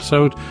this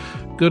episode.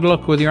 Good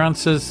luck with your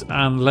answers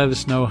and let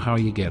us know how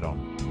you get on.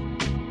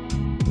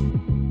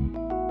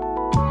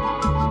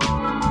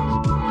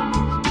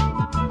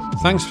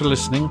 Thanks for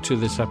listening to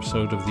this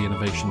episode of the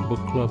Innovation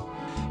Book Club.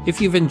 If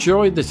you've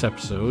enjoyed this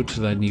episode,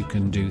 then you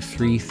can do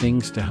 3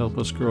 things to help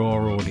us grow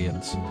our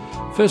audience.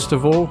 First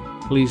of all,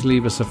 please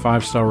leave us a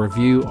 5-star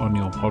review on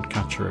your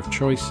podcatcher of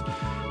choice.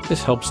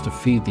 This helps to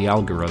feed the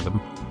algorithm.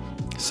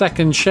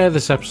 Second, share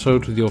this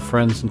episode with your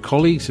friends and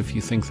colleagues if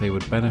you think they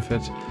would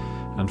benefit.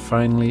 And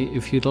finally,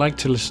 if you'd like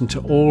to listen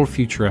to all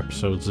future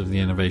episodes of the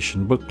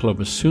Innovation Book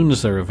Club as soon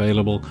as they're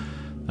available,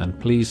 then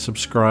please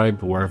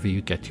subscribe wherever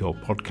you get your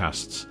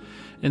podcasts.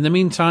 In the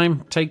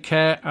meantime, take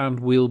care and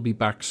we'll be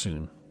back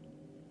soon.